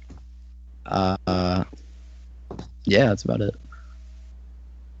Twitter. Yeah, that's about it.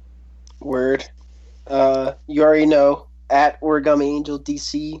 Word. You already know at Origami Angel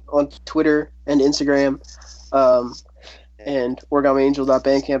DC on Twitter and Instagram, and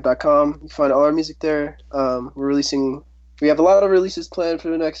origamiangel.bandcamp.com. You can find all our music there. We have a lot of releases planned for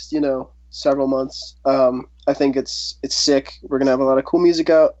the next, several months. I think it's sick. We're gonna have a lot of cool music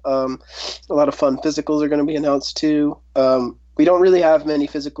out. A lot of fun physicals are gonna be announced too. We don't really have many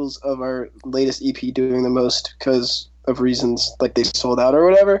physicals of our latest EP doing the most because of reasons like they sold out or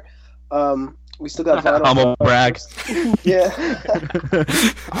whatever. We still got vinyl. Humble brag. Yeah.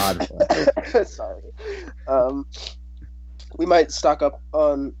 Odd. Sorry. We might stock up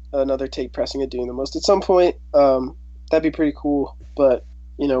on another tape pressing and doing the most at some point. That'd be pretty cool, but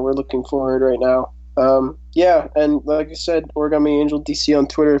we're looking forward right now. Yeah, and like I said, Origami Angel DC on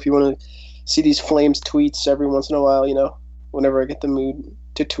Twitter if you want to see these flames tweets every once in a while, whenever I get the mood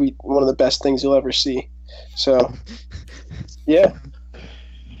to tweet one of the best things you'll ever see. So, yeah.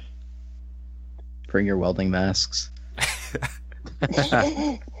 Bring your welding masks.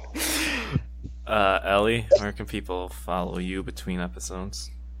 Ellie, where can people follow you between episodes?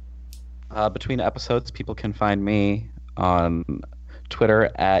 Between episodes, people can find me on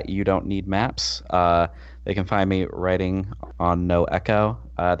Twitter at You Don't Need Maps. They can find me writing on No Echo.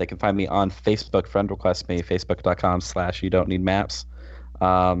 They can find me on Facebook. Friend request me, facebook.com/You Don't Need Maps.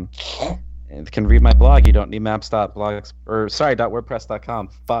 And they can read my blog, You Don't Need Maps.wordpress.com.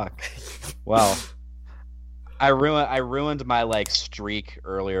 Fuck. Well, I ruined my streak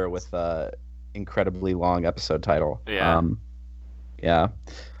earlier with a incredibly long episode title. Yeah. Yeah.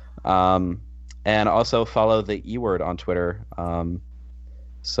 And also follow the E-Word on Twitter.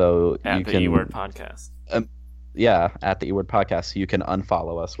 So At you the can E-Word podcast. Yeah, at the E-Word podcast. So you can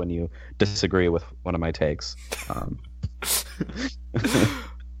unfollow us when you disagree with one of my takes.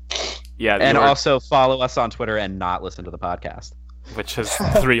 Yeah, the And E-Word, also follow us on Twitter and not listen to the podcast. which has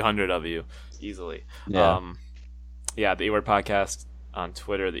 300 of you easily. Yeah. Yeah, the E-Word podcast on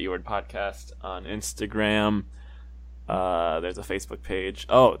Twitter, the E-Word podcast on Instagram. There's a Facebook page.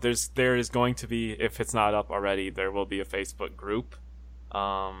 Oh, there is going to be, if it's not up already, there will be a Facebook group.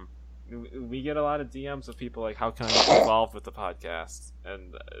 We get a lot of DMs of people like, how can I get involved with the podcast?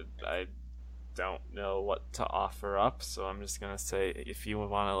 And I don't know what to offer up, so I'm just gonna say, if you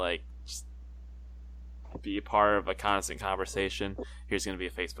want to just be a part of a constant conversation, here's going to be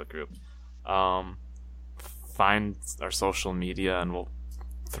a Facebook group. Find our social media and we'll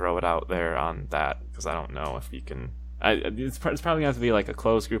throw it out there on that, because I don't know if we can. It's probably going to have to be like a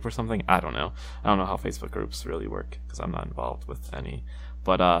closed group or something. I don't know how Facebook groups really work because I'm not involved with any.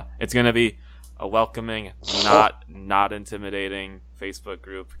 But it's going to be a welcoming, not intimidating Facebook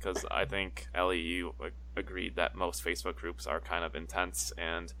group, because I think Ellie, you agreed that most Facebook groups are kind of intense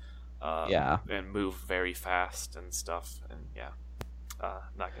and and move very fast and stuff, and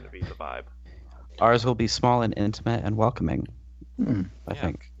not going to be the vibe. Ours will be small and intimate and welcoming. I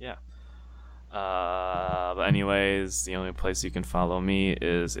think. Yeah. But anyways, the only place you can follow me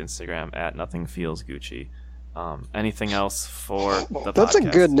is Instagram at nothingfeelsgucci. Anything else for the That's podcast?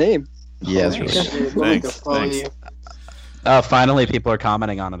 a good name. Yeah, Thanks. Oh, finally, people are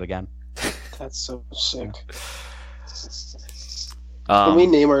commenting on it again. That's so sick. Can we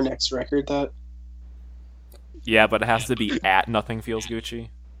name our next record that? Yeah, but it has to be at Nothing Feels Gucci.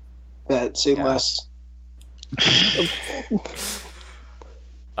 That say less.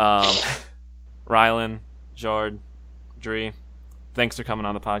 Ryland, Jord, Dree, thanks for coming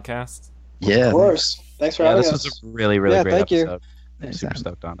on the podcast. Yeah. Of course. Thanks for having us. This was a really, really great thank you. episode. I'm super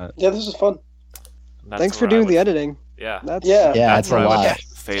stoked on it. Yeah, this is fun. That's Thanks for where I doing would- the editing. Yeah. Yeah, Yeah, it's a where I would lot.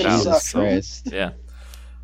 fade It out. sucks. So, Christ. yeah.